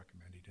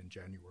 recommended in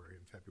January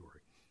and February.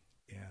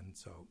 And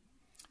so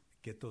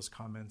get those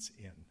comments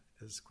in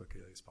as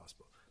quickly as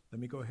possible.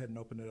 Let me go ahead and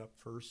open it up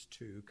first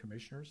to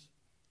commissioners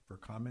for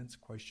comments,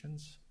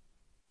 questions.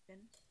 Ben?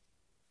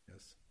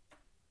 Yes.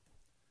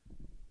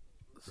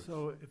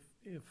 So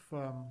if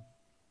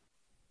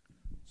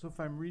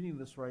I'm reading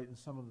this right, in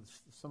some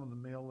of the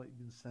mail that you've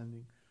been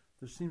sending,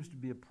 there seems to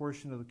be a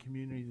portion of the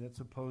community that's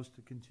opposed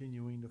to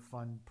continuing to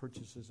fund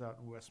purchases out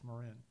in West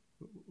Marin.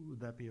 Would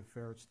that be a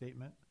fair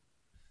statement?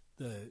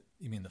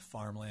 You mean the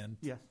farmland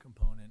Yes.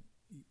 component?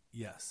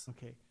 Yes.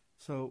 Okay.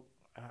 So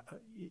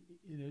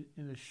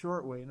in a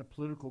short way, in a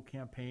political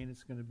campaign,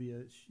 it's going to be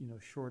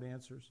short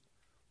answers.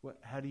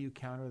 How do you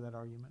counter that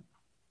argument?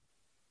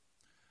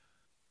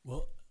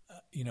 Well,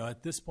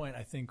 at this point,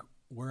 I think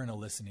we're in a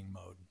listening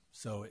mode.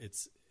 So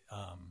it's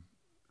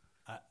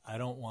I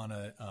don't want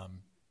to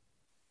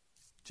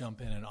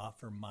jump in and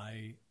offer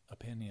my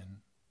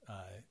opinion.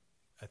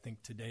 I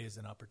think today is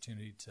an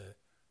opportunity to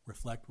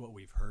reflect what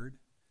we've heard.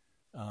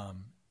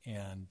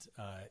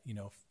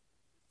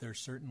 There's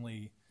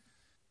certainly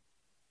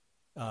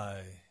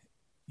I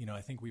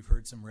think we've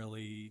heard some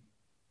really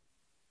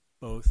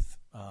both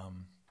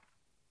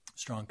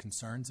strong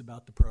concerns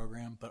about the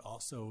program, but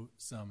also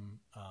some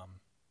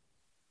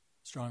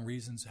strong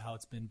reasons how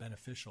it's been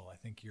beneficial. I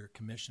think your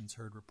commission's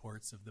heard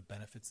reports of the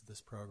benefits of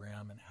this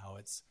program and how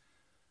it's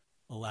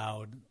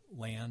allowed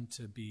land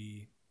to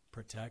be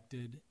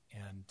protected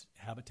and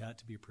habitat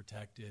to be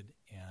protected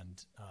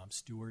and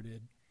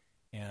stewarded,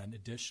 and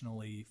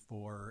additionally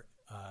for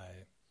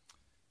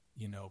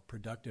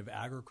productive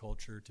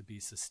agriculture to be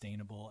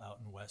sustainable out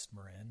in West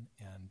Marin,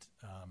 and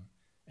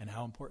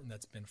how important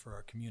that's been for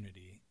our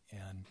community.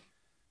 And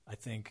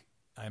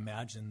I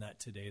imagine that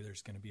today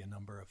there's going to be a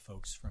number of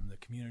folks from the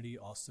community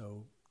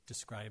also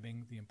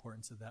describing the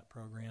importance of that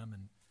program,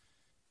 and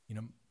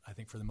I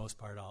think for the most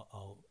part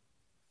I'll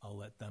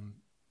let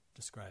them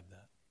describe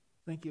that.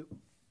 Thank you.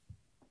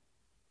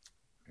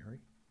 Mary?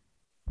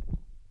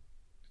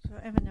 So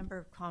I have a number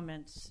of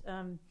comments.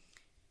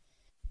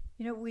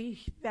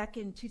 We back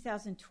in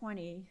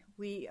 2020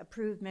 we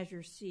approved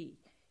Measure C.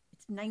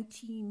 It's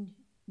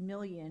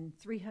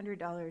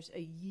 $19,300,000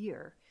 a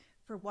year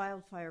for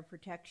wildfire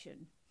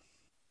protection.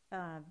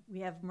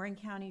 We have Marin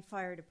County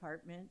Fire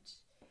Department,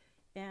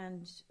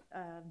 and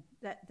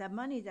that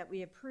money that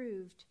we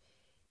approved,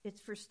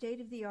 it's for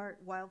state-of-the-art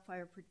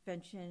wildfire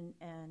prevention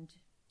and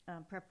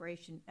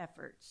preparation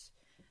efforts.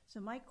 So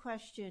my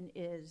question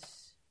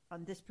is,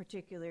 on this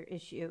particular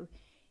issue,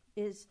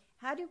 is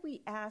how do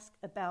we ask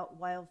about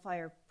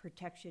wildfire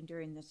protection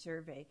during the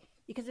survey?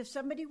 Because if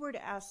somebody were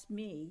to ask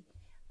me,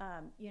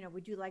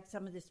 would you like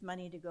some of this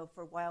money to go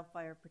for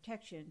wildfire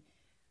protection?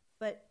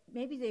 But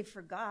maybe they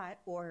forgot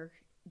or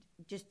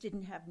just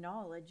didn't have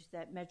knowledge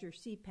that Measure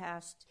C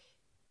passed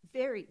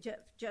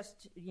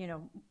just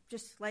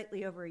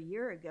slightly over a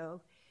year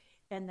ago,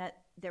 and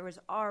that there was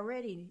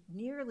already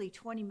nearly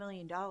 $20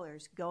 million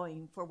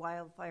going for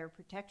wildfire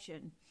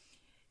protection.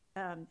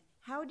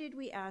 How did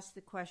we ask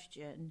the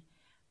question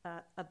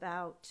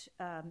about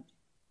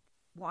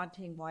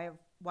wanting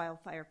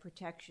wildfire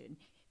protection?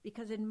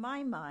 Because in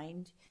my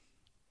mind,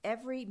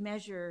 every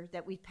measure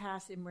that we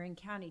pass in Marin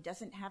County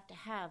doesn't have to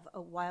have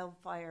a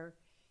wildfire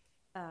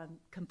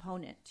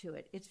component to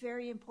it. It's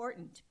very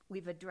important.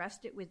 We've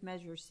addressed it with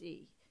Measure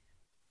C.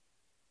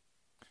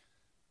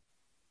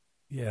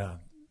 Yeah,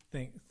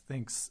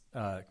 thanks,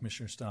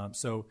 Commissioner Stomp.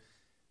 So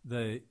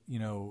the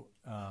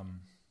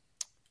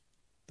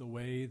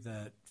way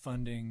that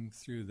funding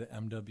through the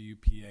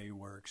MWPA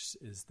works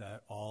is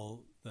that I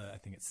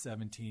think it's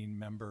 17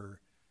 member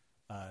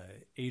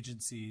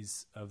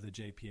agencies of the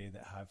JPA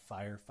that have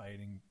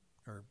firefighting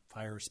or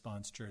fire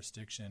response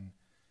jurisdiction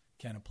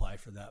can apply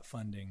for that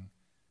funding.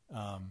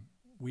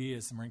 We,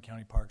 as the Marin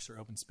County Parks or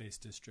Open Space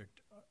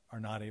District, are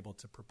not able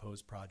to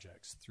propose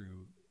projects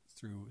through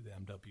the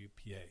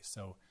MWPA.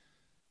 So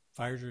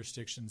fire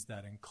jurisdictions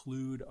that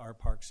include our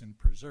parks and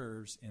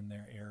preserves in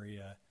their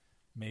area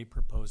may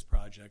propose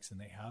projects, and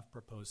they have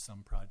proposed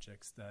some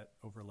projects that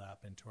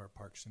overlap into our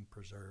parks and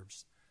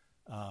preserves.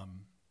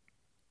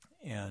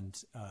 And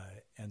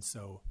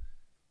so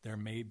there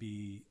may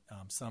be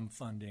some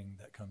funding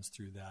that comes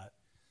through that.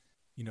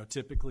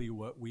 Typically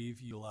what we've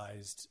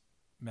utilized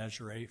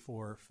Measure A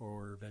for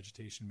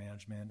vegetation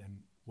management, and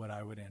what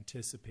I would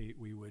anticipate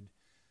we would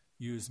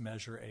use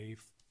Measure A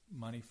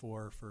money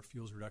for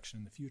fuels reduction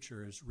in the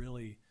future is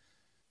really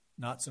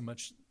not so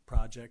much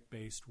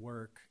project-based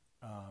work,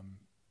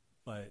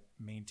 but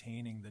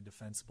maintaining the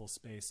defensible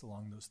space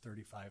along those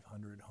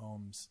 3,500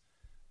 homes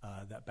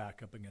that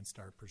back up against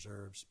our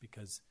preserves.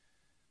 Because,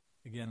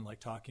 again,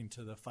 like talking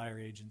to the fire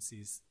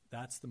agencies,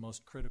 that's the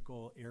most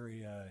critical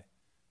area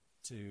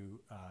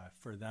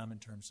for them in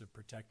terms of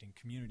protecting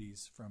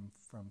communities from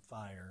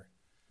fire,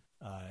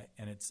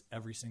 and it's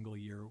every single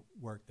year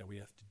work that we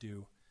have to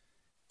do.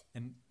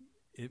 And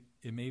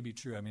it may be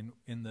true. I mean,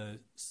 in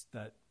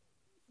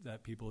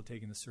that people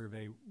taking the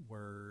survey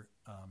were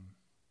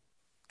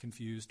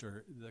confused,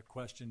 or the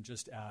question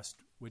just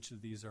asked which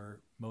of these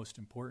are most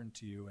important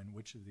to you and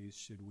which of these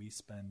should we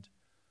spend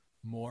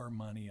more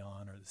money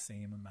on or the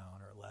same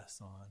amount or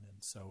less on. And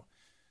so,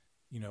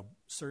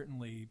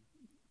 certainly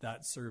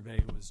that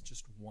survey was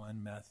just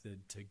one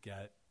method to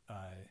get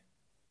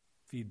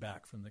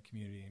feedback from the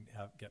community and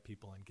get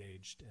people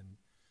engaged. And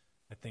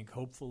I think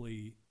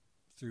hopefully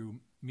through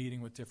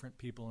meeting with different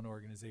people and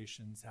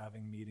organizations,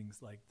 having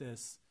meetings like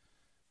this,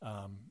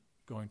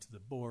 going to the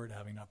board,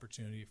 having an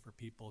opportunity for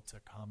people to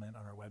comment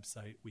on our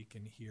website, we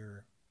can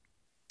hear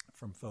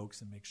from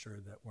folks and make sure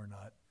that we're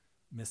not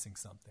missing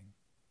something.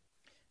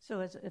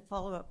 So as a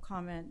follow-up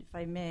comment, if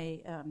I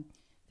may,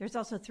 there's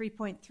also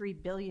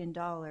 $3.3 billion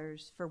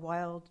for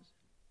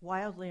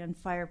wildland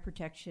fire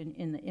protection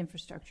in the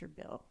infrastructure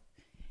bill.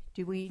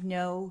 Do we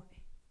know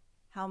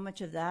how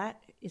much of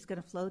that is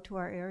going to flow to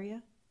our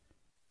area?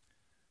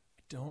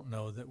 I don't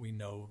know that we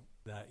know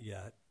that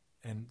yet.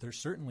 And there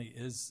certainly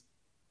is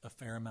a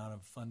fair amount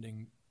of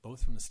funding,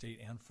 both from the state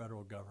and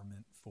federal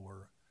government,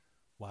 for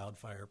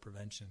wildfire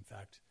prevention. In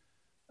fact,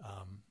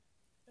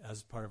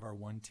 as part of our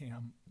One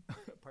TAM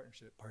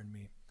partnership,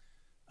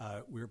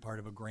 we were part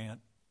of a grant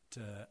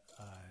to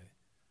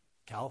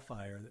CAL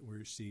FIRE that we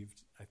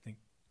received, I think,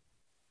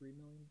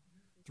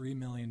 $3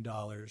 million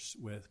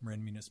with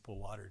Marin Municipal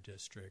Water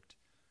District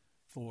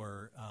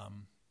for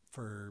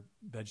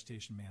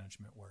vegetation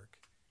management work.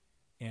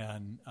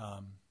 And,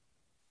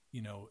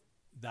 you know,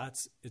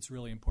 it's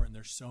really important.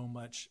 There's so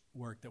much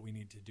work that we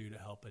need to do to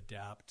help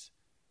adapt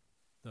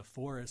the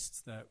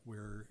forests that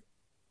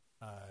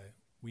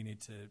we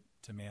need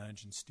to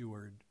manage and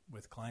steward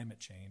with climate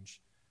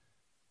change.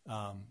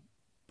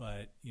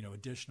 But, you know,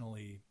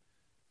 additionally,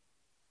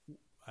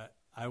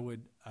 I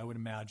would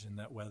imagine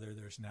that whether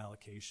there's an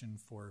allocation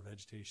for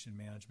vegetation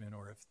management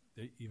or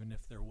even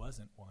if there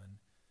wasn't one,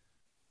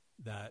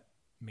 that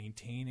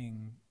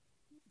maintaining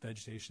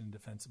vegetation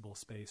defensible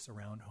space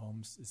around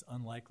homes is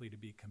unlikely to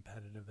be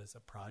competitive as a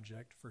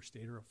project for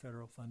state or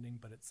federal funding,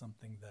 but it's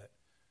something that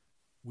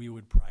we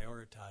would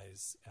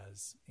prioritize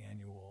as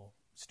annual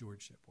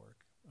stewardship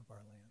work of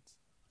our lands.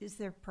 Is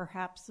there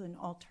perhaps an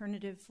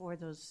alternative for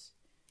those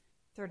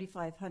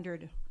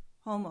 3,500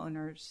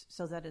 homeowners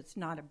so that it's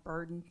not a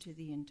burden to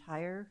the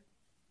entire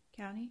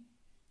county?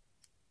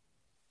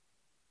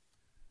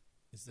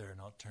 Is there an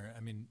alternative?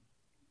 I mean,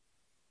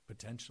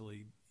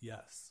 potentially,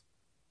 yes.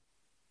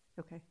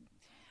 Okay.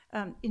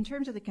 In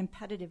terms of the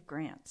competitive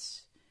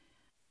grants,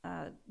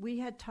 we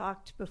had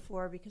talked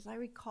before, because I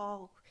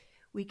recall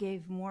we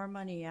gave more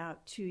money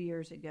out 2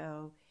 years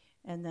ago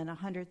and then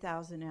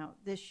 $100,000 out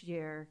this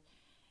year.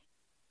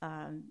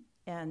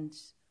 And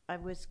I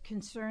was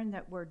concerned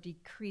that we're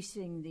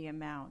decreasing the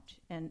amount.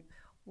 And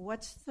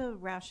what's the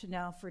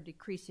rationale for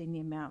decreasing the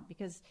amount?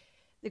 Because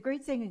the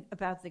great thing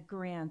about the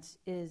grants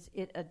is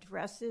it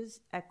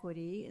addresses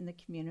equity in the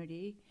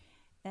community,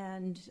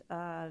 and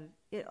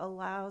it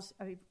allows,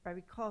 I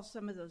recall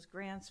some of those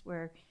grants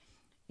where,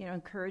 you know,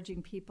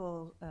 encouraging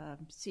people,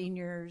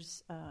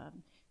 seniors,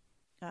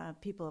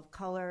 people of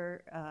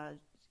color,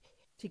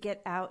 to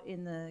get out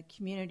in the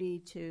community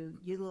to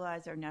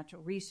utilize our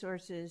natural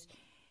resources.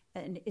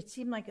 And it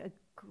seemed like a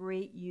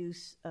great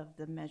use of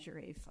the Measure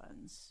A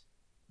funds.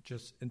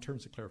 Just in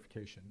terms of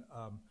clarification,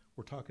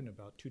 we're talking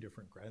about two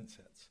different grant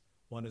sets.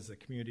 One is the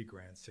community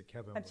grants that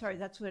Kevin. I'm sorry,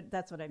 that's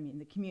what I mean,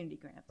 the community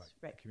grants.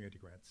 Right. The community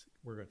grants.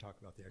 We're going to talk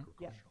about the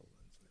agricultural ones.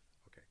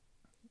 Okay.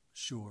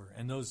 Sure,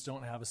 and those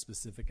don't have a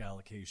specific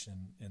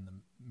allocation in the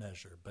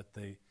measure, but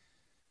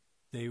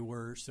they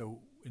were,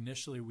 so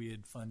initially we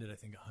had funded, I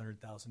think,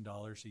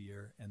 $100,000 a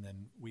year, and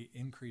then we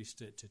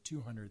increased it to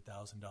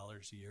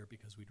 $200,000 a year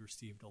because we'd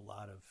received a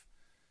lot of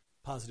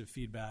positive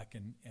feedback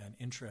and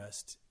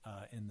interest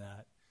in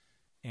that.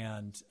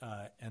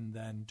 And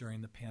then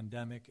during the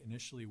pandemic,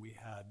 initially we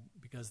had,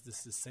 because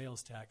this is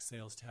sales tax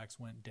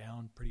went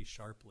down pretty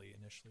sharply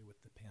initially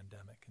with the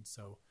pandemic. And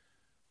so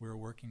we were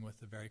working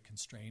with a very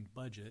constrained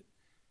budget.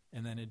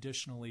 And then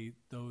additionally,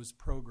 those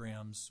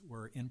programs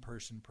were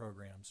in-person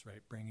programs,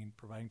 right?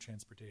 Providing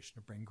transportation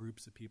to bring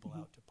groups of people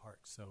out to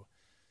parks. So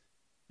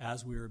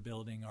as we were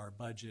building our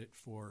budget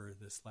for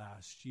this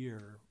last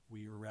year,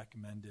 we were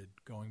recommended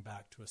going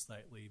back to a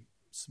slightly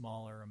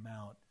smaller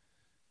amount,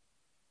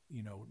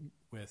 you know,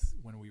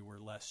 when we were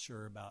less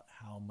sure about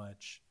how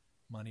much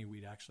money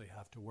we'd actually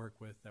have to work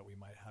with, that we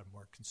might have a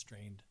more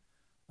constrained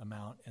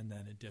amount. And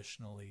then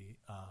additionally,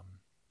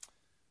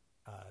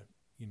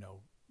 you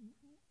know,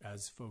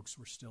 as folks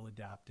were still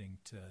adapting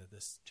to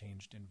this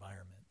changed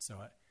environment. So,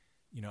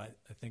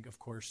 I think, of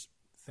course,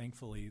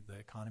 thankfully, the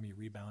economy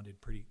rebounded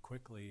pretty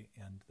quickly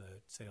and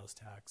the sales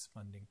tax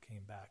funding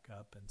came back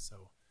up. And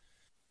so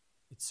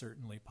it's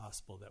certainly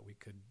possible that we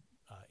could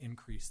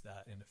increase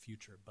that in a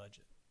future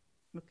budget.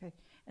 Okay.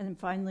 And then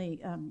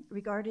finally,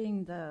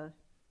 regarding the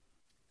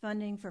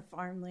funding for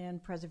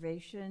farmland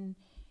preservation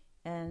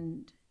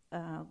and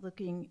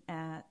looking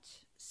at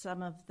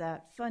some of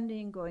that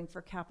funding going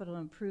for capital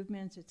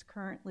improvements, it's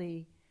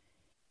currently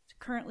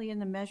in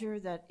the measure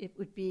that it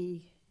would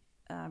be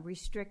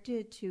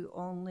restricted to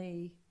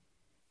only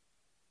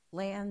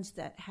lands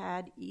that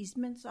had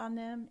easements on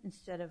them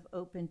instead of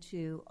open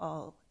to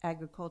all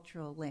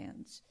agricultural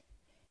lands.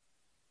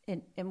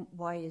 And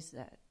why is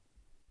that?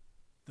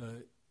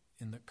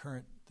 In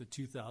the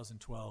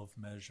 2012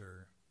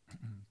 measure,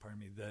 pardon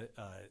me,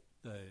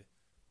 the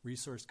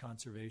Resource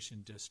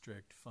Conservation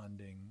District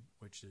funding,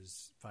 which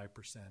is 5%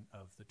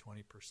 of the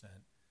 20%,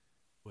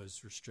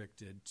 was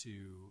restricted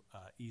to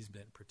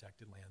easement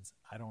protected lands.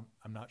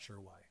 I'm not sure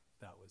why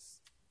that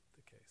was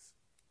the case.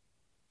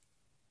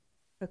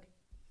 Okay.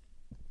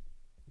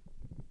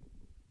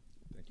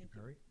 Thank you,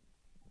 Perry.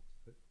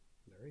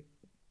 Larry?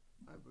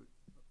 I have a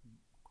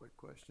quick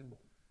question.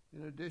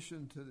 In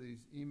addition to these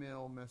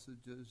email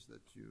messages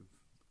that you've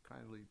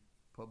kindly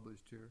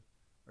published here,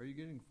 are you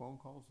getting phone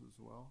calls as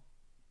well?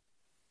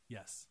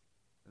 Yes.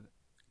 And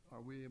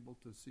are we able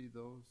to see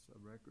those, a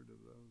record of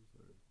those?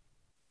 Or?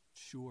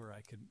 Sure,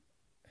 I could.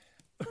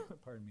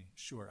 Pardon me.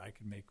 Sure, I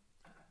could make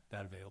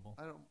that available.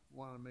 I don't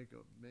want to make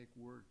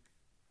work.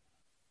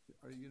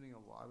 Are you getting a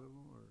lot of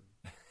them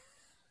or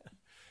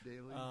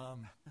daily?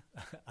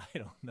 I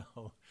don't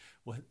know.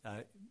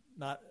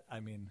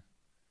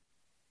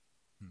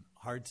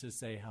 Hard to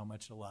say how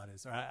much a lot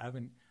is.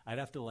 I'd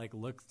have to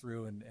look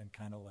through and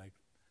kind of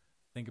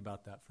think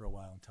about that for a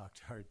while and talk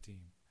to our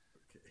team.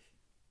 Okay,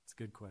 It's a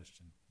good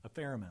question. A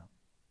fair amount.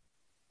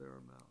 fair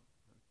amount.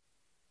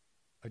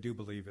 I do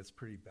believe it's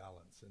pretty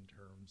balanced in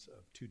terms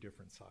of two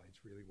different sides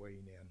really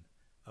weighing in.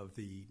 Of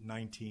the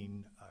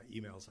 19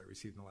 emails I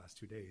received in the last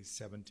 2 days,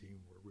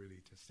 17 were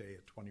really to stay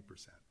at 20%.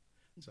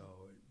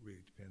 So it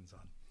really depends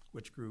on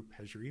which group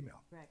has your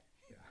email. Right.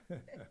 Yeah.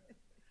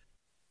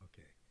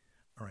 Okay.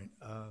 All right.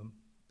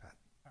 Pat.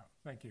 Oh,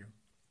 thank you.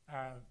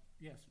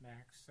 Yes,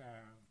 Max,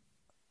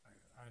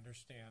 I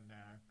understand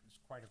it's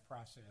quite a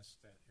process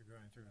that you're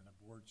going through, and the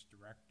Board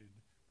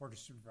of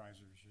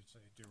Supervisors should say,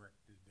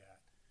 directed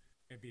that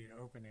it be an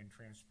open and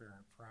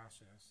transparent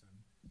process, and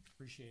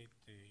appreciate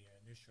the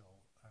initial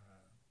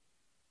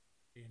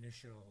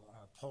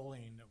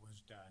polling that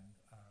was done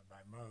by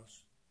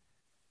most.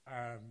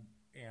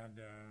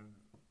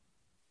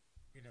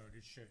 You know,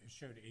 it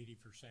showed 80%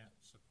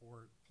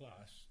 support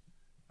plus,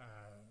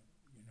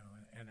 you know,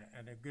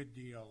 and a good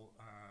deal.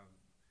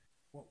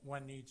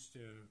 One needs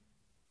to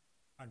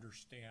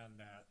understand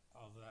that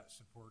of that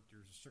support,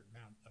 there's a certain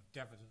amount of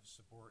definite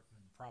support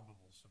and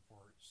probable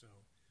support. So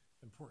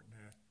it's important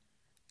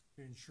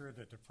to ensure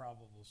that the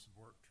probable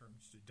support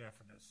turns to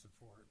definite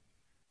support.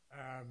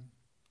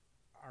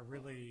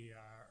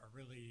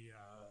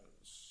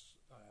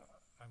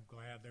 I'm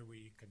glad that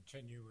we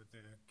continue with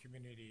the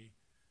community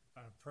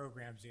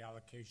programs, the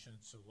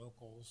allocations to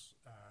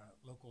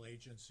local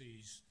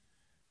agencies.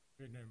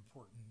 Been an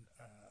important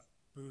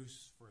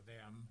boost for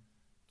them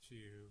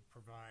to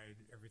provide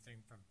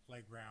everything from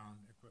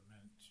playground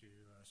equipment to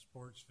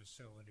sports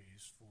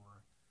facilities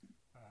for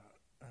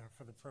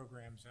the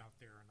programs out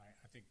there, and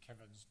I think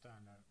Kevin's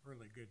done a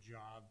really good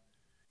job.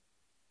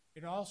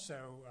 It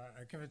also,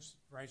 Kevin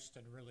Wright's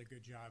done a really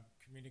good job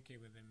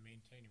communicating with them,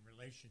 maintaining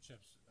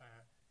relationships.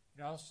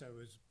 It also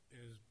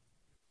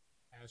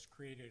has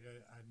created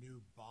a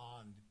new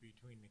bond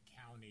between the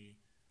county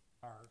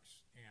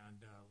parks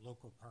and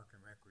local park and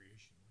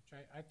recreation, which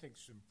I think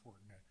is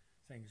important.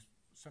 Things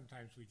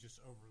sometimes we just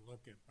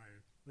overlook it by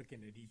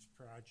looking at each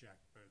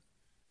project, but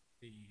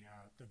the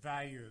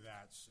value of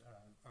that's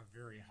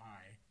very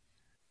high.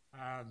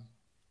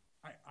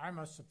 I'm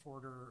a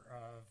supporter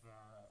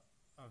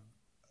of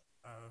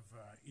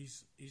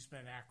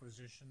easement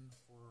acquisition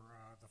for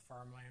the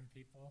farmland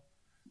people.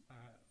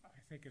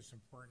 I think it's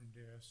important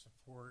to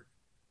support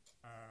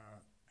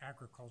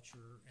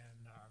agriculture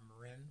in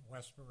Marin,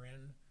 West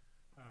Marin.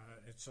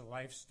 It's a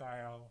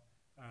lifestyle,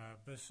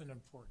 but it's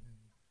important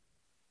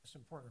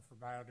for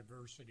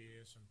biodiversity.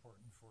 It's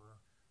important for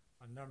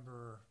a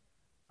number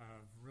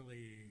of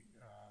really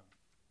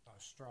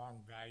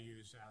strong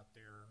values out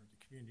there, the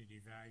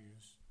community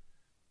values.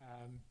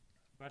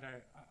 But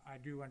I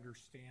do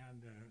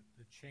understand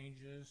the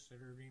changes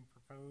that are being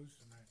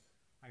proposed, and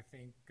I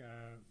think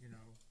you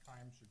know,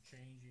 times are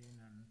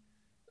changing, and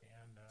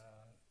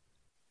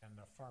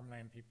the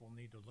farmland people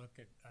need to look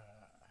at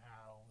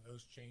how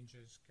those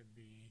changes could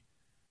be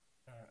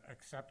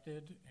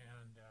accepted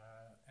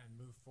and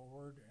move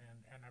forward.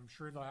 And I'm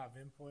sure they'll have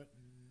input,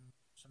 and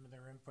some of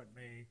their input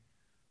may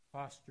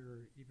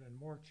foster even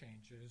more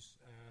changes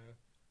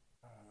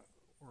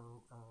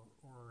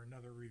or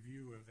another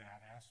review of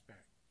that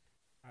aspect.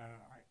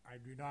 I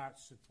do not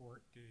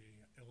support the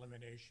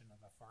elimination of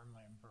the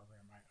farmland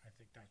program. I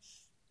think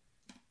that's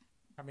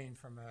coming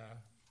from a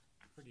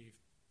pretty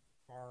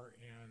far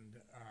end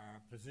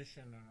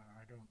position.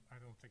 I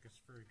don't think it's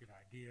a very good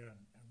idea, and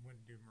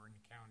wouldn't do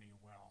Marin County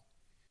well.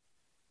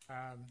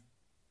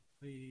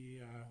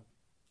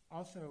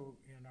 Also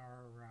in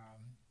our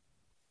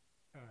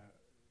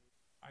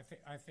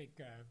I think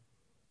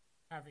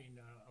having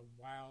a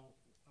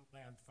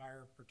wildland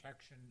fire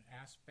protection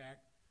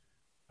aspect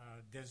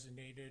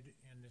designated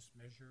in this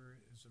measure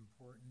is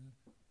important.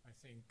 I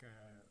think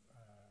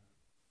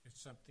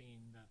it's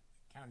something that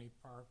county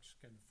parks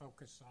can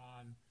focus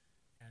on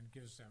and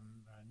gives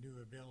them new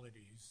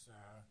abilities.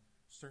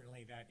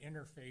 Certainly that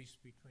interface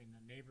between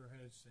the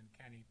neighborhoods and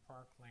county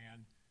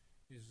parkland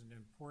is an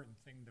important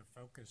thing to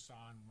focus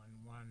on when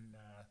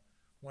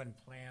one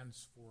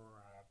plans for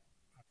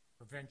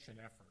prevention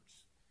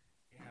efforts.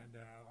 And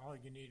all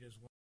you need is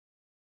one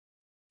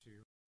to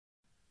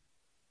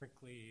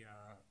quickly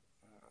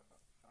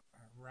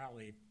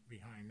rally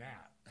behind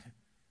that.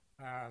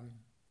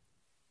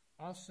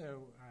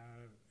 Also,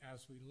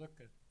 as we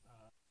look at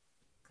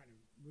kind of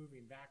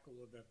moving back a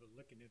little bit, but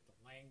looking at the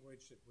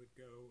language that would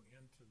go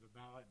into the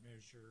ballot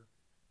measure,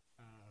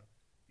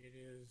 it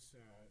is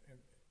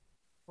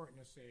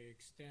important to say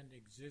extend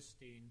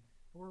existing.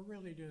 What we're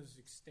really doing is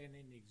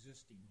extending the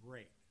existing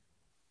rate.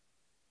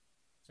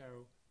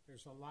 So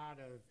there's a lot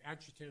of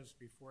adjectives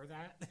before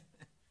that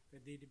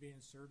that need to be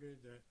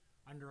inserted that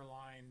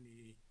underline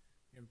the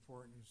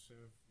importance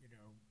of, you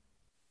know,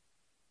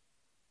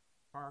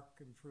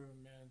 park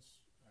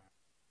improvements,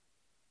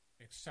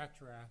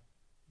 etc.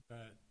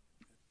 But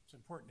it's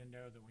important to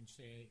know that when you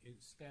say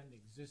extend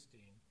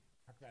existing,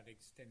 talk about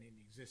extending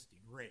the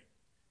existing rate.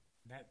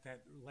 The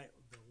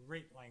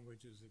rate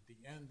language is at the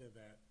end of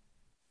that,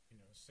 you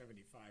know,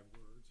 75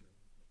 words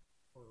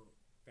or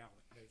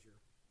ballot measure.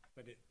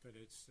 but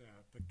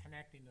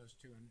connecting those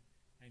two,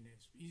 and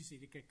it's easy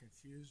to get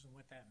confused on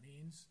what that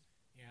means.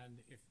 And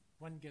if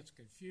one gets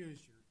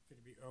confused, you're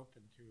going to be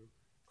open to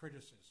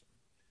criticism.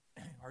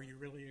 Are you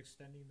really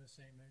extending the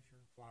same measure?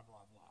 Blah,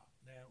 blah, blah.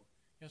 No,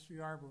 yes, we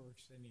are, but we're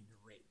extending the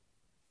rate.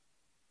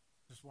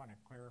 Just want to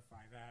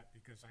clarify that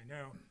because I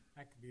know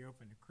that could be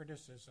open to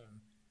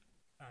criticism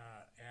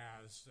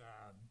as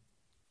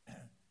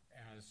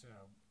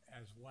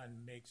one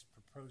makes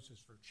proposes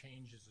for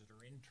changes that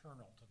are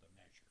internal to the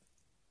measure.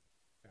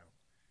 So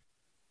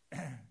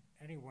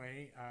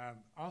anyway,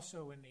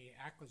 also in the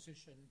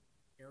acquisition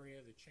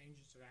area, the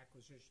changes of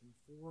acquisition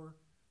for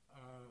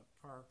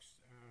parks,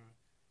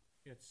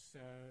 it's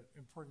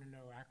important to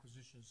know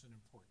acquisition is an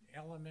important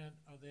element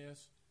of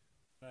this,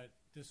 but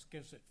this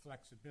gives it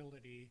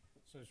flexibility.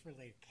 So it's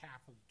really a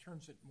capital,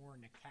 turns it more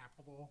into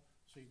capital.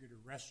 So you go to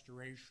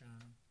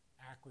restoration,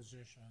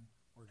 acquisition,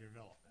 or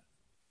development.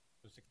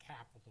 So it's a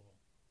capital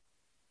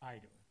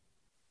item.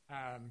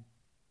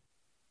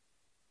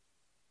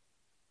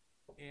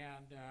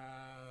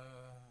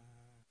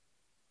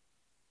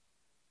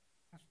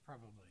 That's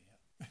probably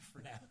it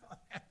for now.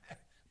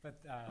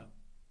 But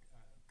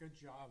good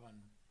job on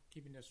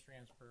keeping this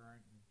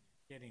transparent and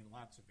getting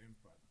lots of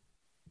input.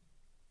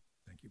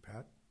 Thank you,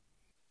 Pat.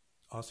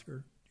 Oscar,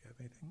 do you have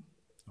anything?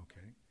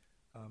 Okay.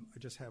 I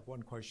just have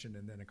one question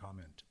and then a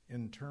comment.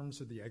 In terms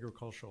of the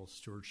agricultural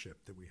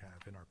stewardship that we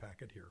have in our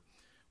packet here,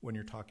 when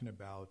you're talking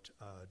about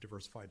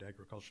diversified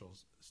agricultural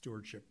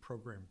stewardship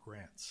program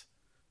grants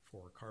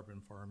for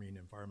carbon farming,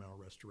 environmental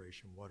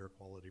restoration, water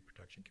quality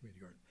protection,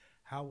 community garden,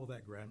 how will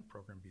that grant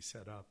program be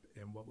set up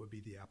and what would be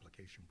the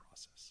application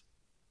process?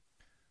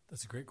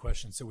 That's a great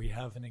question. So we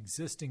have an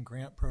existing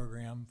grant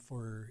program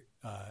for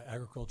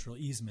agricultural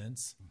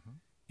easements,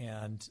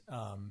 and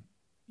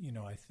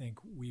I think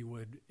we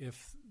would,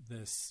 if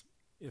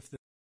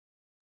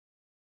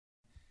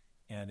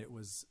and it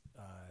was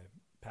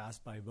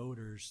passed by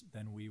voters,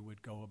 then we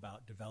would go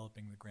about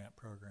developing the grant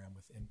program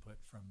with input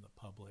from the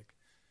public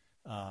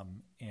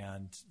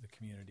and the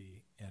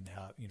community, and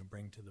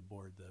bring to the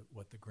board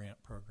what the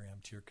grant program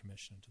to your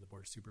commission, to the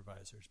board of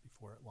supervisors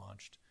before it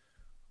launched,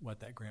 what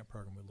that grant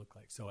program would look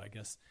like. So I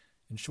guess,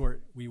 in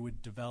short, we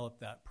would develop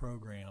that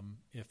program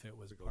if it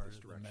was part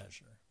of the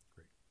measure.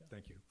 Great,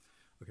 thank you.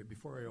 Okay,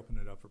 before I open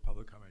it up for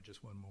public comment,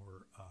 just one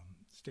more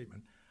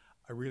statement.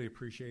 I really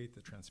appreciate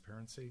the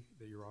transparency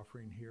that you're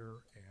offering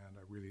here, and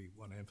I really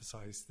want to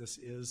emphasize this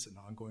is an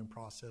ongoing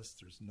process.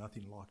 There's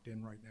nothing locked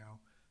in right now,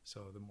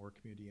 so the more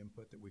community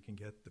input that we can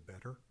get, the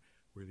better.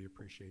 Really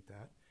appreciate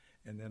that.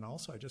 And then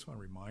also, I just want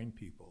to remind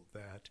people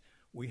that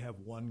we have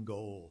one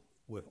goal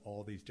with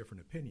all these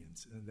different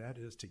opinions, and that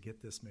is to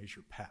get this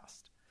measure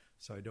passed.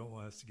 So I don't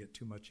want us to get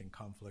too much in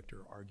conflict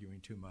or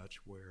arguing too much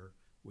where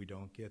we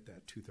don't get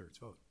that 2/3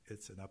 vote.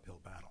 It's an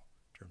uphill battle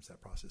in terms of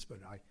that process,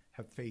 but I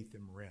have faith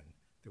in Marin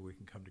that we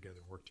can come together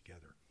and work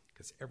together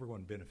because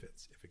everyone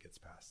benefits if it gets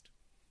passed.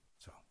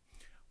 So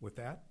with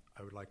that,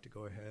 I would like to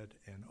go ahead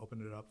and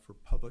open it up for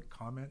public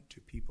comment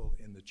to people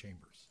in the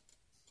chambers.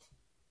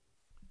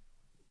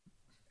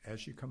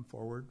 As you come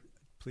forward,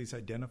 please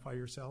identify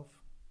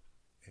yourself.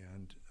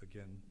 And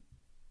again,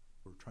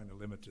 we're trying to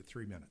limit to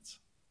 3 minutes.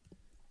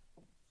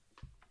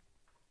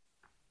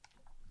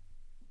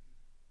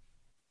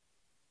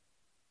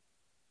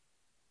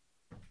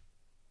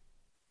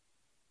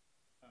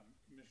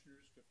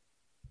 Commissioners,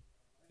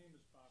 my name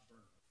is Bob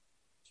Berner.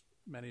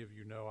 Many of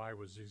you know I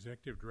was the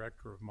executive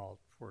director of MALT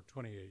for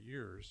 28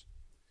 years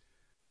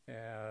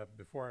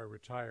before I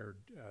retired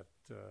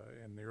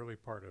in the early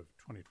part of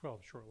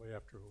 2012, shortly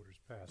after voters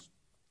passed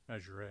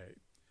Measure A.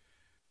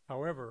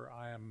 However,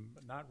 I am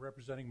not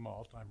representing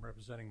MALT, I'm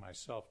representing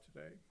myself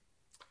today.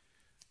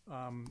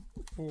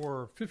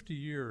 For 50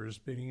 years,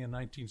 beginning in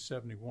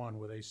 1971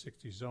 with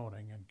A60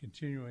 zoning and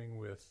continuing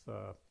with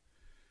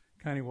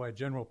countywide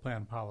general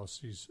plan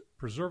policies,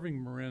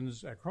 preserving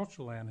Marin's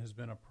agricultural land has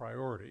been a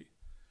priority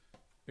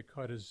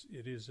because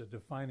it is a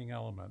defining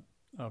element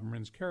of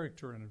Marin's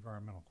character and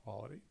environmental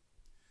quality.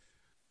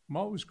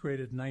 MALT was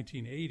created in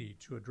 1980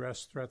 to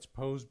address threats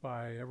posed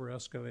by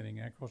ever-escalating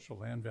agricultural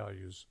land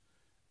values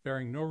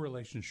bearing no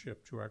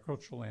relationship to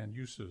agricultural land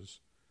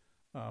uses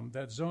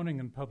that zoning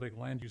and public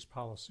land use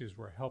policies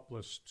were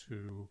helpless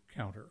to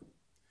counter.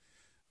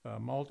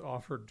 MALT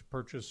offered to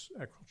purchase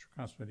agricultural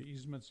conservation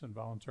easements and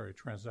voluntary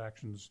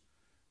transactions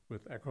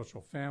with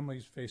agricultural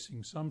families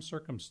facing some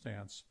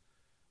circumstance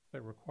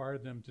that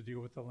required them to deal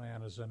with the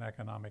land as an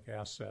economic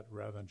asset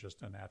rather than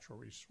just a natural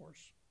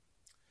resource.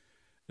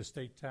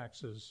 Estate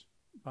taxes,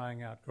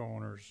 buying out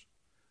co-owners,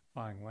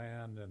 buying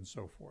land, and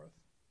so forth.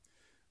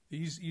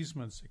 These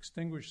easements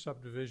extinguish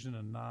subdivision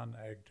and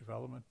non-ag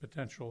development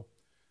potential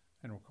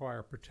and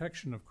require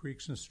protection of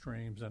creeks and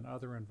streams and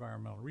other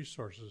environmental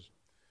resources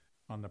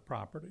on the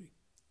property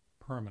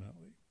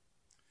permanently.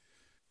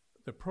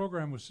 The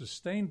program was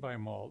sustained by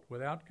MALT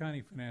without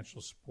county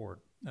financial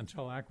support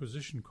until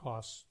acquisition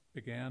costs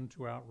began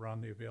to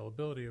outrun the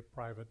availability of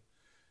private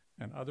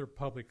and other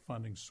public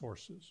funding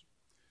sources.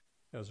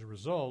 As a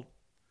result,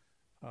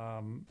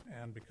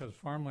 and because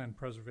farmland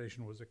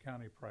preservation was a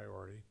county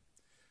priority,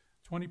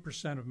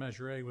 20% of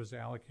Measure A was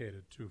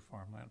allocated to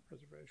farmland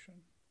preservation.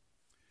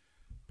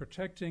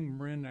 Protecting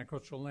marine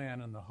agricultural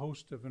land and the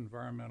host of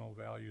environmental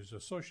values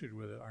associated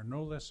with it are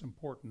no less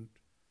important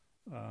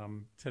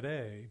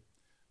today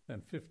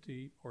than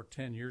 50 or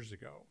 10 years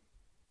ago.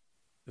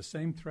 The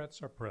same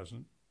threats are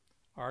present,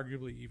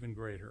 arguably even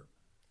greater,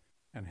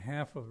 and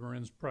half of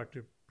Marin's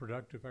productive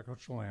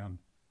agricultural land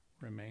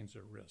remains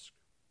at risk.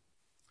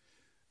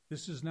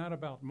 This is not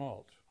about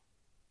malt,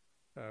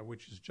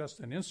 which is just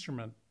an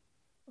instrument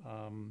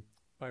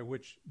by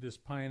which this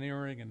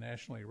pioneering and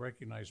nationally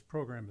recognized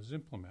program is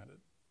implemented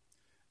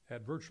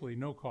at virtually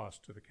no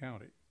cost to the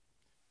county.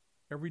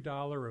 Every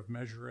dollar of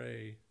Measure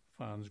A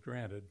funds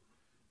granted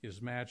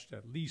is matched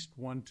at least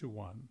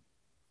 1-to-1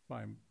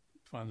 by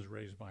funds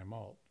raised by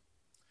malt.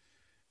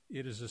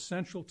 It is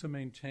essential to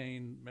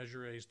maintain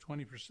Measure A's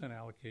 20%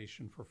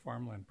 allocation for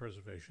farmland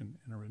preservation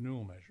in a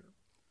renewal measure.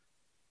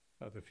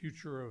 The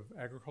future of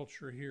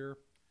agriculture here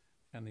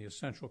and the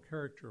essential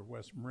character of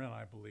West Marin,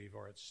 I believe,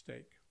 are at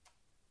stake.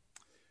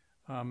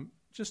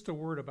 Just a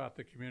word about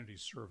the community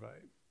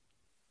survey.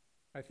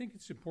 I think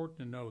it's important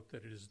to note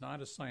that it is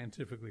not a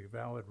scientifically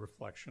valid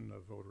reflection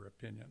of voter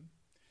opinion.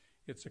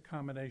 It's a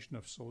combination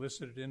of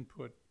solicited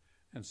input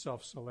and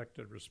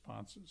self-selected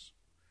responses.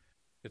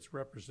 Its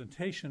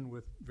representation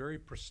with very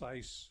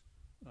precise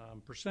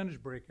percentage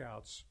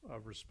breakouts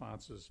of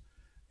responses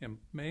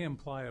may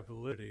imply a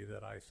validity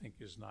that I think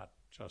is not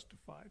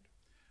justified.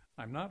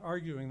 I'm not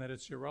arguing that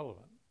it's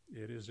irrelevant.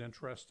 It is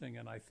interesting,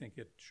 and I think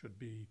it should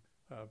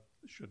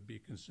be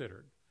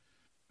considered.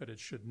 But it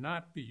should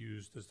not be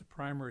used as the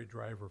primary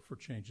driver for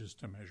changes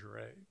to Measure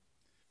A,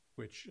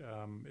 which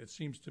it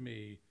seems to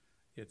me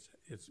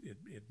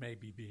it may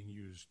be being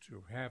used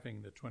to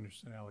having the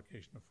 20%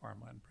 allocation of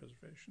farmland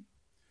preservation.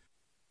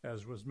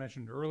 As was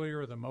mentioned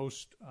earlier, the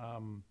most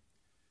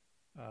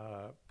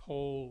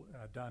poll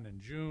done in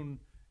June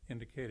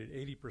indicated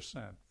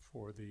 80%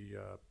 for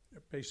the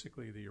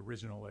basically the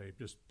original A,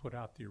 just put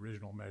out the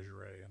original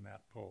Measure A in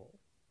that poll.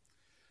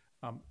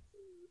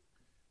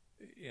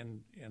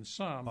 In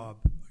some, Bob,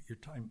 your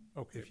time.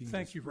 Okay, if you can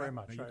thank just you very wrap-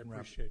 much. you I can wrap-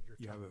 appreciate your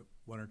You time. have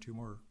one or two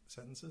more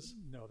sentences?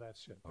 No,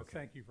 that's it. But Okay.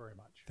 thank you very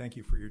much. Thank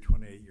you for your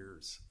 28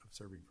 years of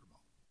serving for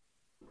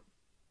Malt.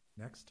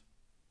 Next.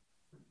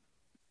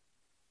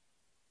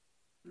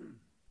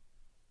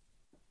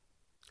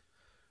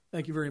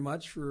 Thank you very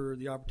much for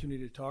the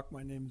opportunity to talk.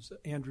 My name is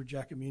Andrew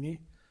Giacomini.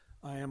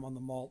 I am on the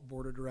Malt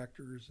Board of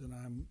Directors, and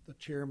I'm the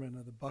chairman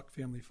of the Buck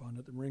Family Fund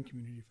at the Marin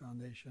Community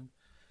Foundation,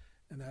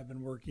 and I've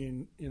been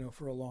working,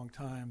 for a long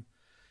time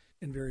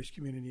in various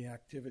community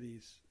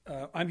activities.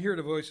 I'm here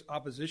to voice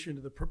opposition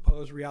to the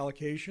proposed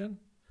reallocation,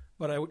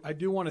 but I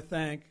do want to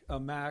thank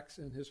Max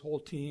and his whole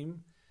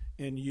team,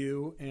 and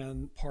you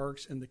and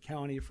Parks and the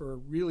county for a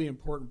really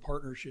important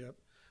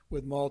partnership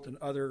with Malt and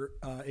other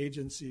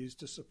agencies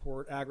to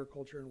support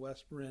agriculture in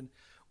West Marin.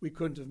 We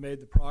couldn't have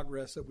made the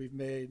progress that we've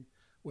made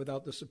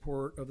without the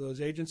support of those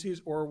agencies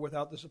or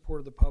without the support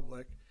of the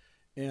public.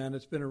 And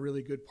it's been a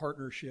really good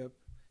partnership,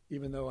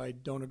 even though I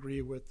don't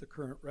agree with the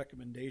current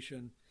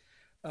recommendation.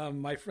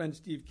 My friend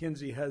Steve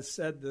Kinsey has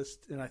said this,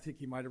 and I think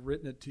he might have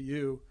written it to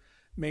you,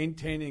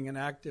 maintaining an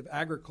active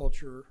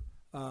agriculture,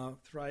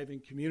 thriving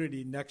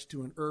community next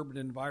to an urban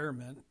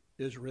environment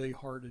is really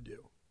hard to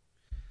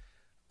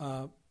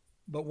do.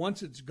 But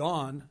once it's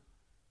gone,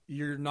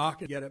 you're not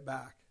going to get it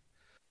back.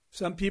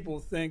 Some people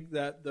think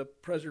that the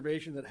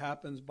preservation that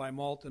happens by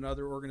Malt and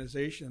other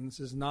organizations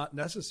is not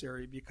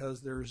necessary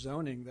because there's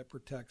zoning that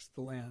protects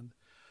the land.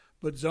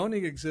 But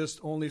zoning exists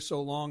only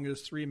so long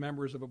as 3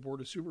 members of a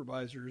board of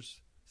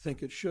supervisors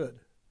think it should.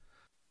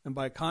 And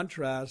by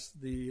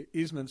contrast, the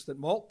easements that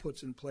Malt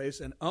puts in place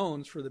and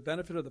owns for the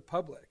benefit of the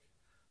public.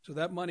 So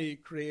that money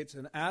creates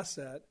an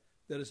asset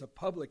that is a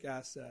public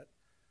asset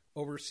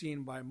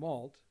overseen by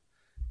Malt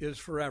is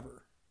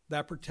forever.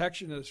 That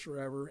protection is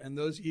forever, and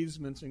those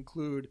easements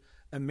include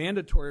a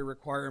mandatory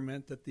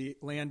requirement that the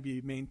land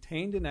be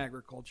maintained in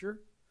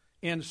agriculture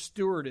and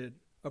stewarded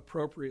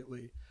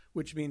appropriately,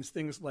 which means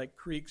things like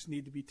creeks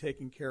need to be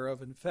taken care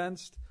of and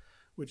fenced,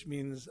 which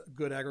means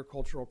good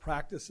agricultural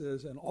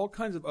practices and all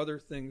kinds of other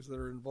things that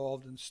are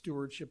involved in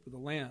stewardship of the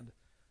land,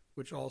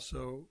 which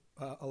also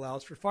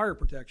allows for fire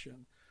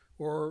protection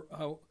or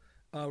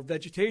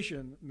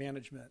vegetation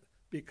management,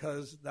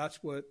 because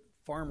that's what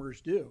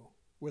farmers do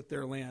with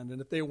their land.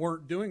 And if they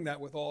weren't doing that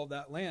with all of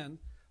that land,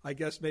 I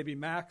guess maybe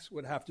Max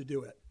would have to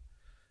do it,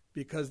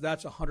 because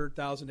that's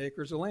 100,000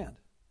 acres of land,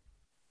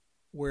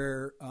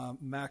 where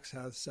Max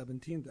has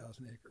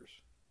 17,000 acres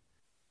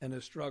and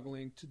is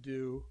struggling to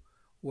do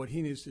what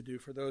he needs to do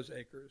for those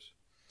acres.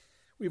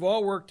 We've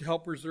all worked to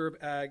help preserve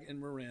ag in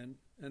Marin,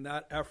 and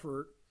that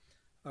effort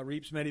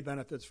reaps many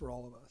benefits for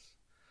all of us.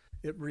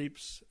 It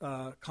reaps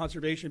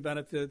conservation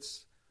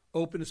benefits,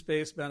 open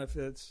space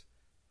benefits,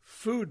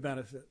 food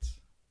benefits,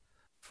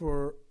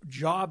 for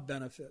job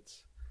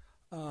benefits.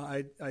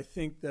 I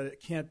think that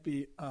it can't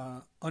be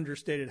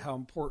understated how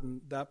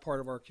important that part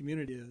of our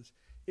community is.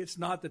 It's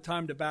not the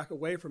time to back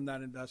away from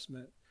that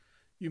investment.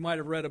 You might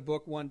have read a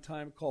book one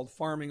time called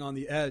Farming on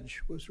the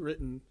Edge. It was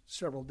written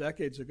several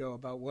decades ago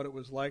about what it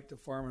was like to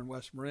farm in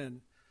West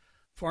Marin.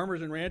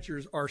 Farmers and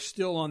ranchers are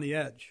still on the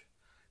edge.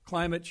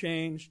 Climate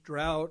change,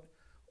 drought,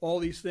 all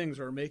these things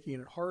are making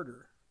it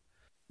harder.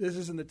 This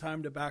isn't the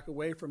time to back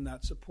away from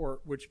that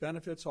support, which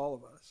benefits all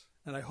of us.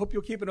 And I hope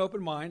you'll keep an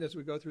open mind as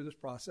we go through this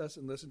process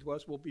and listen to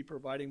us. We'll be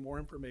providing more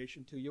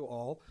information to you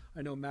all.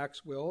 I know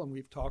Max will, and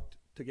we've talked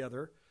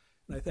together.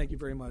 And I thank you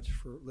very much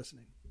for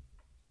listening.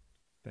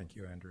 Thank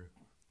you, Andrew.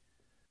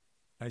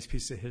 Nice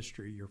piece of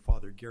history. Your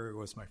father, Gary,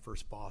 was my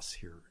first boss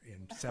here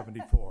in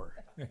 74.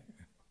 Yeah,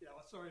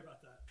 well, sorry about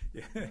that.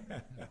 Yeah.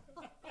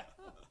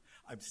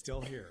 I'm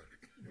still here.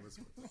 It was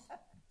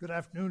Good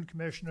afternoon,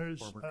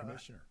 Commissioners. former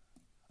commissioner.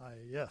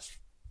 Yes,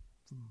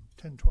 from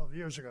 10, 12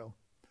 years ago.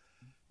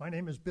 My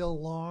name is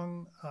Bill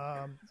Long.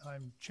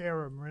 I'm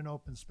chair of Marin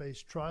Open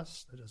Space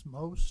Trust, that is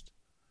MOST.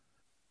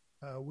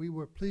 We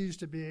were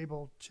pleased to be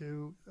able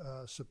to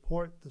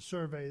support the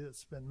survey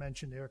that's been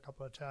mentioned here a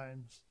couple of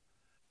times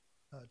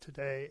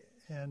today.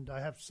 And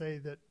I have to say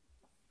that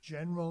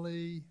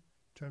generally, in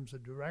terms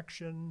of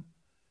direction,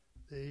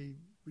 the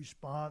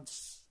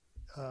response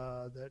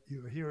that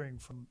you're hearing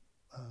from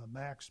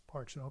Max,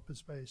 Parks and Open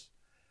Space,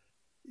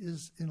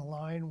 is in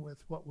line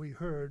with what we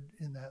heard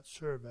in that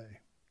survey.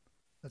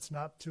 That's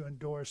not to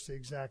endorse the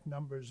exact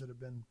numbers that have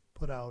been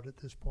put out at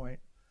this point,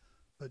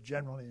 but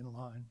generally in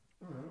line.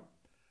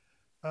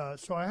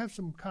 So I have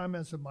some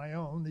comments of my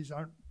own. These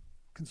aren't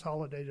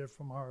consolidated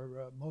from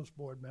our most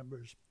board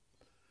members.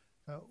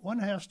 One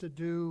has to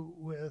do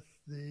with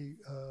the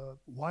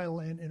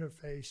wildland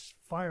interface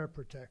fire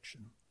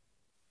protection.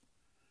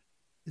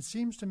 It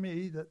seems to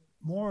me that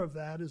more of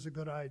that is a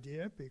good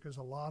idea because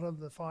a lot of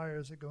the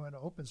fires that go into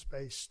open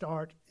space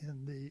start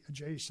in the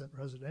adjacent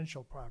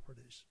residential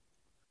properties.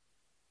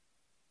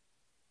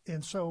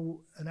 And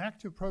so an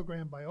active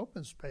program by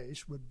open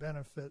space would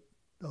benefit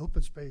the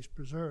open space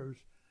preserves,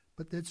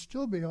 but there'd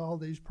still be all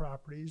these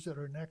properties that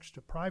are next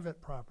to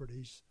private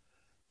properties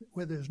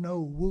where there's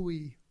no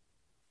WUI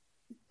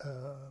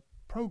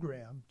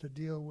program to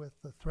deal with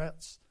the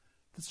threats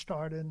that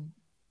start in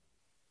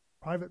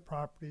private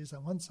properties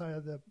on one side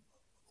of the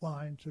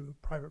line to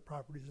private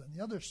properties on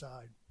the other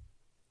side.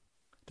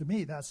 To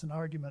me, that's an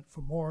argument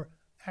for more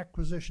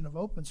acquisition of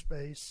open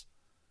space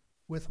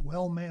with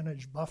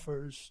well-managed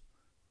buffers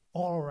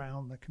all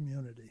around the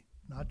community,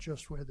 not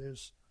just where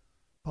there's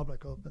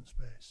public open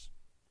space.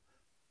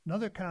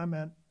 Another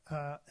comment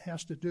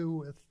has to do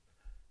with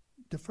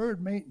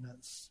deferred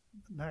maintenance.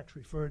 Max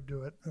referred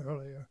to it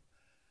earlier.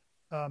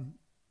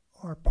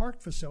 Our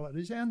park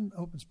facilities and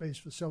open space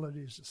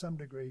facilities to some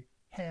degree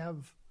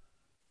have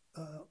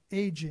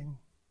aging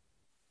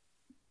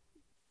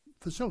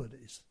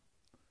facilities.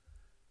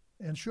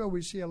 And sure,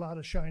 we see a lot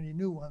of shiny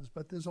new ones,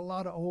 but there's a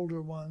lot of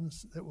older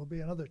ones that will be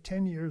another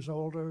 10 years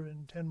older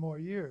in 10 more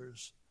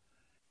years.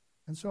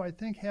 And so I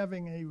think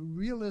having a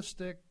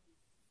realistic,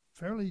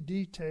 fairly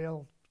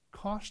detailed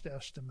cost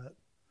estimate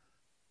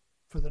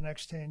for the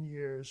next 10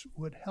 years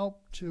would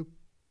help to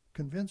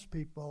convince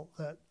people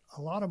that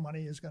a lot of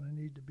money is going to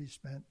need to be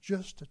spent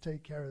just to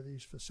take care of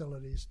these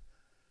facilities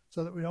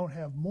so that we don't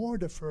have more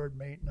deferred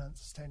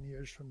maintenance 10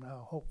 years from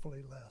now,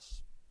 hopefully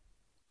less.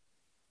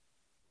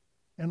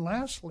 And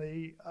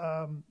lastly,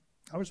 I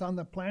was on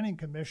the Planning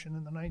Commission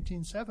in the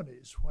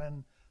 1970s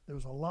when there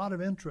was a lot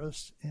of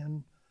interest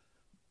in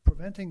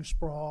preventing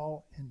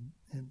sprawl,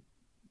 in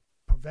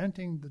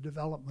preventing the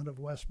development of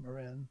West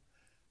Marin.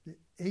 The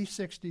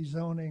A60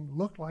 zoning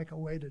looked like a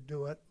way to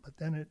do it, but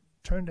then it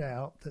turned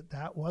out that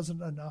that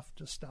wasn't enough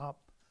to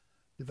stop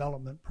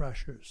development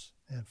pressures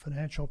and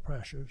financial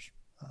pressures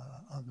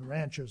on the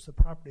ranchers, the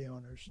property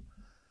owners.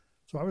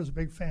 So I was a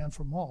big fan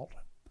for MALT.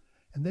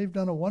 And they've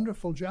done a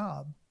wonderful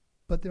job,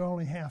 but they're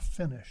only half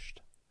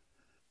finished.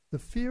 The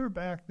fear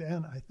back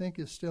then, I think,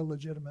 is still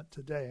legitimate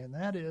today, and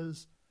that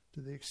is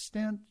to the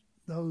extent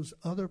those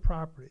other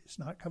properties,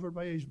 not covered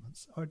by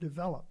easements, are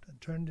developed and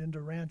turned into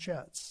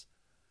ranchettes,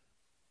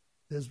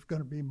 there's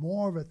going to be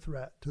more of a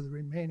threat to the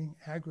remaining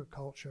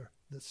agriculture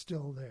that's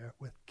still there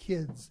with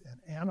kids and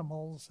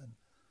animals and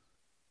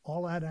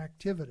all that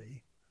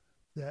activity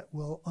that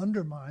will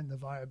undermine the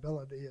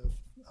viability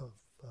of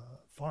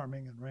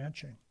farming and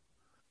ranching.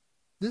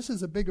 This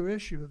is a bigger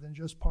issue than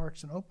just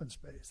parks and open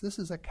space. This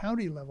is a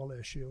county level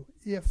issue.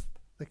 If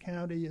the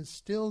county is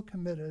still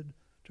committed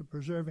to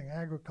preserving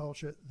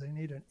agriculture, they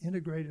need an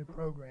integrated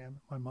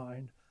program, in my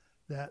mind,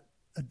 that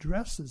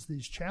addresses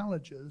these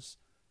challenges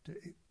to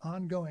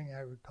ongoing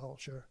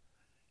agriculture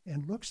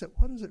and looks at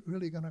what is it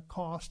really going to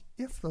cost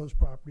if those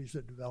properties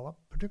are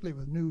developed, particularly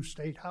with new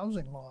state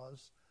housing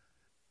laws,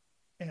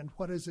 and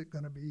what is it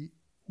going to be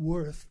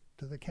worth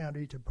to the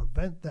county to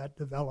prevent that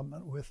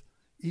development with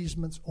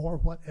easements or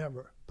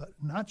whatever, but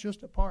not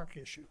just a park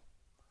issue.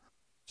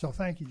 So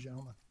thank you,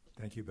 gentlemen.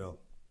 Thank you, Bill.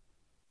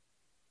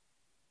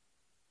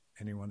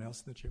 Anyone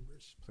else in the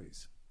chambers,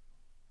 please?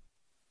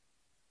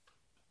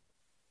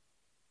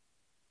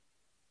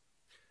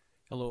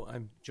 Hello,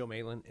 I'm Joe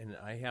Malin, and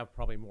I have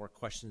probably more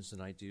questions than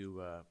I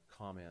do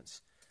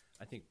comments.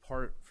 I think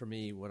part for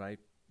me, what I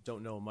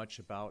don't know much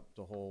about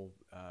the whole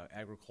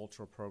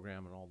agricultural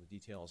program and all the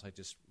details. I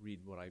just read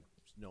what I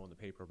know in the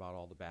paper about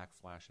all the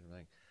backflash and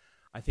everything.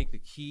 I think the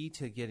key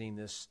to getting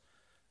this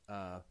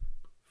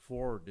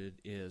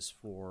forwarded is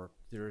for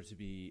there to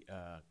be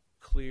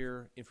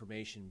clear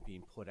information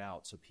being put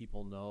out so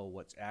people know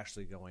what's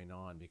actually going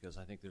on, because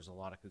I think there's a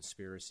lot of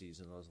conspiracies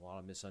and there's a lot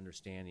of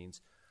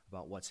misunderstandings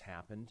about what's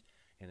happened,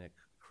 and it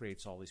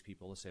creates all these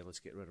people to say, let's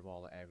get rid of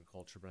all the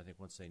agriculture. But I think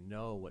once they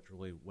know what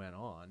really went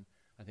on,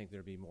 I think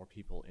there'd be more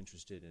people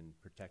interested in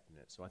protecting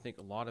it. So I think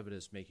a lot of it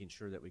is making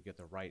sure that we get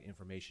the right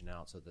information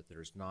out so that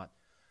there's not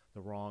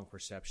the wrong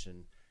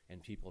perception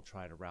and people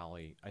try to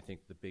rally. I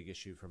think the big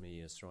issue for me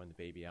is throwing the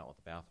baby out with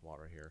the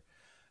bathwater here.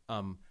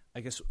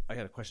 I guess I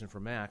had a question for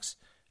Max.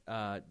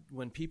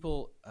 When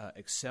people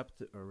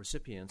accept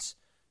recipients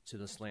to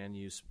this land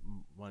use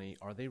money,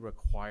 are they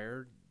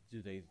required?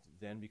 Do they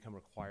then become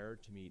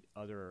required to meet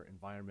other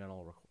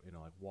environmental,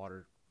 like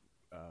water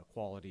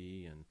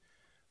quality and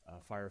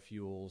fire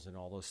fuels and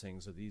all those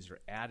things? So these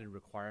are added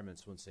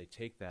requirements once they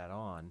take that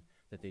on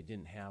that they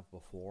didn't have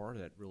before,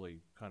 that really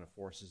kind of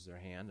forces their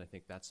hand. I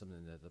think that's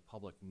something that the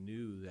public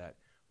knew, that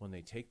when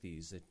they take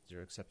these, that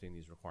they're accepting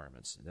these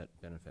requirements that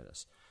benefit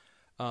us.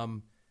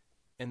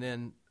 And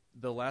then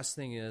the last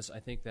thing is, I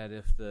think that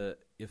if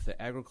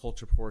the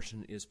agriculture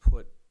portion is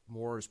put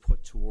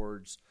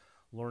towards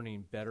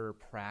learning better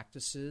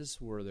practices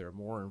where they're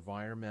more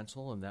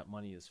environmental, and that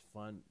money is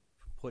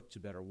put to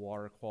better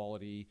water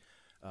quality,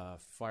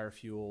 fire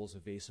fuels,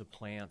 invasive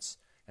plants,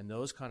 and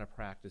those kind of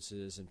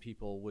practices, and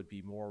people would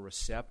be more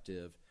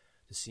receptive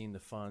to seeing the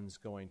funds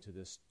going to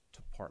this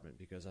department,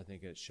 because I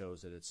think it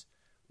shows that it's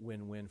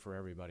win-win for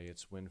everybody.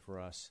 It's win for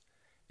us.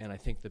 And I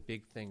think the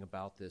big thing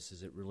about this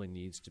is it really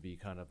needs to be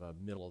kind of a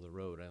middle of the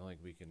road. I don't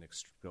think we can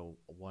go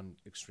one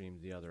extreme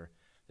to the other,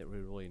 that we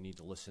really need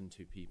to listen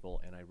to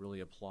people. And I really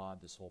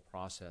applaud this whole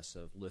process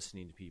of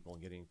listening to people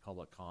and getting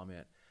public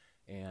comment.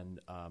 And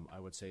I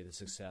would say the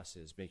success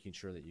is making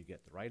sure that you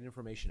get the right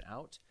information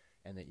out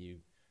and that you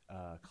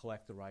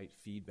collect the right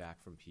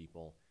feedback from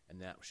people.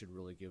 And that should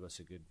really give us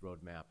a good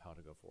roadmap how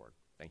to go forward.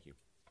 Thank you.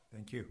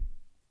 Thank you.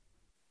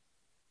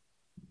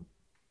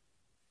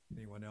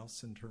 Anyone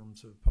else in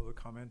terms of public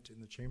comment in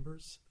the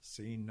chambers?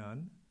 Seeing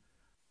none,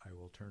 I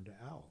will turn to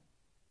Al.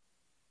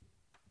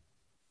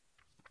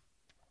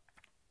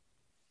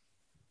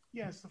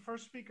 Yes, the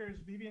first speaker is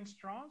Vivian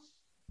Strauss.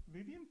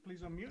 Vivian,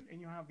 please unmute,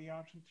 and you have the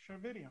option to share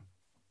video.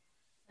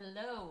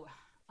 Hello.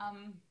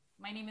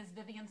 My name is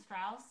Vivian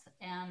Strauss,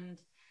 and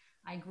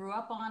I grew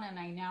up on and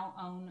I now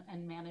own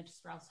and manage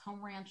Strauss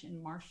Home Ranch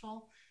in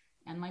Marshall.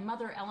 And my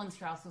mother, Ellen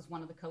Strauss, was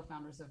one of the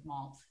co-founders of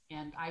MALT,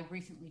 and I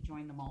recently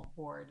joined the MALT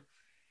board.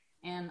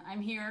 And I'm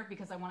here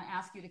because I want to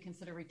ask you to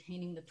consider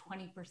retaining the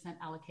 20%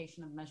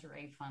 allocation of Measure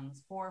A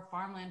funds for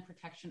farmland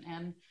protection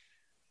and,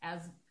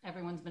 as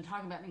everyone's been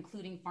talking about,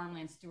 including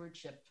farmland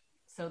stewardship,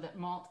 so that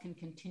MALT can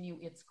continue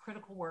its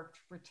critical work to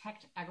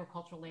protect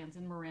agricultural lands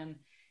in Marin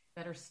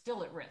that are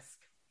still at risk.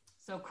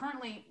 So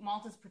currently,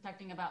 MALT is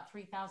protecting about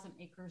 3,000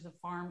 acres of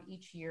farm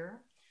each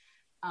year.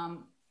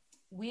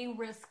 We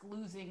risk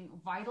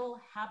losing vital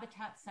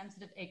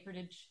habitat-sensitive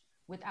acreage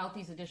without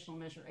these additional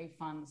Measure A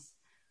funds.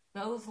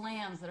 Those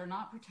lands that are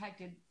not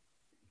protected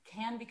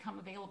can become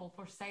available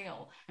for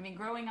sale. I mean,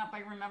 growing up, I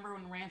remember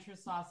when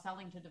ranchers saw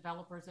selling to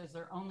developers as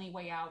their only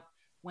way out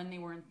when they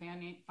were in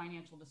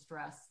financial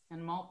distress,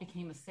 and MALT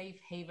became a safe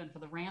haven for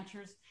the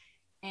ranchers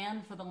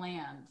and for the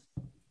land.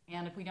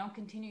 And if we don't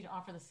continue to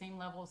offer the same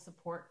level of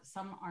support,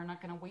 some are not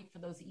going to wait for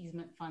those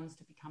easement funds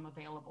to become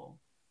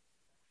available.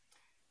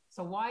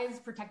 So why is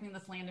protecting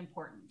this land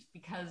important?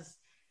 Because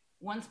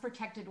once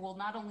protected, will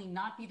not only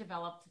not be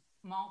developed,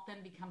 MALT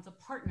then becomes a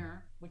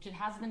partner, which it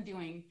has been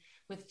doing,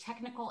 with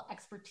technical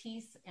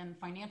expertise and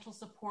financial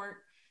support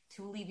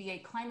to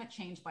alleviate climate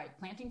change by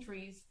planting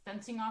trees,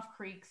 fencing off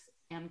creeks,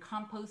 and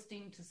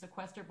composting to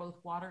sequester both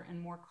water and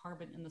more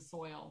carbon in the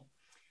soil.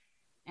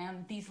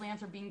 And these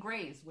lands are being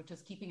grazed, which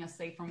is keeping us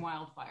safe from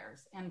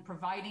wildfires and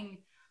providing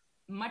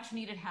much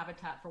needed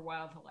habitat for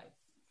wildlife.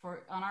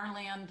 On our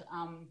land,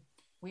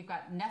 we've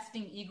got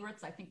nesting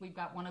egrets. I think we've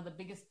got one of the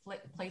biggest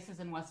places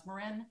in West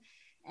Marin,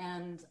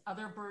 and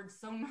other birds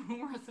so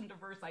numerous and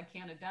diverse I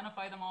can't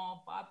identify them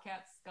all.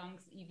 Bobcats,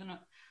 skunks, even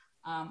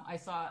I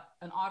saw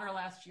an otter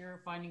last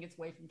year finding its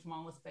way from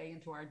Tamaulipas Bay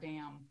into our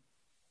dam.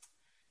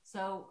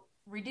 So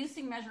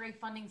reducing Measure A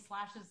funding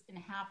slashes in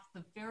half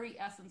the very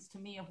essence to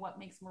me of what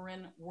makes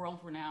Marin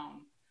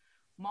world-renowned.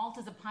 MALT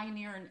is a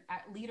pioneer and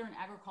leader in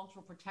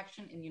agricultural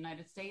protection in the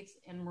United States,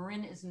 and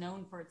Marin is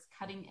known for its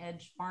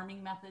cutting-edge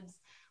farming methods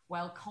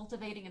while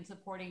cultivating and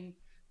supporting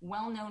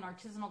well-known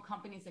artisanal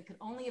companies that could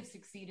only have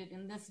succeeded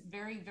in this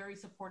very, very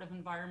supportive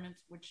environment,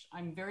 which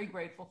I'm very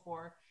grateful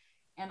for.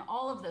 And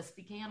all of this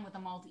began with a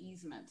MALT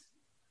easement.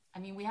 I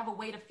mean, we have a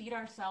way to feed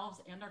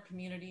ourselves and our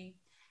community,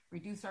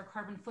 reduce our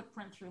carbon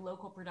footprint through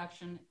local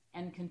production,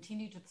 and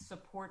continue to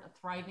support a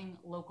thriving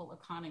local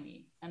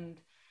economy. And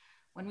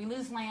when we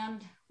lose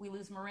land, we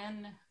lose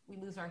Marin, we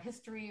lose our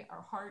history,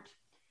 our heart,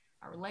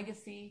 our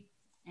legacy.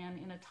 And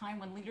in a time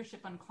when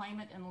leadership on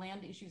climate and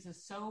land issues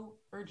is so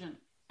urgent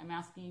I'm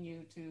asking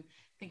you to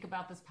think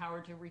about this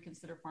power to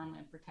reconsider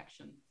farmland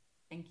protection.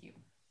 Thank you.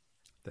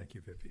 Thank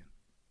you, Vivian.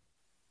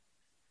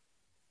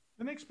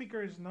 The next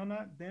speaker is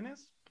Nona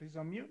Dennis. Please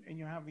unmute, and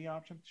you have the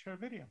option to share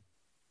video.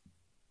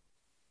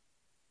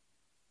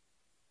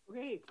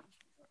 Okay,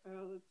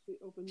 let's see,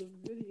 open the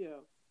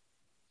video.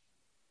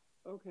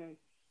 Okay.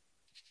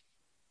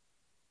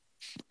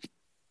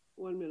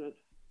 1 minute.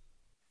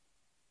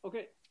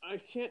 Okay,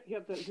 I can't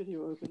get that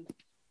video open.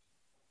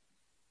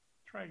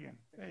 Try again.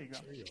 There you go.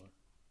 There you are.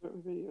 Start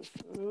my video.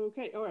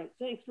 Okay, all right.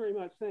 Thanks very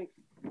much. Thanks.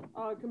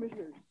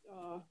 Commissioners,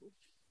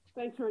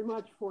 thanks very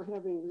much for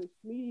having this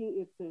meeting.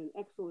 It's an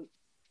excellent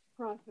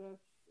process,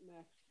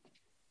 Max,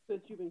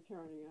 that you've been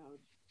carrying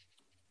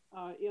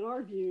out. In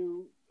our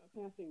view,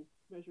 passing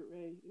Measure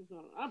A is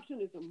not an option,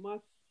 it's a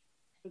must.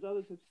 As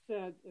others have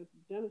said, as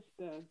Dennis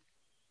said,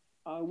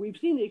 we've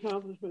seen the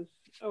accomplishments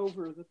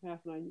over the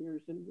past 9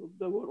 years and we'll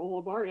devote all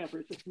of our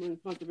efforts at the Marine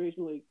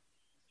Conservation League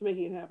to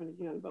making it happen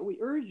again. But we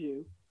urge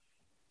you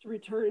to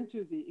return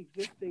to the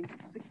existing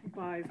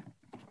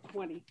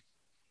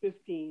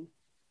 65-20-15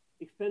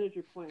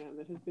 expenditure plan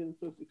that has been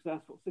so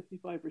successful.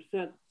 65%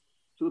 to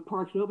the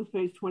parks and open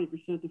space,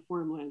 20% to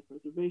farmland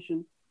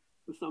preservation,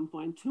 with some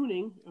fine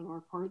tuning on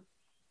our part,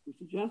 we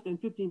suggest,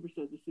 and 15%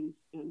 to cities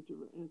and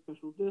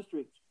special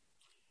districts.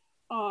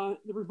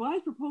 The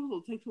revised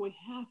proposal takes away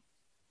half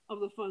of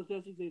the funds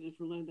designated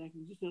for land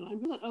acquisition. I'm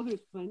going to let others,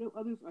 because I know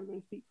others are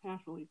going to speak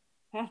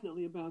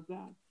passionately about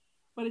that.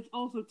 But it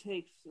also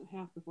takes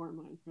half the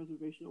farmland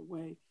preservation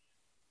away.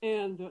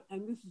 And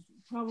this is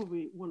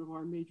probably one of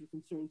our major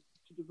concerns,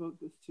 to devote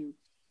this to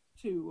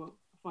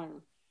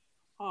fire.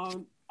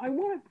 I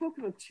want to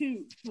focus on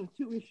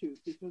two issues,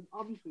 because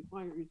obviously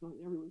fire is on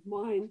everyone's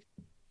mind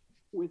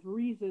with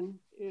reason.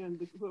 And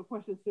the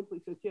question simply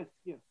says,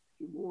 yes,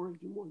 do more.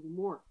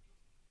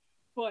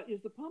 But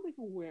is the public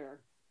aware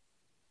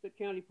that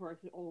county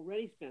parks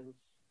already spends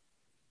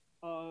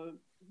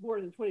more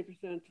than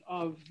 20%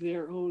 of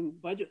their own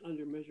budget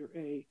under Measure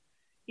A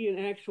in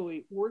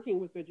actually working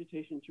with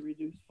vegetation to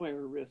reduce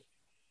fire risk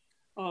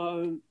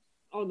on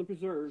the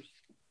preserves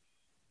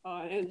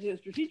and is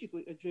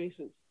strategically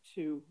adjacent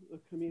to the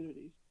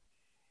communities?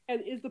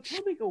 And is the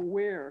public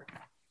aware,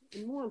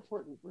 and more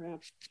important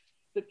perhaps,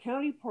 that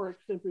county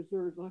parks and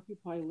preserves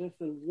occupy less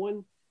than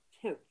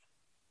 1/10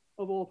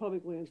 of all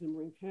public lands in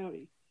Marin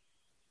County?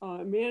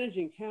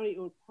 Managing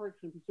county-owned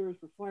parks and preserves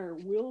for fire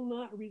will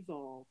not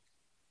resolve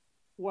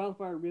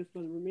wildfire risk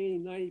on the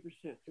remaining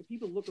 90%. So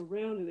people look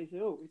around and they say,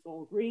 oh, it's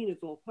all green,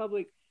 it's all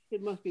public,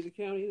 it must be the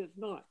county. That's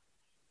not.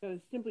 That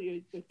is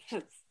simply a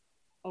tenth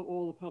of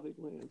all the public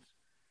lands.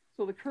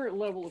 So the current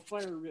level of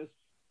fire risk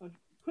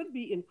could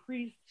be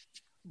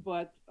increased,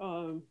 but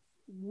the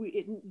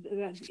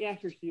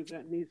accuracy of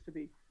that needs to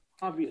be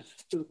obvious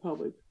to the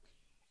public.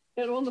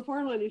 And on the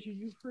farmland issue,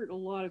 you've heard a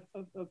lot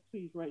of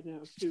pleas right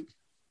now to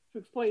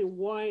explain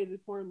why the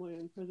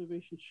farmland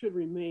preservation should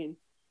remain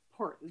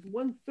part.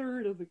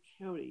 1/3 of the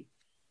county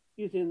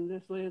is in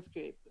this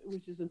landscape,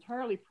 which is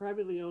entirely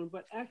privately owned,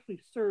 but actually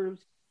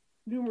serves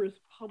numerous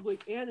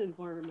public and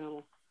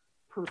environmental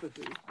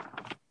purposes.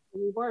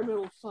 On the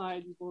environmental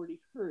side, you've already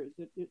heard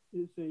that it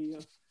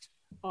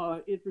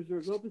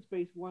preserves open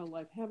space,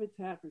 wildlife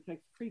habitat,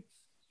 protects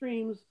creeks,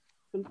 streams,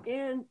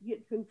 and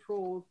it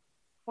controls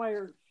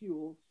fire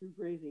fuel through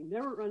grazing.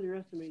 Never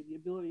underestimate the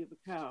ability of the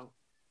cow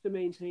to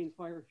maintain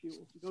fire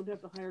fuels. You don't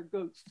have to hire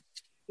goats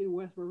in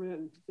West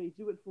Marin. They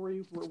do it for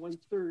you for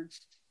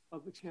 1/3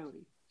 of the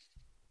county.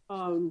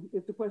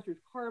 It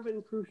sequesters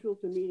carbon, crucial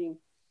to meeting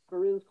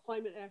Marin's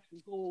climate action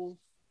goals.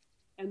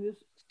 And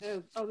this,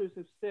 as others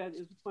have said,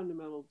 is a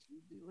fundamental,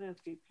 the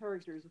landscape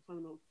character is a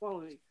fundamental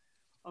quality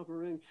of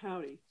Marin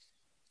County.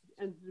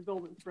 And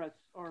development threats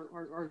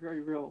are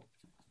very real.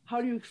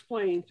 How do you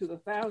explain to the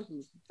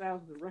thousands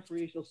of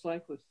recreational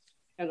cyclists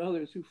and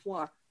others who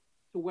flock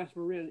to West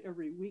Marin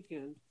every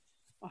weekend,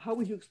 how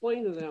would you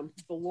explain to them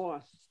the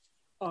loss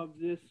of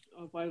this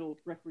vital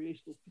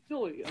recreational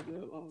facility, of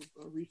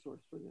a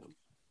resource for them?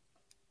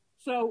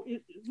 So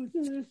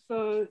within this,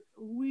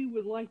 we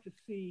would like to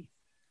see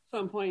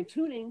some fine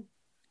tuning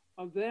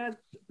of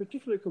that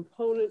particular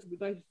component.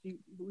 We'd like to see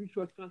the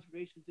Resource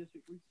Conservation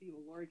District receive a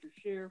larger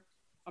share,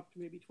 up to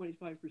maybe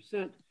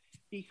 25%,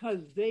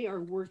 because they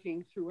are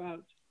working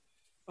throughout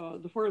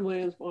the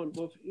farmlands on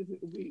both.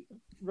 We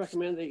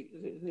recommend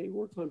they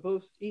work on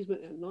both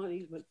easement and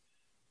non-easement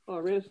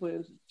ranch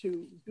lands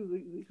to do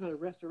the kind of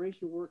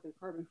restoration work and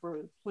carbon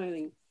farming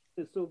planning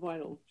that's so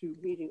vital to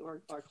meeting our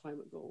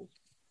climate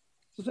goals.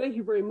 So thank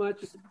you very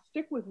much.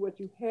 Stick with what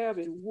you have.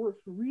 It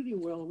works really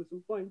well with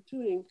some fine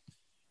tuning,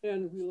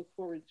 and we look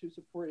forward to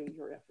supporting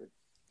your efforts.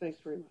 Thanks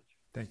very much.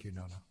 Thank you,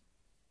 Nona.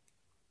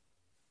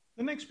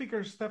 The next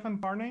speaker is Stefan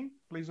Parnay.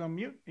 Please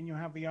unmute, and you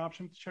have the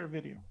option to share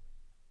video.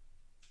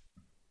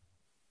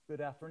 Good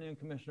afternoon,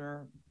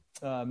 Commissioner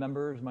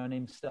members. My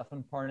name is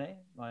Stefan Parnay.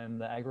 I am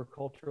the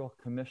Agricultural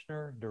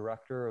Commissioner,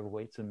 Director of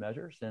Weights and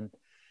Measures. And,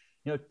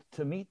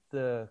 to meet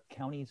the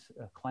county's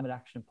Climate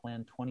Action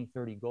Plan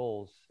 2030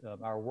 goals,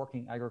 our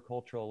working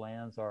agricultural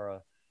lands are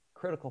a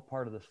critical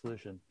part of the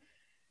solution.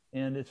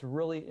 And it's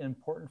really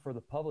important for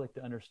the public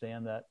to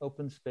understand that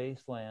open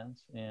space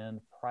lands and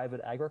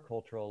private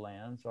agricultural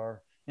lands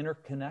are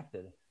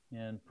interconnected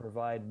and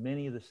provide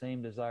many of the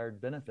same desired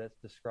benefits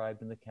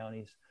described in the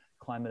county's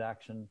Climate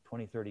Action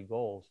 2030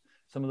 goals.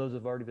 Some of those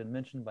have already been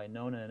mentioned by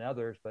Nona and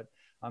others, but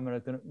I'm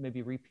going to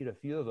maybe repeat a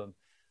few of them.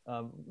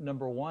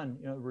 Number one,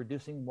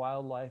 reducing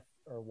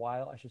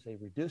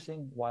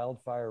reducing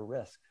wildfire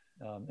risk,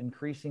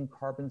 increasing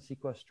carbon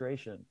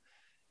sequestration,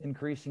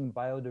 increasing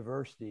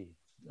biodiversity,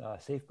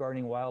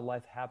 safeguarding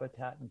wildlife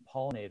habitat and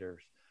pollinators,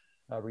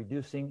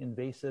 reducing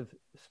invasive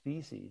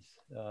species,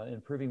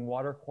 improving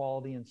water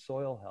quality and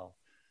soil health,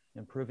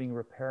 improving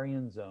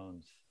riparian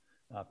zones,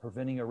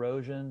 preventing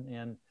erosion,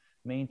 and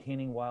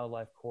maintaining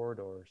wildlife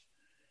corridors.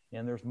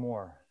 And there's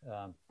more.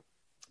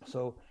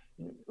 So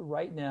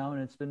right now,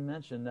 and it's been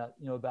mentioned that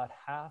about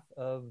half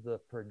of the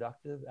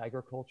productive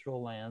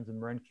agricultural lands in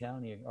Marin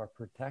County are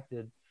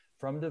protected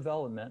from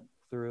development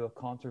through a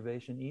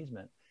conservation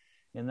easement.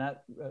 And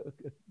that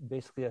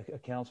basically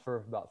accounts for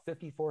about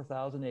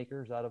 54,000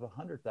 acres out of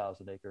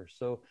 100,000 acres.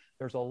 So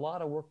there's a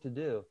lot of work to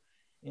do.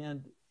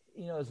 And,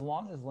 as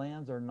long as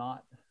lands are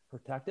not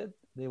protected,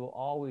 they will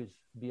always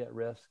be at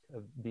risk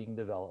of being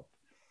developed.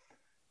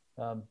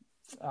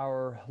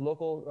 Our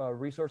local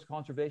resource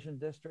conservation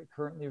district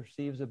currently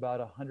receives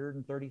about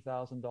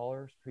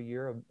 $130,000 per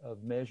year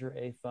of Measure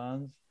A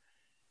funds.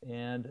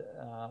 And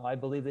I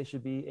believe they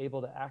should be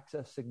able to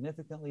access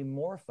significantly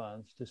more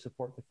funds to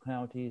support the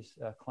county's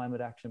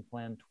Climate Action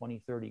Plan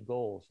 2030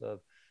 goals of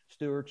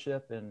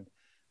stewardship and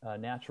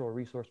natural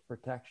resource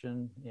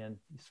protection, and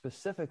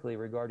specifically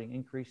regarding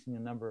increasing the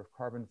number of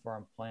carbon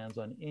farm plans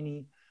on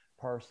any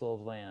parcel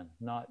of land,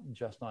 not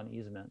just on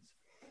easements.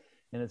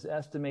 And it's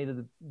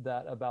estimated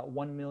that about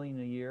 $1 million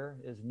a year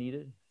is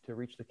needed to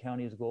reach the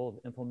county's goal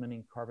of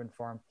implementing carbon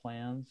farm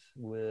plans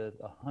with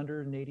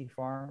 180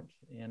 farms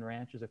and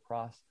ranches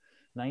across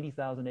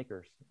 90,000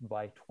 acres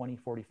by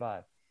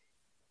 2045.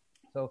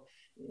 So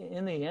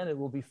in the end, it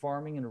will be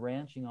farming and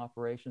ranching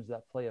operations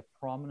that play a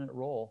prominent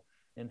role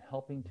in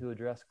helping to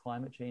address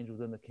climate change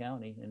within the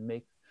county and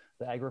make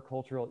the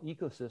agricultural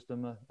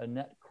ecosystem a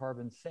net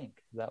carbon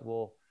sink that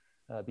will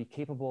be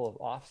capable of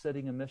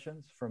offsetting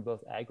emissions from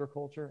both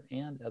agriculture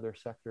and other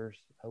sectors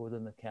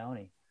within the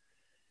county.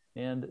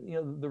 And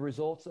the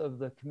results of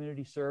the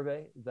community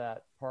survey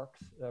that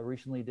Parks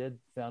recently did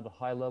found a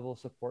high level of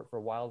support for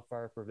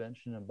wildfire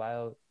prevention and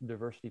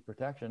biodiversity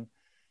protection.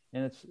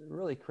 And it's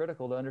really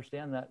critical to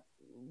understand that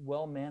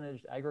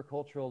well-managed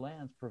agricultural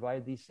lands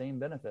provide these same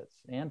benefits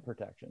and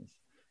protections,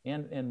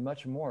 and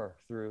much more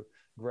through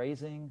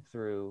grazing,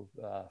 through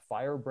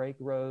fire break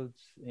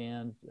roads,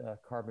 and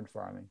carbon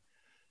farming.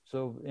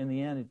 So in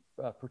the end,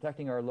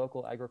 protecting our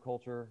local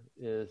agriculture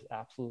is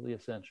absolutely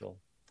essential.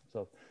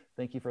 So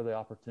thank you for the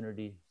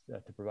opportunity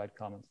to provide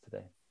comments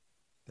today.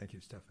 Thank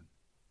you, Stefan.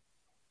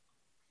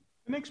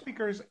 The next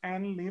speaker is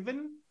Ann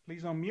Levin.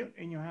 Please unmute,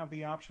 and you have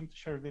the option to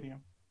share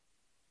video.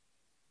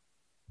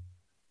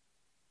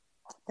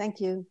 Thank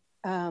you.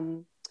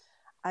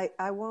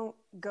 I won't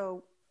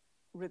go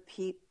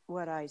repeat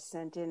what I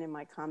sent in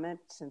my comment,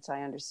 since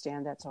I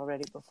understand that's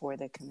already before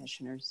the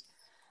commissioners.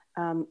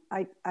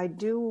 I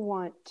do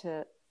want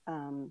to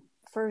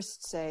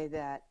first say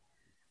that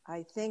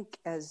I think,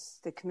 as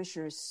the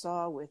commissioners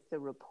saw with the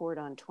report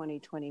on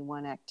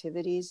 2021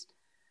 activities,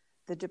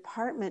 the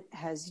department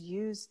has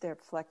used their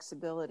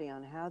flexibility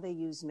on how they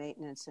use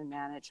maintenance and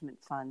management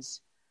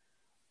funds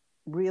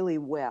really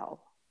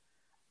well.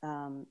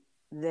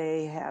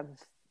 They have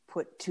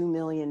put $2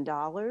 million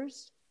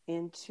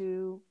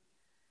into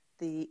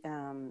the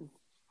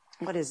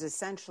what is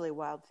essentially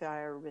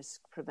wildfire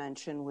risk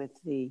prevention with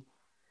the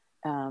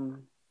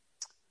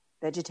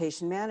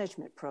vegetation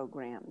management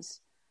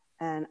programs.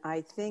 And I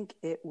think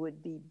it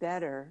would be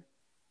better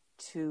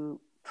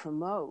to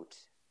promote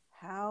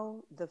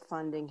how the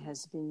funding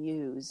has been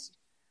used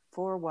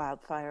for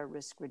wildfire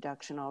risk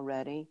reduction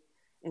already,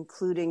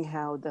 including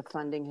how the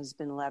funding has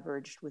been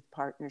leveraged with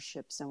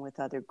partnerships and with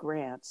other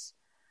grants,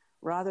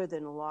 rather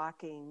than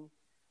locking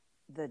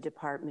the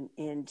department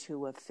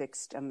into a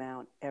fixed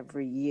amount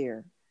every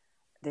year.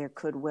 There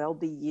could well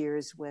be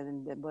years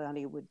when the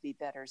money would be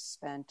better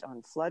spent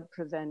on flood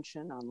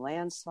prevention, on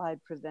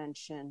landslide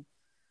prevention,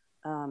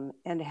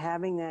 and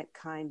having that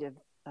kind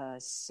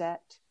of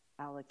set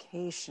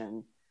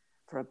allocation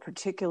for a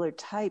particular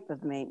type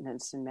of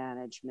maintenance and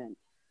management,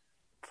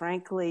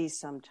 frankly,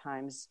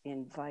 sometimes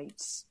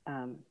invites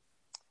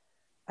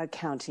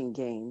accounting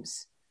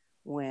games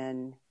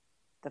when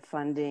the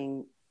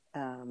funding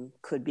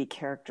could be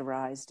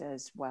characterized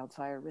as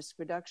wildfire risk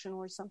reduction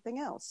or something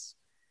else.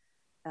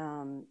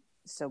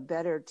 So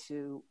better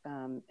to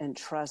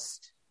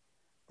entrust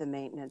the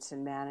maintenance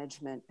and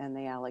management and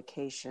the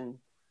allocation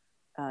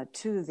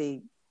to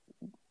the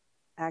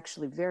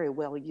actually very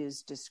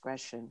well-used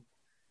discretion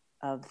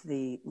of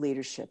the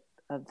leadership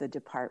of the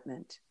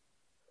department.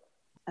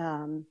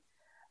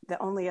 The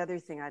only other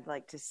thing I'd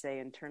like to say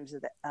in terms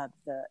of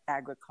the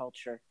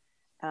agriculture,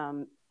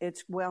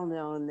 it's well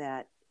known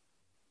that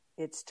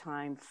it's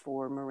time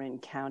for Marin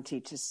County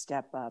to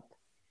step up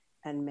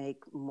and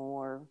make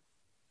more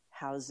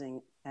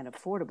housing and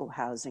affordable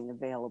housing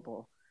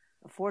available.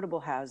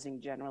 Affordable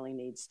housing generally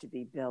needs to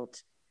be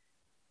built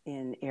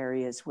in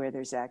areas where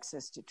there's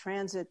access to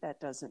transit. That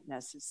doesn't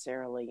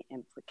necessarily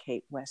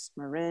implicate West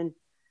Marin,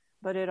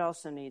 but it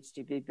also needs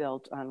to be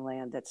built on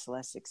land that's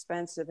less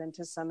expensive, and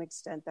to some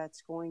extent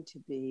that's going to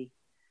be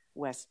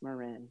West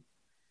Marin.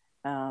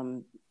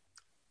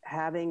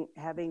 Having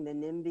the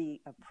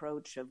NIMBY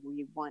approach of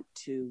we want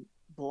to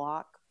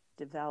block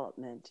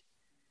development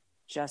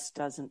just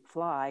doesn't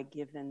fly,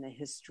 given the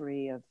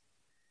history of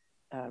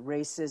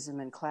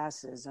racism and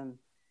classism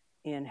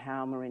in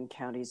how Marin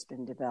County's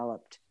been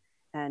developed.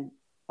 And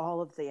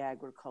all of the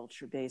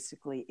agriculture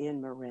basically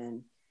in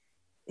Marin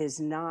is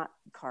not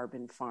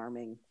carbon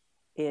farming,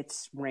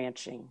 it's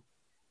ranching.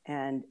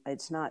 And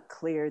it's not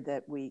clear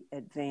that we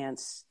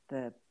advance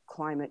the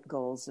climate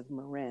goals of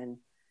Marin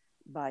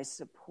by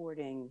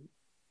supporting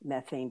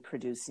methane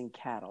producing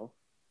cattle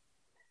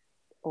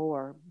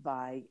or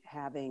by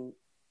having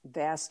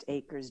vast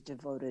acres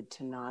devoted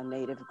to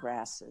non-native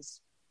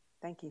grasses.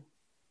 Thank you.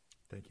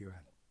 Thank you, Ann.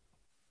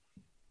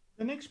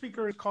 The next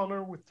speaker is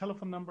caller with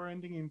telephone number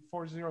ending in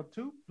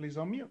 402. Please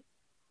unmute.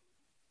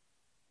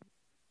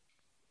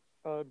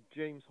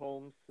 James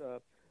Holmes,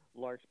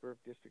 Larkspur,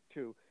 District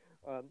 2.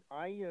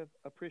 I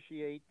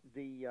appreciate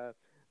the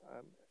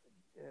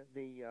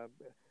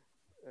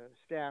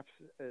staff's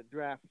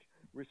draft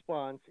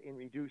response in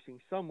reducing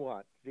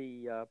somewhat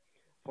the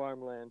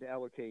farmland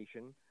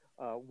allocation.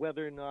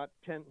 Whether or not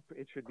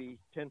it should be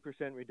 10%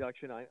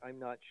 reduction, I'm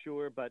not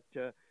sure, but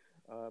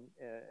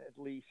at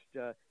least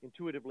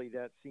intuitively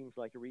that seems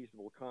like a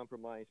reasonable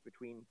compromise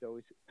between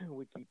those who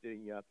would keep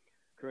the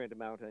current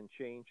amount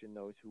unchanged and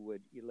those who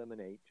would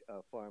eliminate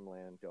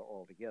farmland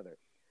altogether.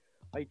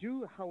 I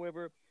do,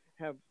 however,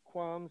 have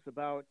qualms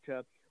about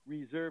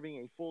reserving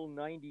a full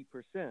 90%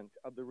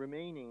 of the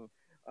remaining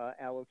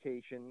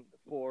allocation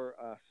for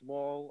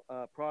small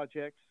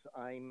projects.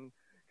 I'm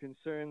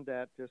concerned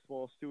that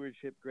small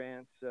stewardship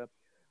grants,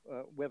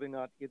 whether or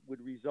not it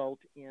would result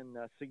in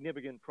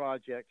significant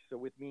projects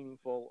with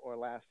meaningful or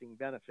lasting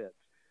benefits.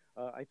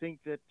 I think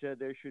that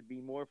there should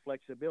be more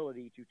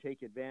flexibility to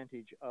take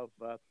advantage of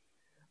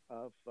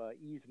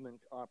easement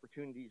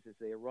opportunities as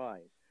they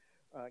arise.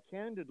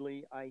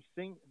 Candidly, I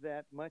think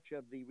that much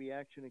of the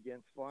reaction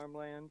against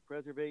farmland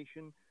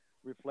preservation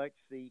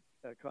reflects the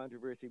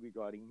controversy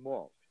regarding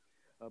malt.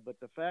 But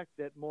the fact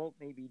that malt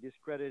may be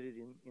discredited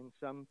in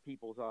some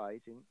people's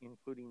eyes,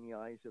 including the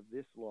eyes of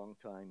this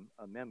longtime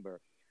member,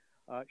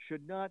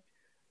 should not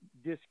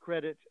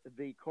discredit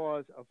the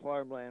cause of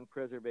farmland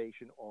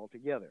preservation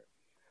altogether.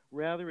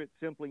 Rather, it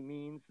simply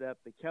means that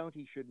the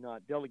county should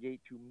not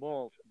delegate to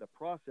malt the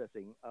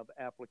processing of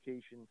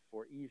applications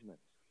for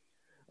easements.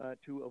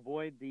 To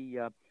avoid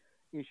the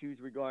issues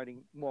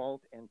regarding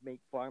malt and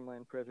make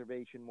farmland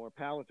preservation more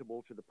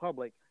palatable to the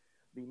public,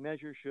 the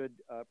measure should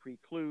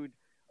preclude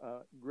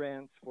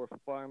grants for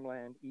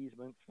farmland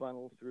easements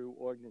funneled through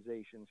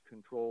organizations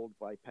controlled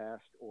by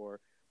past or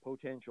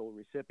potential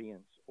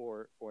recipients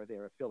or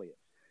their affiliates.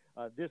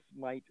 This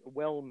might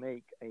well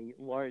make a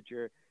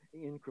larger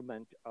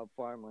increment of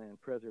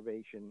farmland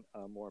preservation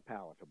more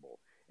palatable.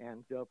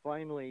 And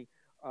finally,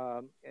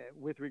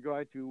 with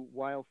regard to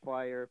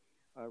wildfire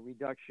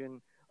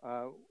reduction,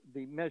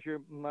 the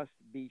measure must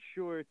be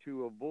sure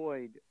to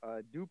avoid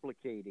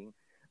duplicating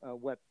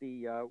what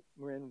the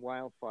Marin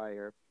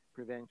Wildfire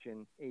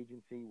Prevention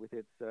Agency, with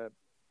its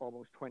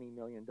almost $20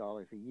 million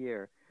a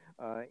year,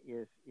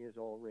 is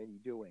already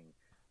doing.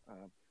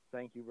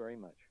 Thank you very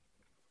much.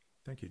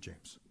 Thank you,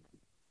 James.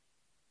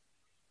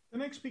 The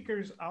next speaker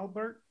is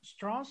Albert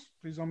Strauss.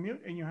 Please unmute,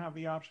 and you have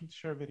the option to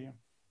share video.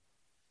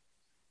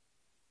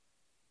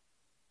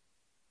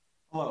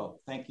 Hello,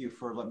 thank you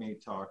for letting me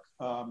talk.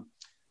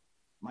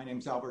 My name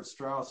is Albert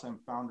Strauss. I'm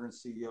founder and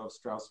CEO of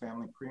Strauss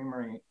Family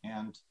Creamery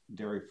and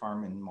Dairy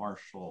Farm in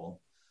Marshall.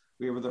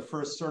 We were the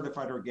first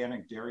certified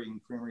organic dairy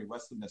and creamery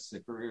west of the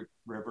Mississippi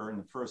River and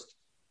the first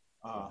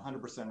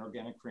 100%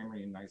 organic creamery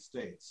in the United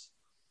States.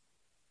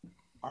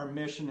 Our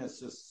mission is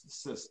to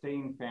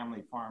sustain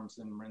family farms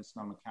in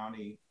Marin-Sonoma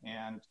County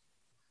and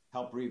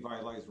help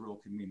revitalize rural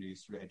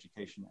communities through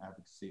education and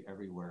advocacy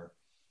everywhere.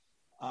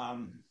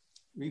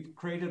 We've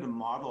created a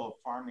model of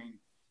farming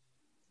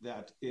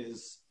that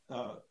is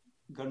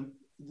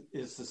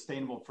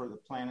sustainable for the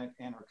planet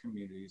and our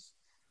communities.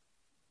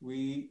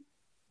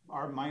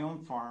 My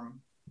own farm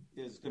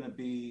is going to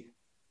be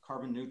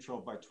carbon neutral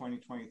by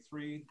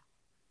 2023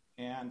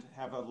 and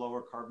have a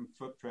lower carbon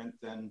footprint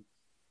than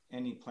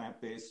any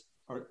plant-based,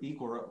 or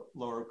equal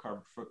lower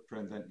carbon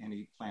footprint than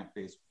any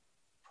plant-based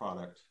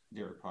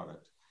dairy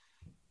product.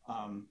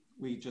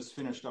 We just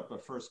finished up a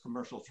first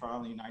commercial trial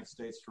in the United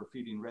States for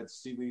feeding red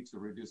seaweed to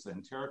reduce the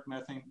enteric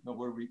methane.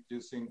 We'll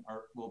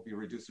be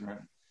reducing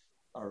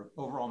our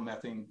overall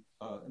methane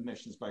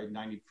emissions by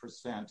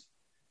 90%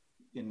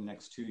 in the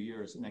next 2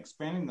 years, and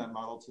expanding that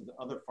model to the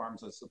other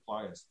farms that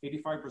supply us.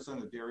 85%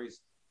 of the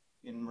dairies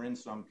in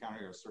Marin-Sonoma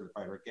County are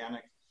certified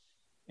organic,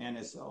 and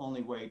it's the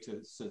only way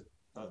to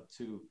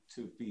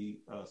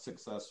be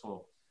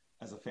successful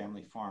as a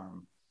family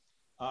farm.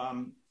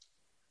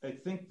 I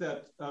think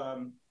that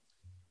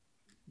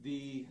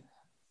the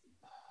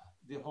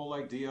whole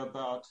idea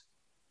about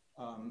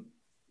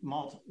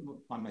malt,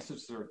 my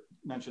sister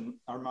mentioned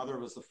our mother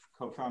was the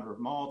co-founder of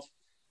malt.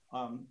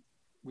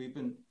 We've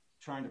been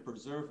trying to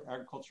preserve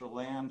agricultural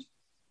land,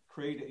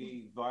 create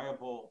a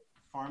viable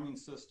farming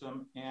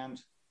system,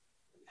 and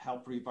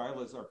help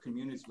revitalize our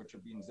communities, which are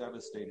being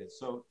devastated.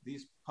 So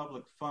these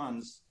public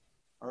funds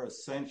are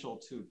essential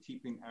to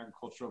keeping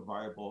agriculture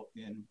viable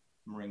in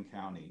Marin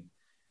County.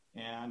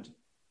 And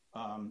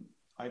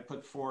I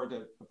put forward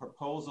a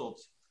proposal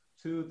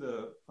to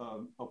the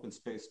Open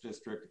Space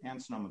District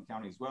and Sonoma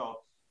County as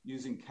well,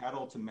 using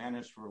cattle to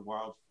manage for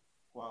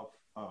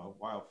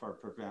wildfire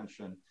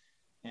prevention.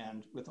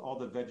 And with all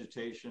the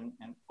vegetation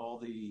and all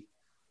the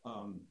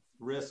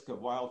risk of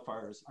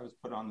wildfires, I was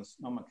put on the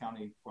Sonoma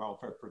County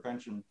Wildfire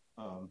Prevention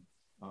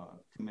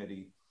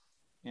Committee.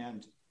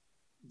 And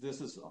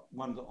this is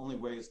one of the only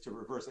ways to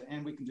reverse it.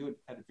 And we can do it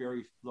at a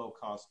very low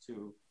cost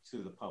to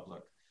the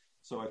public.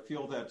 So I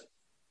feel that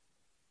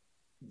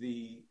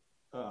these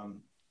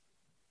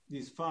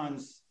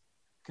funds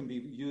can be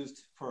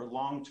used for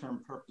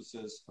long-term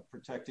purposes of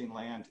protecting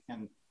land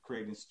and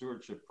creating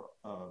stewardship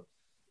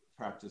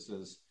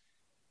practices,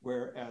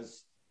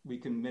 whereas we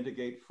can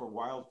mitigate for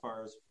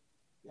wildfires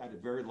at a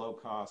very low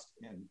cost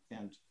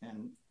and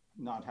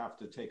not have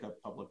to take up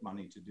public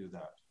money to do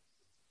that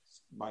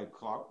by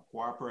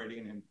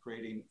cooperating and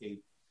creating a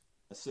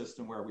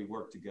system where we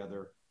work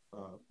together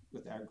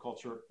with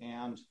agriculture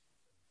and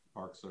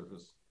Park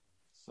Service.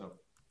 So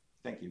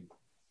thank you.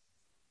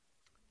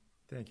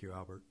 Thank you,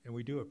 Albert. And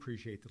we do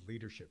appreciate the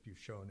leadership you've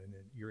shown in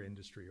your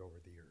industry over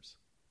the years.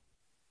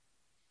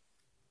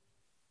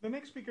 The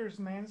next speaker is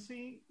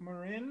Nancy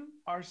Marin,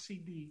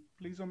 RCD.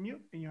 Please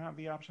unmute and you have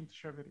the option to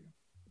share video.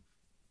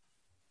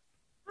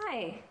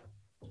 Hi,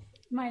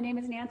 my name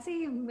is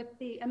Nancy.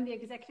 I'm the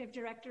executive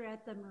director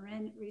at the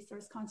Marin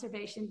Resource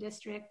Conservation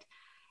District.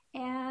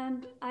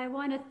 And I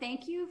want to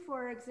thank you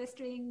for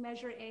existing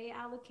Measure A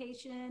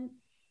allocation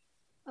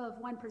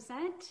of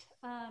 1%.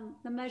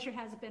 The measure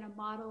has been a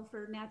model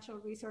for natural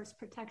resource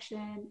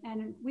protection,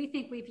 and we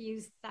think we've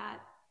used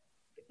that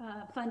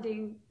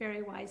funding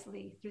very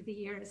wisely through the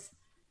years.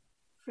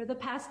 For the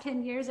past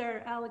 10 years,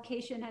 our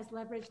allocation has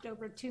leveraged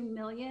over $2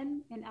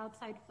 million in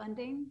outside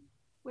funding,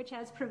 which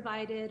has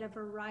provided a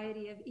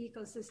variety of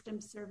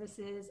ecosystem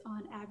services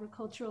on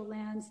agricultural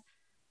lands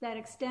that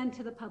extend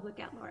to the public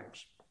at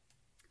large.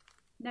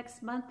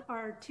 Next month,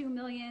 our $2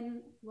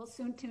 million will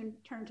soon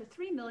turn to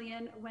 $3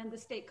 million when the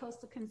State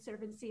Coastal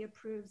Conservancy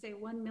approves a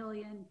 $1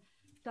 million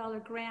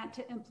grant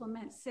to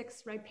implement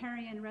 6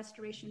 riparian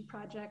restoration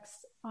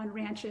projects on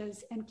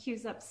ranches and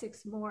queues up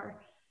 6 more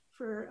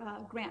for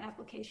grant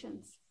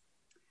applications.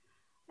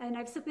 And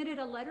I've submitted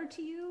a letter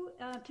to you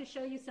to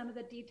show you some of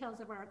the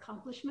details of our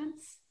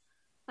accomplishments.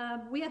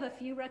 We have a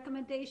few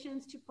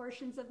recommendations to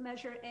portions of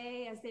Measure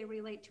A as they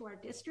relate to our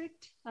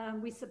district.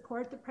 We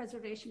support the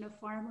preservation of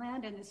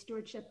farmland and the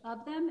stewardship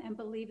of them and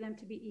believe them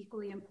to be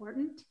equally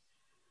important.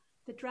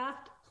 The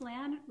draft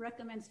plan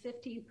recommends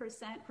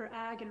 15% for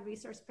ag and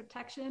resource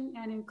protection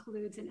and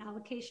includes an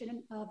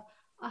allocation of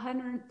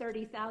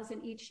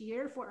 $130,000 each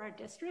year for our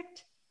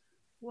district.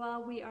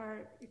 While we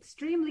are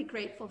extremely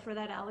grateful for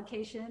that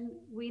allocation,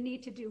 we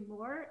need to do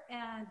more,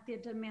 and the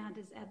demand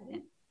is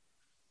evident.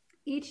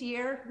 Each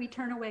year, we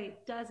turn away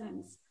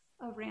dozens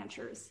of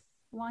ranchers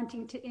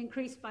wanting to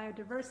increase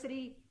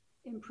biodiversity,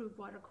 improve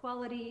water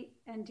quality,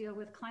 and deal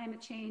with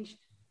climate change,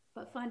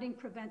 but funding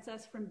prevents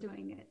us from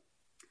doing it.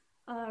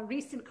 A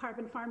recent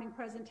carbon farming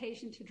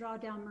presentation to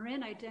Drawdown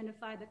Marin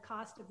identified the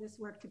cost of this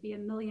work to be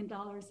 $1 million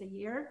a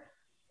year,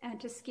 and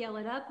to scale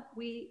it up,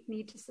 we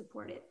need to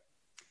support it.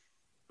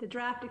 The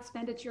draft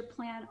expenditure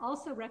plan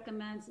also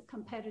recommends a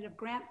competitive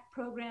grant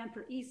program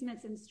for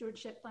easements and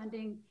stewardship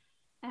funding,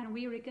 and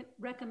we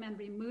recommend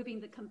removing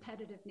the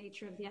competitive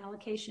nature of the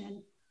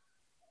allocation.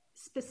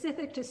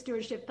 Specific to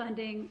stewardship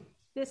funding,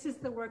 this is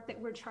the work that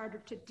we're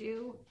chartered to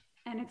do,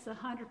 and it's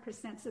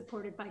 100%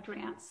 supported by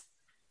grants.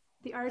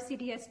 The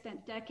RCD has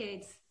spent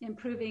decades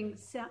improving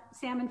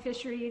salmon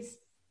fisheries,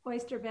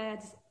 oyster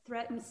beds,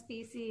 threatened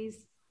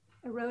species,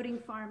 eroding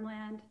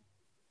farmland,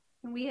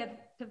 and we have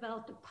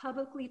developed a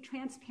publicly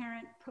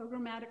transparent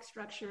programmatic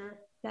structure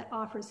that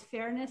offers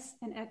fairness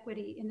and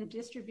equity in the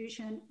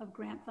distribution of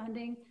grant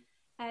funding,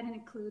 and it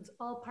includes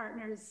all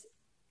partners,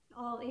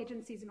 all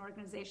agencies and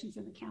organizations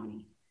in the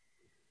county.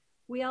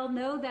 We all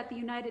know that the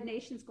United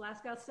Nations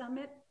Glasgow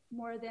Summit,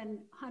 more than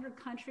 100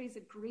 countries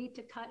agreed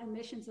to cut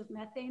emissions of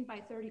methane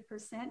by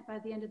 30% by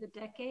the end of the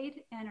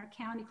decade, and our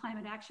county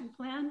climate action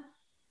plan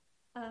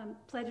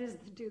pledges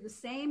to do the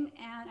same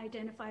and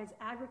identifies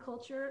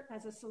agriculture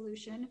as a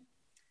solution.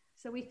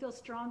 So we feel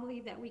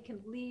strongly that we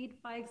can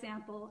lead by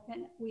example,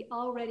 and we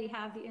already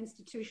have the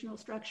institutional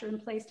structure in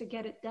place to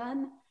get it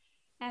done,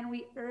 and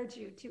we urge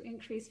you to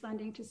increase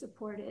funding to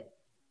support it.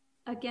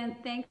 Again,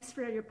 thanks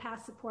for your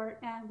past support,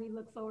 and we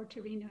look forward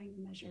to renewing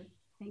the measure.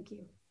 Thank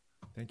you.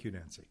 Thank you,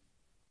 Nancy.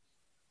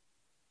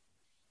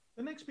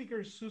 The next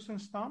speaker is Susan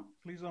Stump.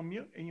 Please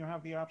unmute, and you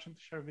have the option to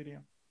share video.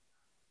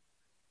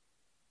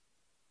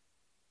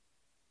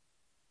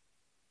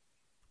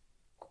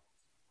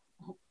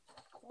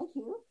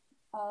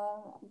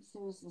 I'm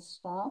Susan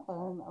Stomp.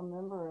 I'm a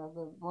member of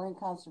the Marine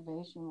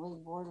Conservation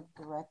League Board of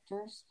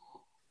Directors,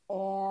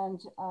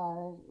 and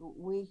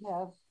we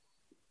have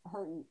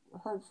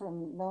heard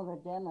from Nona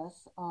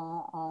Dennis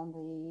on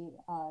the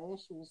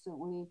issues that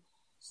we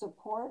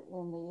support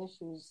and the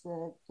issues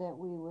that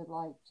we would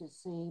like to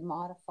see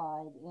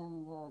modified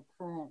in the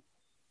current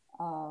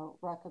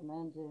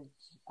recommended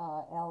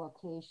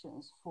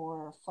allocations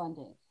for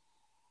funding.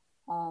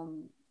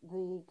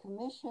 The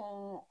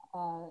commission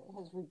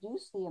has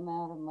reduced the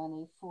amount of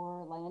money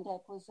for land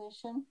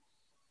acquisition,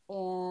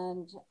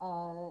 and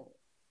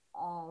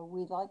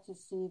we'd like to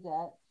see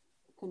that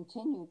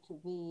continue to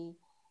be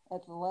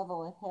at the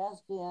level it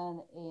has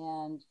been,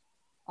 and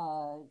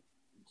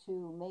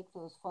to make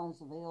those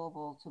funds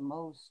available to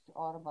most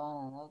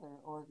Audubon and other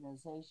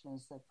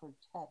organizations that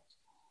protect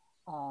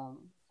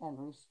and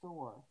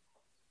restore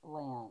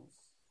lands.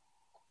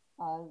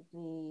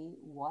 The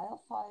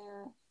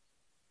wildfire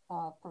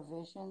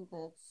provision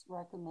that's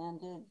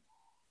recommended,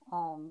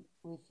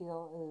 we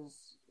feel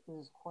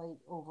is quite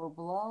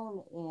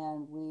overblown,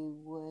 and we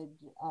would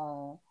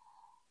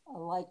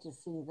like to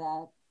see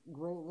that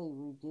greatly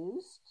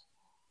reduced,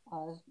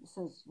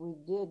 since we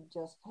did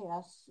just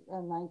pass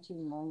a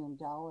 $19 million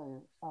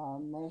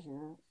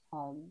measure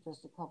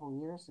just a couple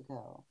years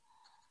ago.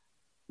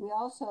 We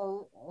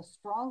also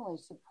strongly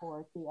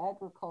support the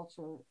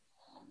agriculture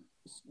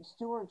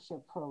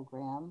stewardship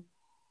program,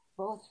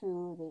 both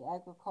through the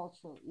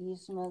agricultural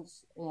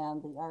easements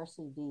and the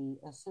RCD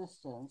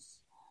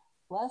assistance.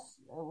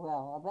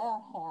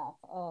 About half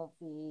of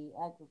the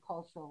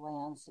agricultural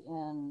lands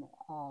in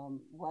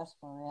West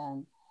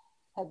Marin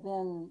have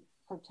been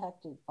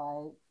protected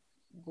by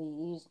the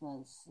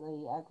easements,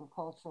 the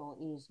agricultural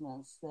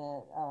easements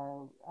that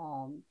are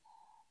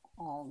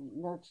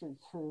nurtured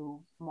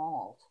through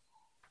MALT.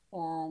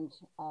 And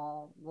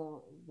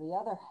the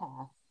other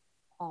half,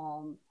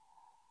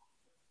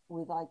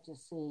 we'd like to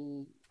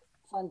see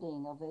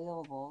funding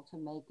available to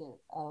make it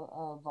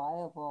a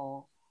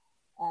viable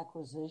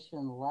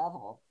acquisition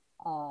level.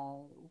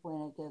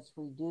 When it gets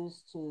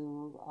reduced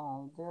to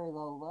very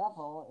low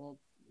level, it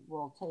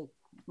will take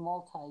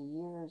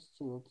multi-years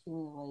to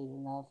accumulate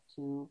enough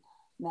to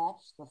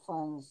match the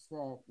funds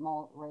that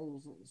MALT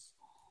raises.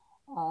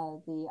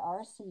 The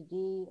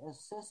RCD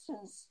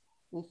assistance,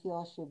 we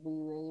feel, should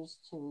be raised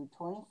to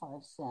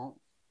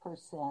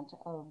 25%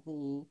 of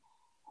the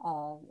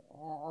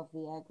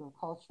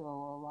agricultural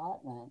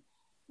allotment,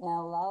 and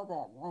allow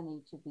that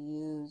money to be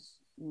used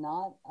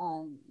not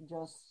on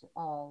just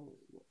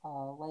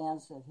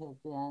lands that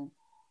have been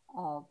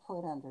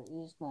put under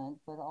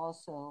easement, but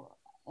also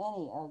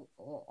any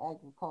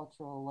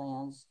agricultural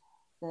lands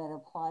that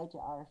apply to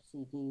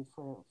RCD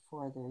for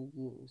their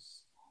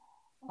use.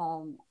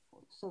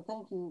 So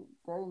thank you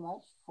very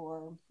much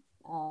for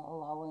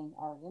allowing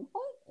our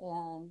input,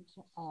 and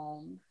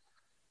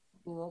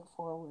we look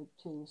forward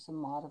to some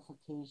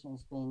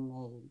modifications being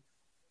made.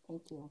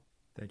 Thank you.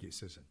 Thank you,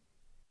 Susan.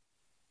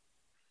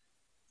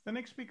 The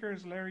next speaker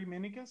is Larry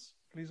Minikis.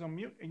 Please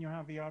unmute, and you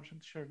have the option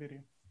to share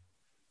video.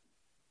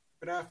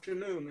 Good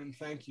afternoon, and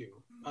thank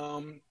you.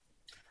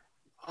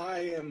 I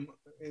am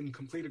in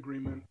complete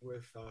agreement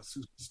with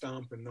Susan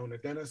Stomp and Nona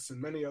Dennis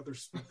and many other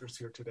speakers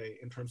here today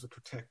in terms of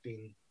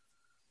protecting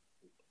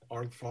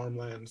our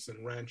farmlands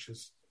and ranch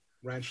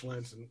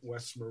lands in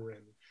West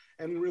Marin.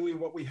 And really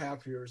what we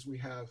have here is we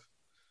have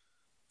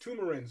two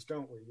Marins,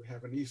 don't we? We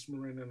have an East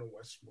Marin and a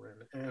West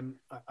Marin. And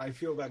I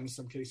feel that in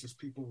some cases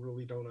people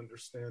really don't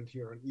understand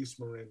here in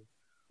East Marin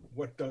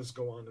what does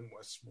go on in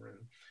West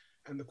Marin.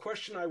 And the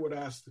question I would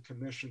ask the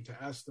commission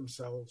to ask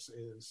themselves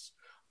is,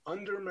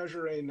 under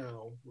Measure A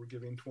now, we're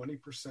giving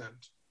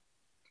 20%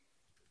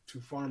 to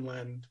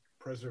farmland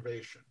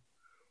preservation.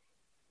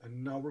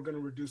 And now we're going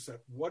to reduce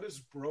that. What is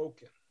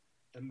broken?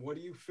 And what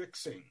are you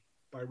fixing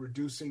by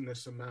reducing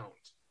this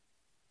amount?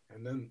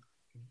 And then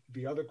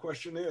the other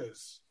question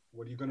is,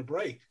 what are you going to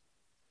break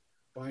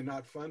by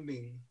not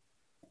funding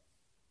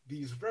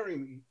these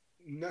very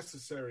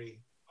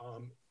necessary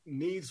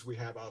needs we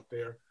have out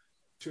there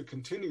to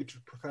continue to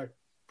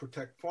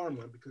protect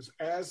farmland? Because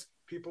as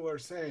people are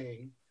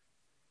saying,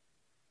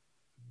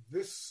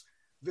 it's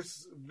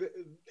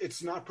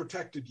not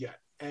protected yet,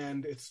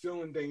 and it's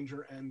still in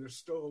danger, and there's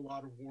still a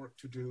lot of work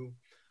to do.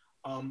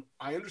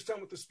 I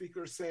understand what the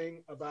speaker is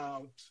saying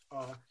about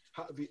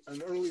how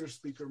an earlier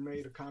speaker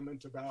made a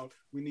comment about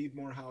we need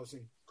more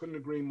housing. Couldn't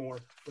agree more,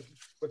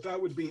 but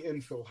that would be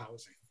infill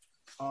housing.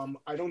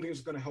 I don't think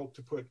it's going to help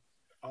to put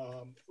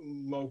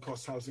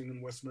low-cost housing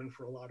in West Marin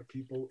for a lot of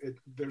people.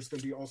 There's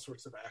going to be all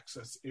sorts of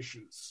access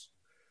issues.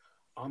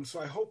 So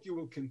I hope you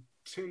will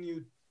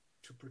continue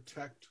to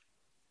protect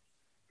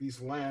these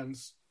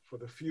lands for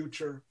the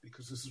future,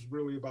 because this is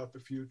really about the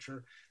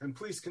future. And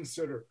please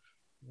consider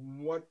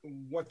what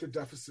the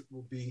deficit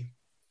will be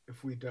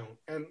if we don't.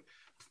 And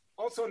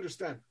also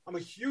understand, I'm a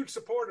huge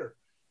supporter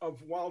of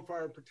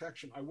wildfire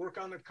protection. I work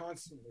on it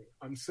constantly.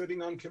 I'm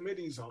sitting on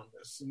committees on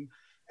this.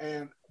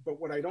 But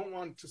what I don't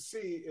want to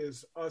see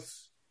is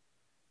us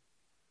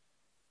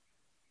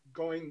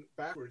going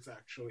backwards,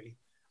 actually.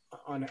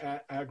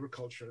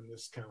 agriculture in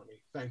this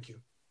county. Thank you.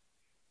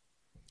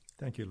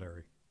 Thank you,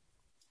 Larry.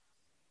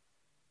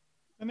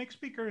 The next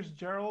speaker is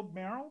Gerald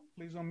Merrill.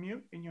 Please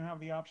unmute, and you have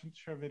the option to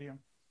share video.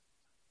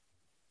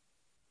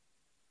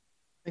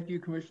 Thank you,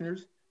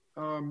 Commissioners.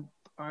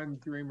 I'm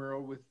Gary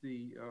Merrill with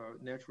the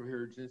Natural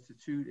Heritage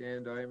Institute,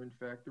 and I am in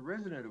fact a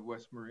resident of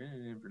West Marin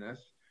in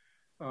Inverness.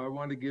 I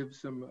want to give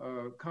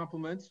some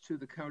compliments to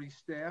the county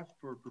staff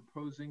for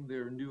proposing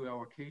their new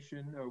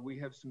allocation. We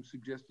have some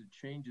suggested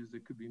changes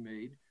that could be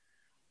made.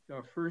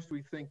 First,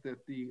 we think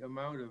that the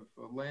amount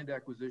of land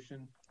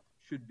acquisition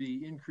should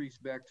be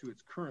increased back to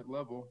its current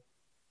level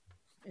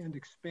and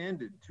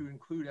expanded to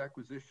include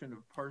acquisition of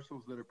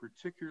parcels that are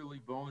particularly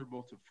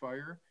vulnerable to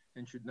fire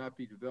and should not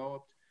be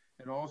developed,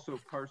 and also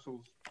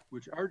parcels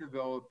which are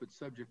developed but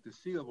subject to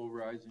sea level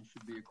rise and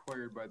should be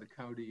acquired by the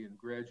county and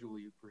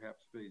gradually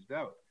perhaps phased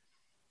out,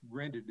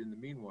 rented in the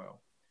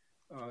meanwhile.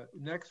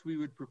 Next, we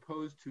would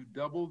propose to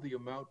double the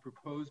amount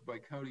proposed by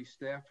county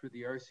staff for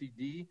the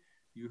RCD.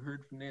 You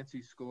heard from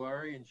Nancy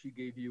Scolari, and she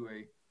gave you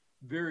a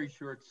very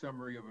short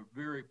summary of a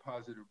very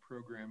positive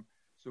program,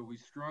 so we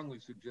strongly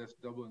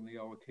suggest doubling the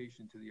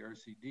allocation to the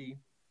RCD.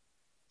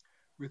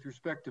 With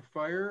respect to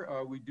fire,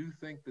 we do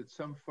think that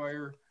some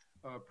fire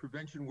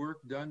prevention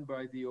work done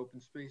by the Open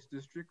Space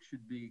District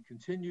should be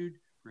continued,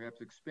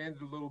 perhaps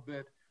expanded a little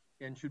bit,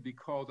 and should be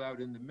called out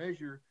in the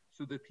measure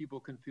so that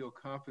people can feel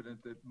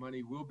confident that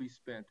money will be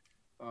spent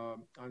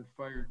on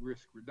fire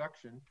risk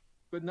reduction,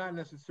 but not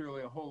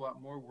necessarily a whole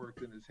lot more work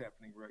than is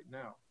happening right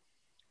now.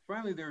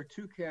 Finally, there are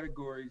two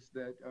categories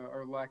that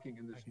are lacking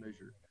in this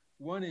measure.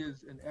 One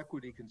is an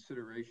equity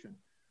consideration.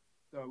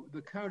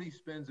 The county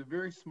spends a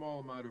very small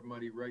amount of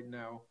money right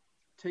now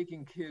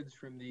taking kids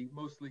from the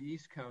mostly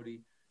East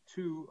County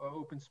to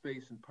open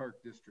space and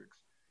park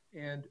districts.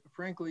 And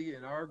frankly,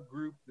 in our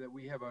group that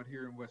we have out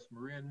here in West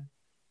Marin,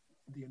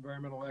 the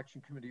Environmental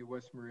Action Committee of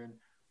West Marin,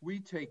 we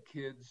take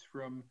kids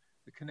from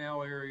the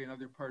canal area and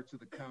other parts of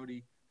the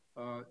county,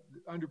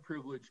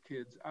 underprivileged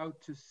kids,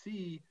 out to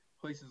see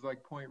places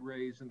like Point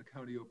Reyes and the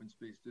county open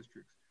space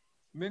districts.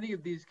 Many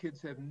of these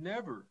kids have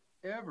never,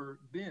 ever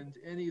been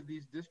to any of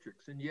these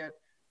districts, and yet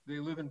they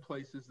live in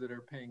places that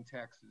are paying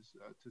taxes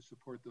to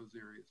support those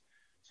areas.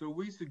 So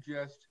we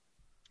suggest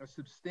a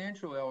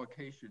substantial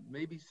allocation,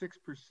 maybe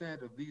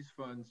 6% of these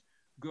funds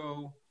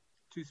go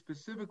to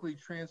specifically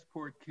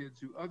transport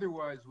kids who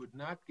otherwise would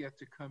not get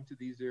to come to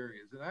these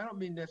areas. And I don't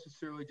mean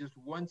necessarily just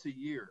once a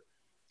year.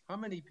 How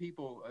many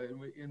people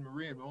in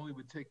Marin only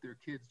would take their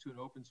kids to an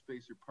open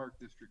space or park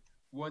district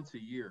once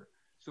a year?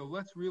 So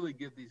let's really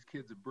give these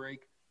kids a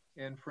break.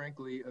 And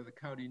frankly, the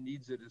county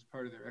needs it as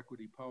part of their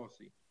equity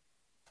policy.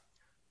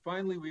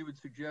 Finally, we would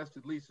suggest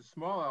at least a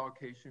small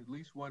allocation, at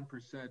least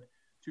 1%,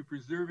 to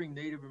preserving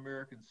Native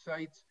American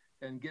sites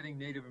and getting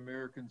Native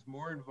Americans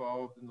more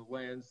involved in the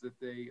lands that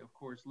they, of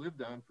course,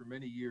 lived on for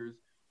many years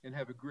and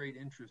have a great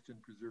interest in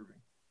preserving.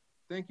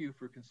 Thank you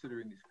for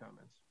considering these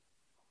comments.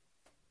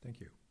 Thank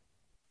you.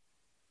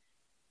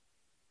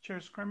 Chair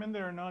Scrimmon,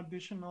 there are no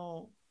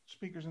additional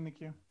speakers in the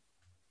queue.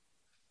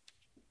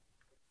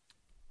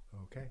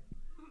 Okay.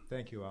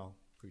 Thank you, Al.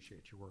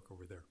 Appreciate your work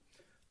over there.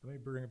 Let me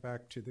bring it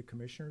back to the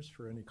commissioners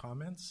for any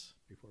comments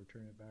before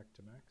turning it back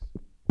to Max.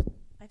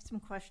 I have some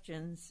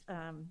questions.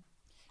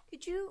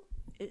 Could you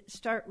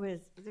start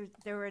with,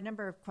 there were a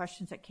number of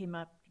questions that came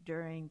up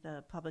during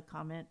the public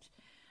comment.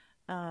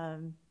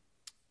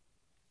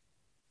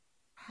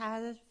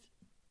 Has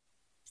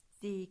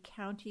the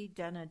county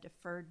done a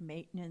deferred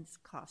maintenance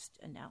cost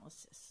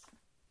analysis?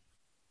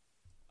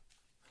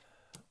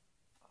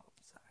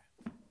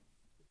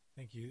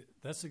 Thank you.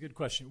 That's a good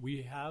question.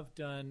 We have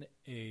done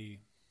a,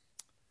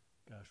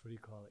 gosh, what do you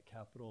call it?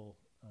 Capital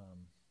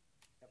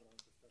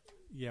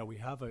yeah, we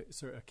have a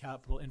sort of a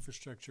capital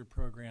infrastructure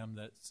program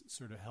that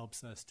sort of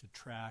helps us to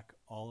track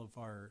a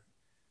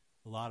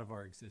lot of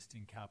our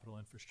existing capital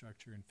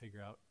infrastructure and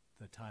figure out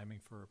the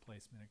timing for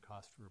replacement and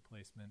cost for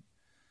replacement.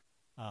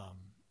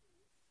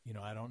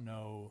 I don't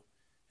know.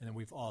 And then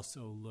we've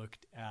also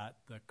looked at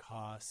the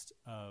cost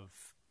of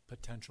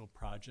potential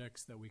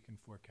projects that we can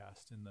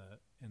forecast in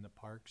the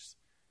parks,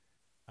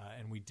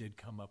 and we did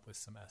come up with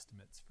some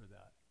estimates for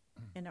that.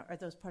 And are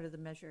those part of the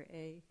Measure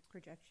A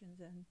projections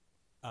then?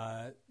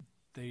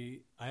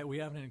 We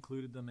haven't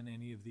included them in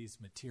any of these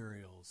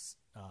materials.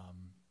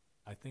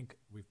 I think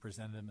we've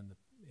presented them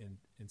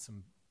in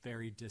some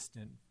very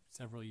distant,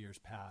 several years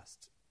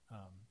past,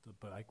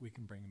 but we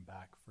can bring them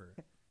back for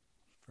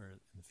in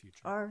the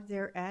future. Are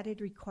there added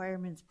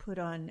requirements put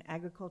on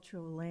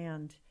agricultural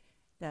land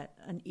that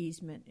an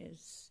easement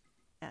is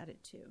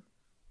added to?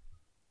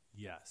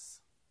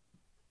 Yes.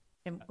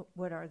 And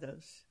what are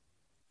those?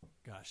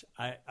 Gosh,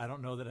 I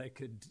don't know that I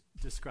could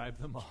describe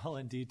them all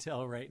in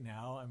detail right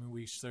now. I mean,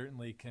 we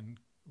certainly can,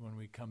 when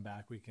we come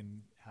back, we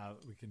can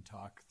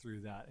talk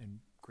through that in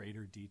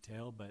greater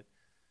detail, but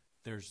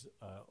there's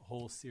a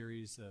whole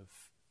series of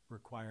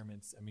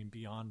requirements. I mean,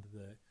 beyond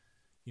the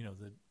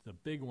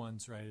big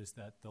ones, right, is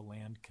that the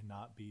land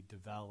cannot be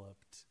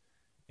developed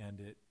and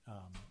it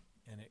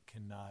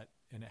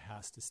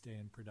has to stay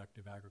in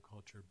productive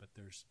agriculture, but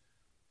there's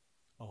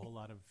a whole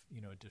lot of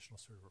additional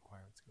sort of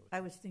requirements go with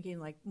I was thinking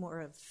like more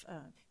of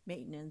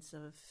maintenance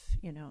of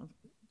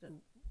the,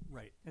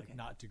 right, okay. like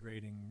not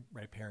degrading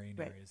riparian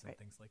Right, areas and right.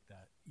 things like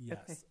that.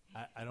 Yes,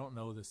 Okay. I don't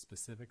know the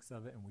specifics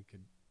of it, and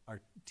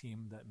our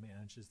team that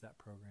manages that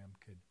program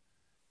could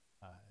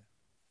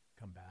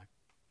come back.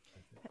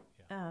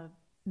 Yeah.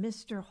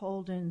 Mr.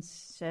 Holden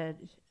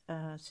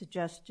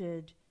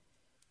suggested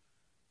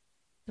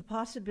the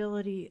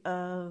possibility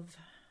of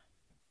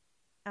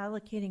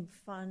allocating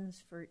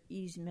funds for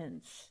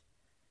easements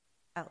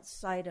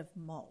outside of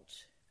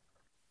MALT.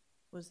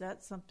 Was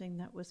that something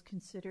that was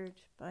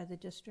considered by the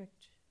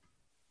district?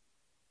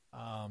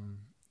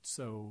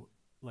 So,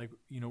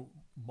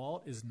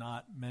 MALT is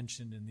not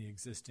mentioned in the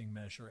existing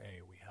Measure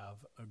A. We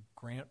have a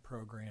grant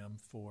program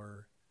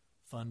for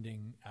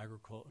funding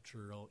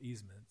agricultural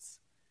easements,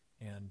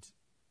 and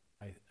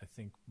I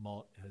think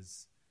MALT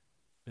has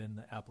been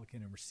the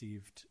applicant and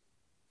received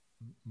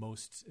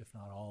most, if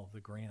not all, of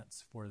the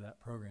grants for that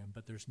program,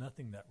 but there's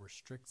nothing that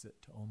restricts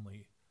it to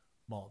only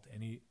MALT.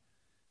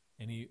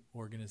 Any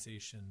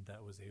organization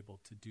that was able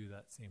to do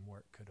that same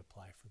work could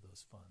apply for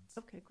those funds.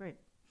 Okay, great.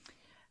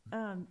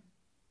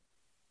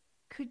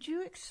 Could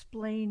you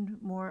explain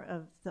more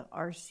of the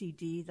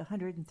RCD, the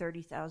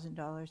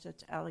 $130,000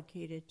 that's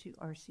allocated to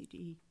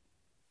RCD?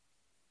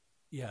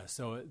 Yeah,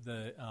 so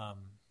the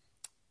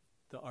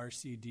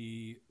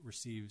RCD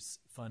receives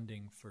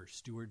funding for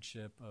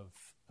stewardship of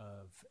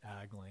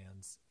ag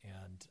lands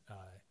and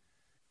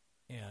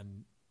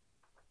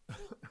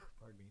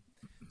pardon me.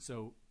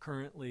 So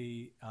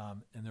currently,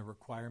 and the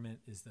requirement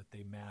is that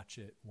they match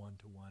it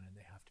 1-to-1, and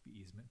they have to be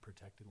easement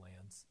protected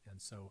lands. And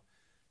so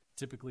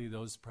typically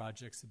those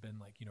projects have been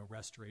like,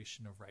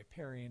 restoration of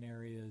riparian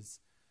areas,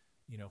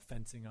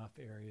 fencing off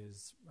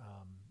areas,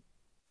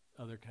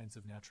 other kinds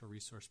of natural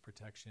resource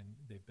protection.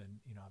 They've been,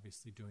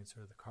 obviously doing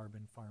sort of the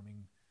carbon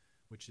farming,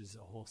 which is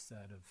a whole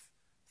set of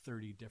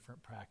 30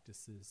 different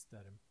practices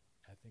that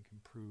I think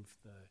improve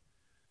the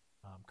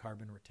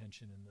carbon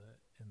retention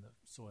in the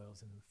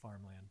soils and in the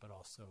farmland, but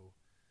also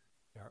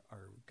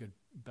are good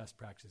best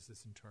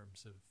practices in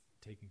terms of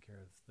taking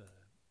care of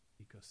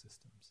the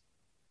ecosystems.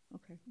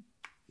 Okay.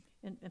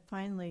 And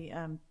finally,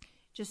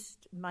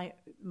 just my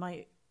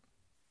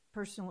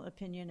personal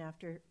opinion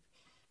after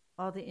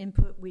all the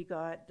input we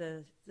got,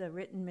 the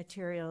written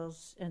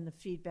materials and the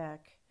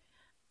feedback,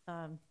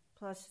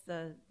 plus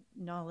the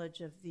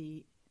knowledge of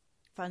the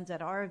funds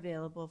that are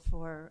available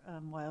for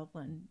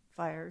wildland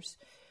fires,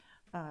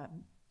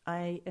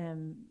 I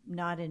am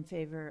not in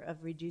favor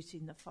of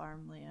reducing the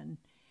farmland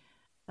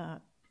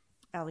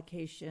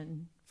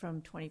allocation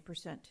from 20%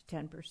 to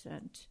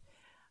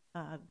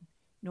 10%,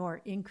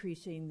 nor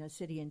increasing the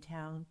city and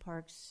town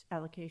parks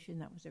allocation.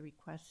 That was a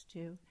request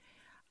too.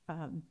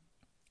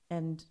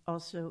 And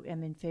also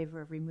am in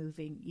favor of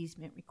removing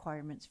easement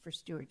requirements for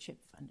stewardship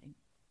funding.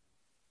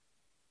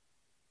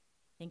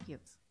 Thank you.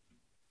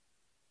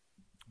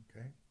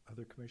 Okay.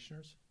 Other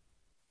commissioners?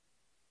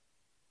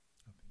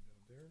 Nothing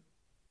down there.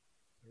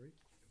 Larry?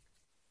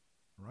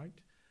 All right.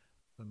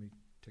 Let me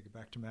take it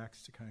back to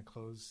Max to kind of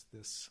close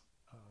this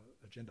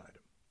agenda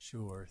item.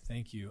 Sure.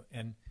 Thank you.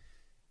 And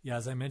yeah,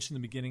 as I mentioned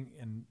in the beginning,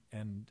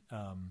 and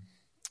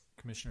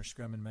Commissioner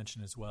Scremin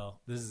mentioned as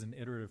well, this is an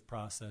iterative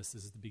process.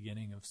 This is the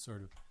beginning of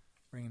sort of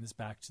bringing this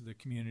back to the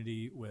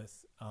community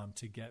with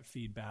to get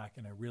feedback,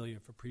 and I really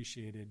have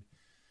appreciated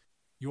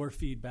your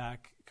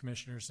feedback,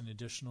 commissioners, and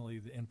additionally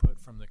the input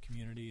from the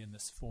community in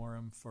this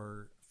forum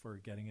for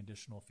getting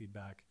additional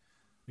feedback.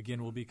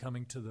 Again, we'll be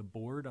coming to the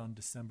board on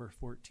December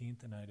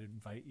 14th, and I'd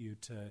invite you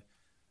to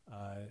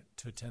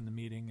attend the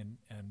meeting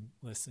and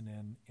listen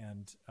in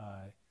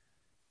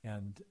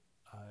and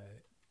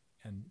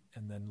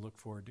then look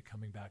forward to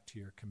coming back to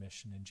your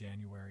commission in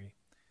January.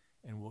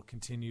 And we'll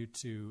continue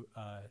to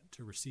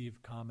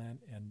receive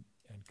comment and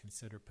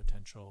consider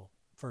potential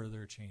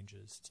further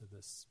changes to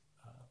this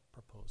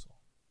proposal.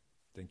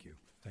 Thank you.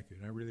 Thank you.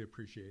 And I really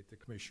appreciate the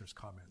commissioner's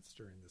comments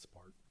during this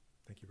part.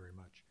 Thank you very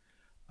much.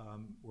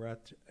 We're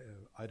at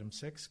item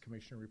 6,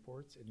 commissioner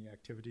reports. Any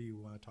activity you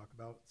want to talk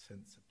about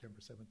since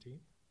September 17th?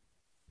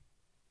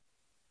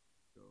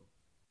 So,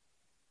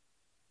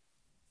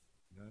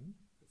 none?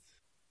 It's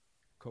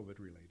COVID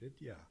related,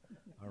 yeah.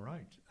 All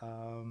right.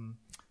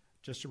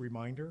 Just a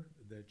reminder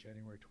that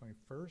January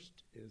 21st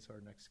is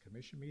our next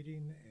commission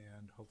meeting,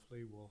 and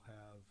hopefully we'll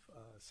have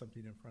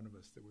something in front of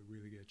us that we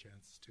really get a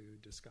chance to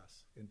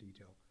discuss in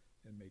detail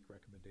and make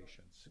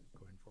recommendations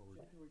going forward.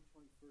 January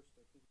 21st,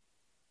 I think.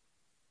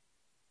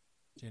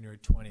 January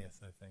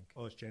 20th, I think.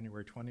 Oh, it's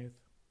January 20th?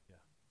 Yeah.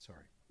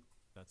 Sorry.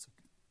 That's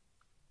okay.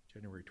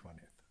 January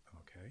 20th.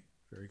 Okay,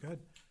 very good.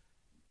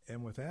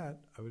 And with that,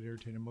 I would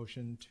entertain a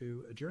motion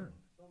to adjourn.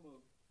 So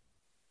moved.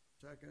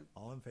 Second.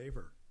 All in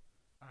favor?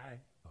 Aye.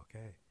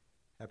 Okay.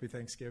 Happy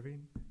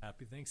Thanksgiving.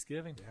 Happy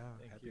Thanksgiving. Yeah,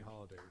 Thank happy you.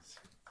 holidays.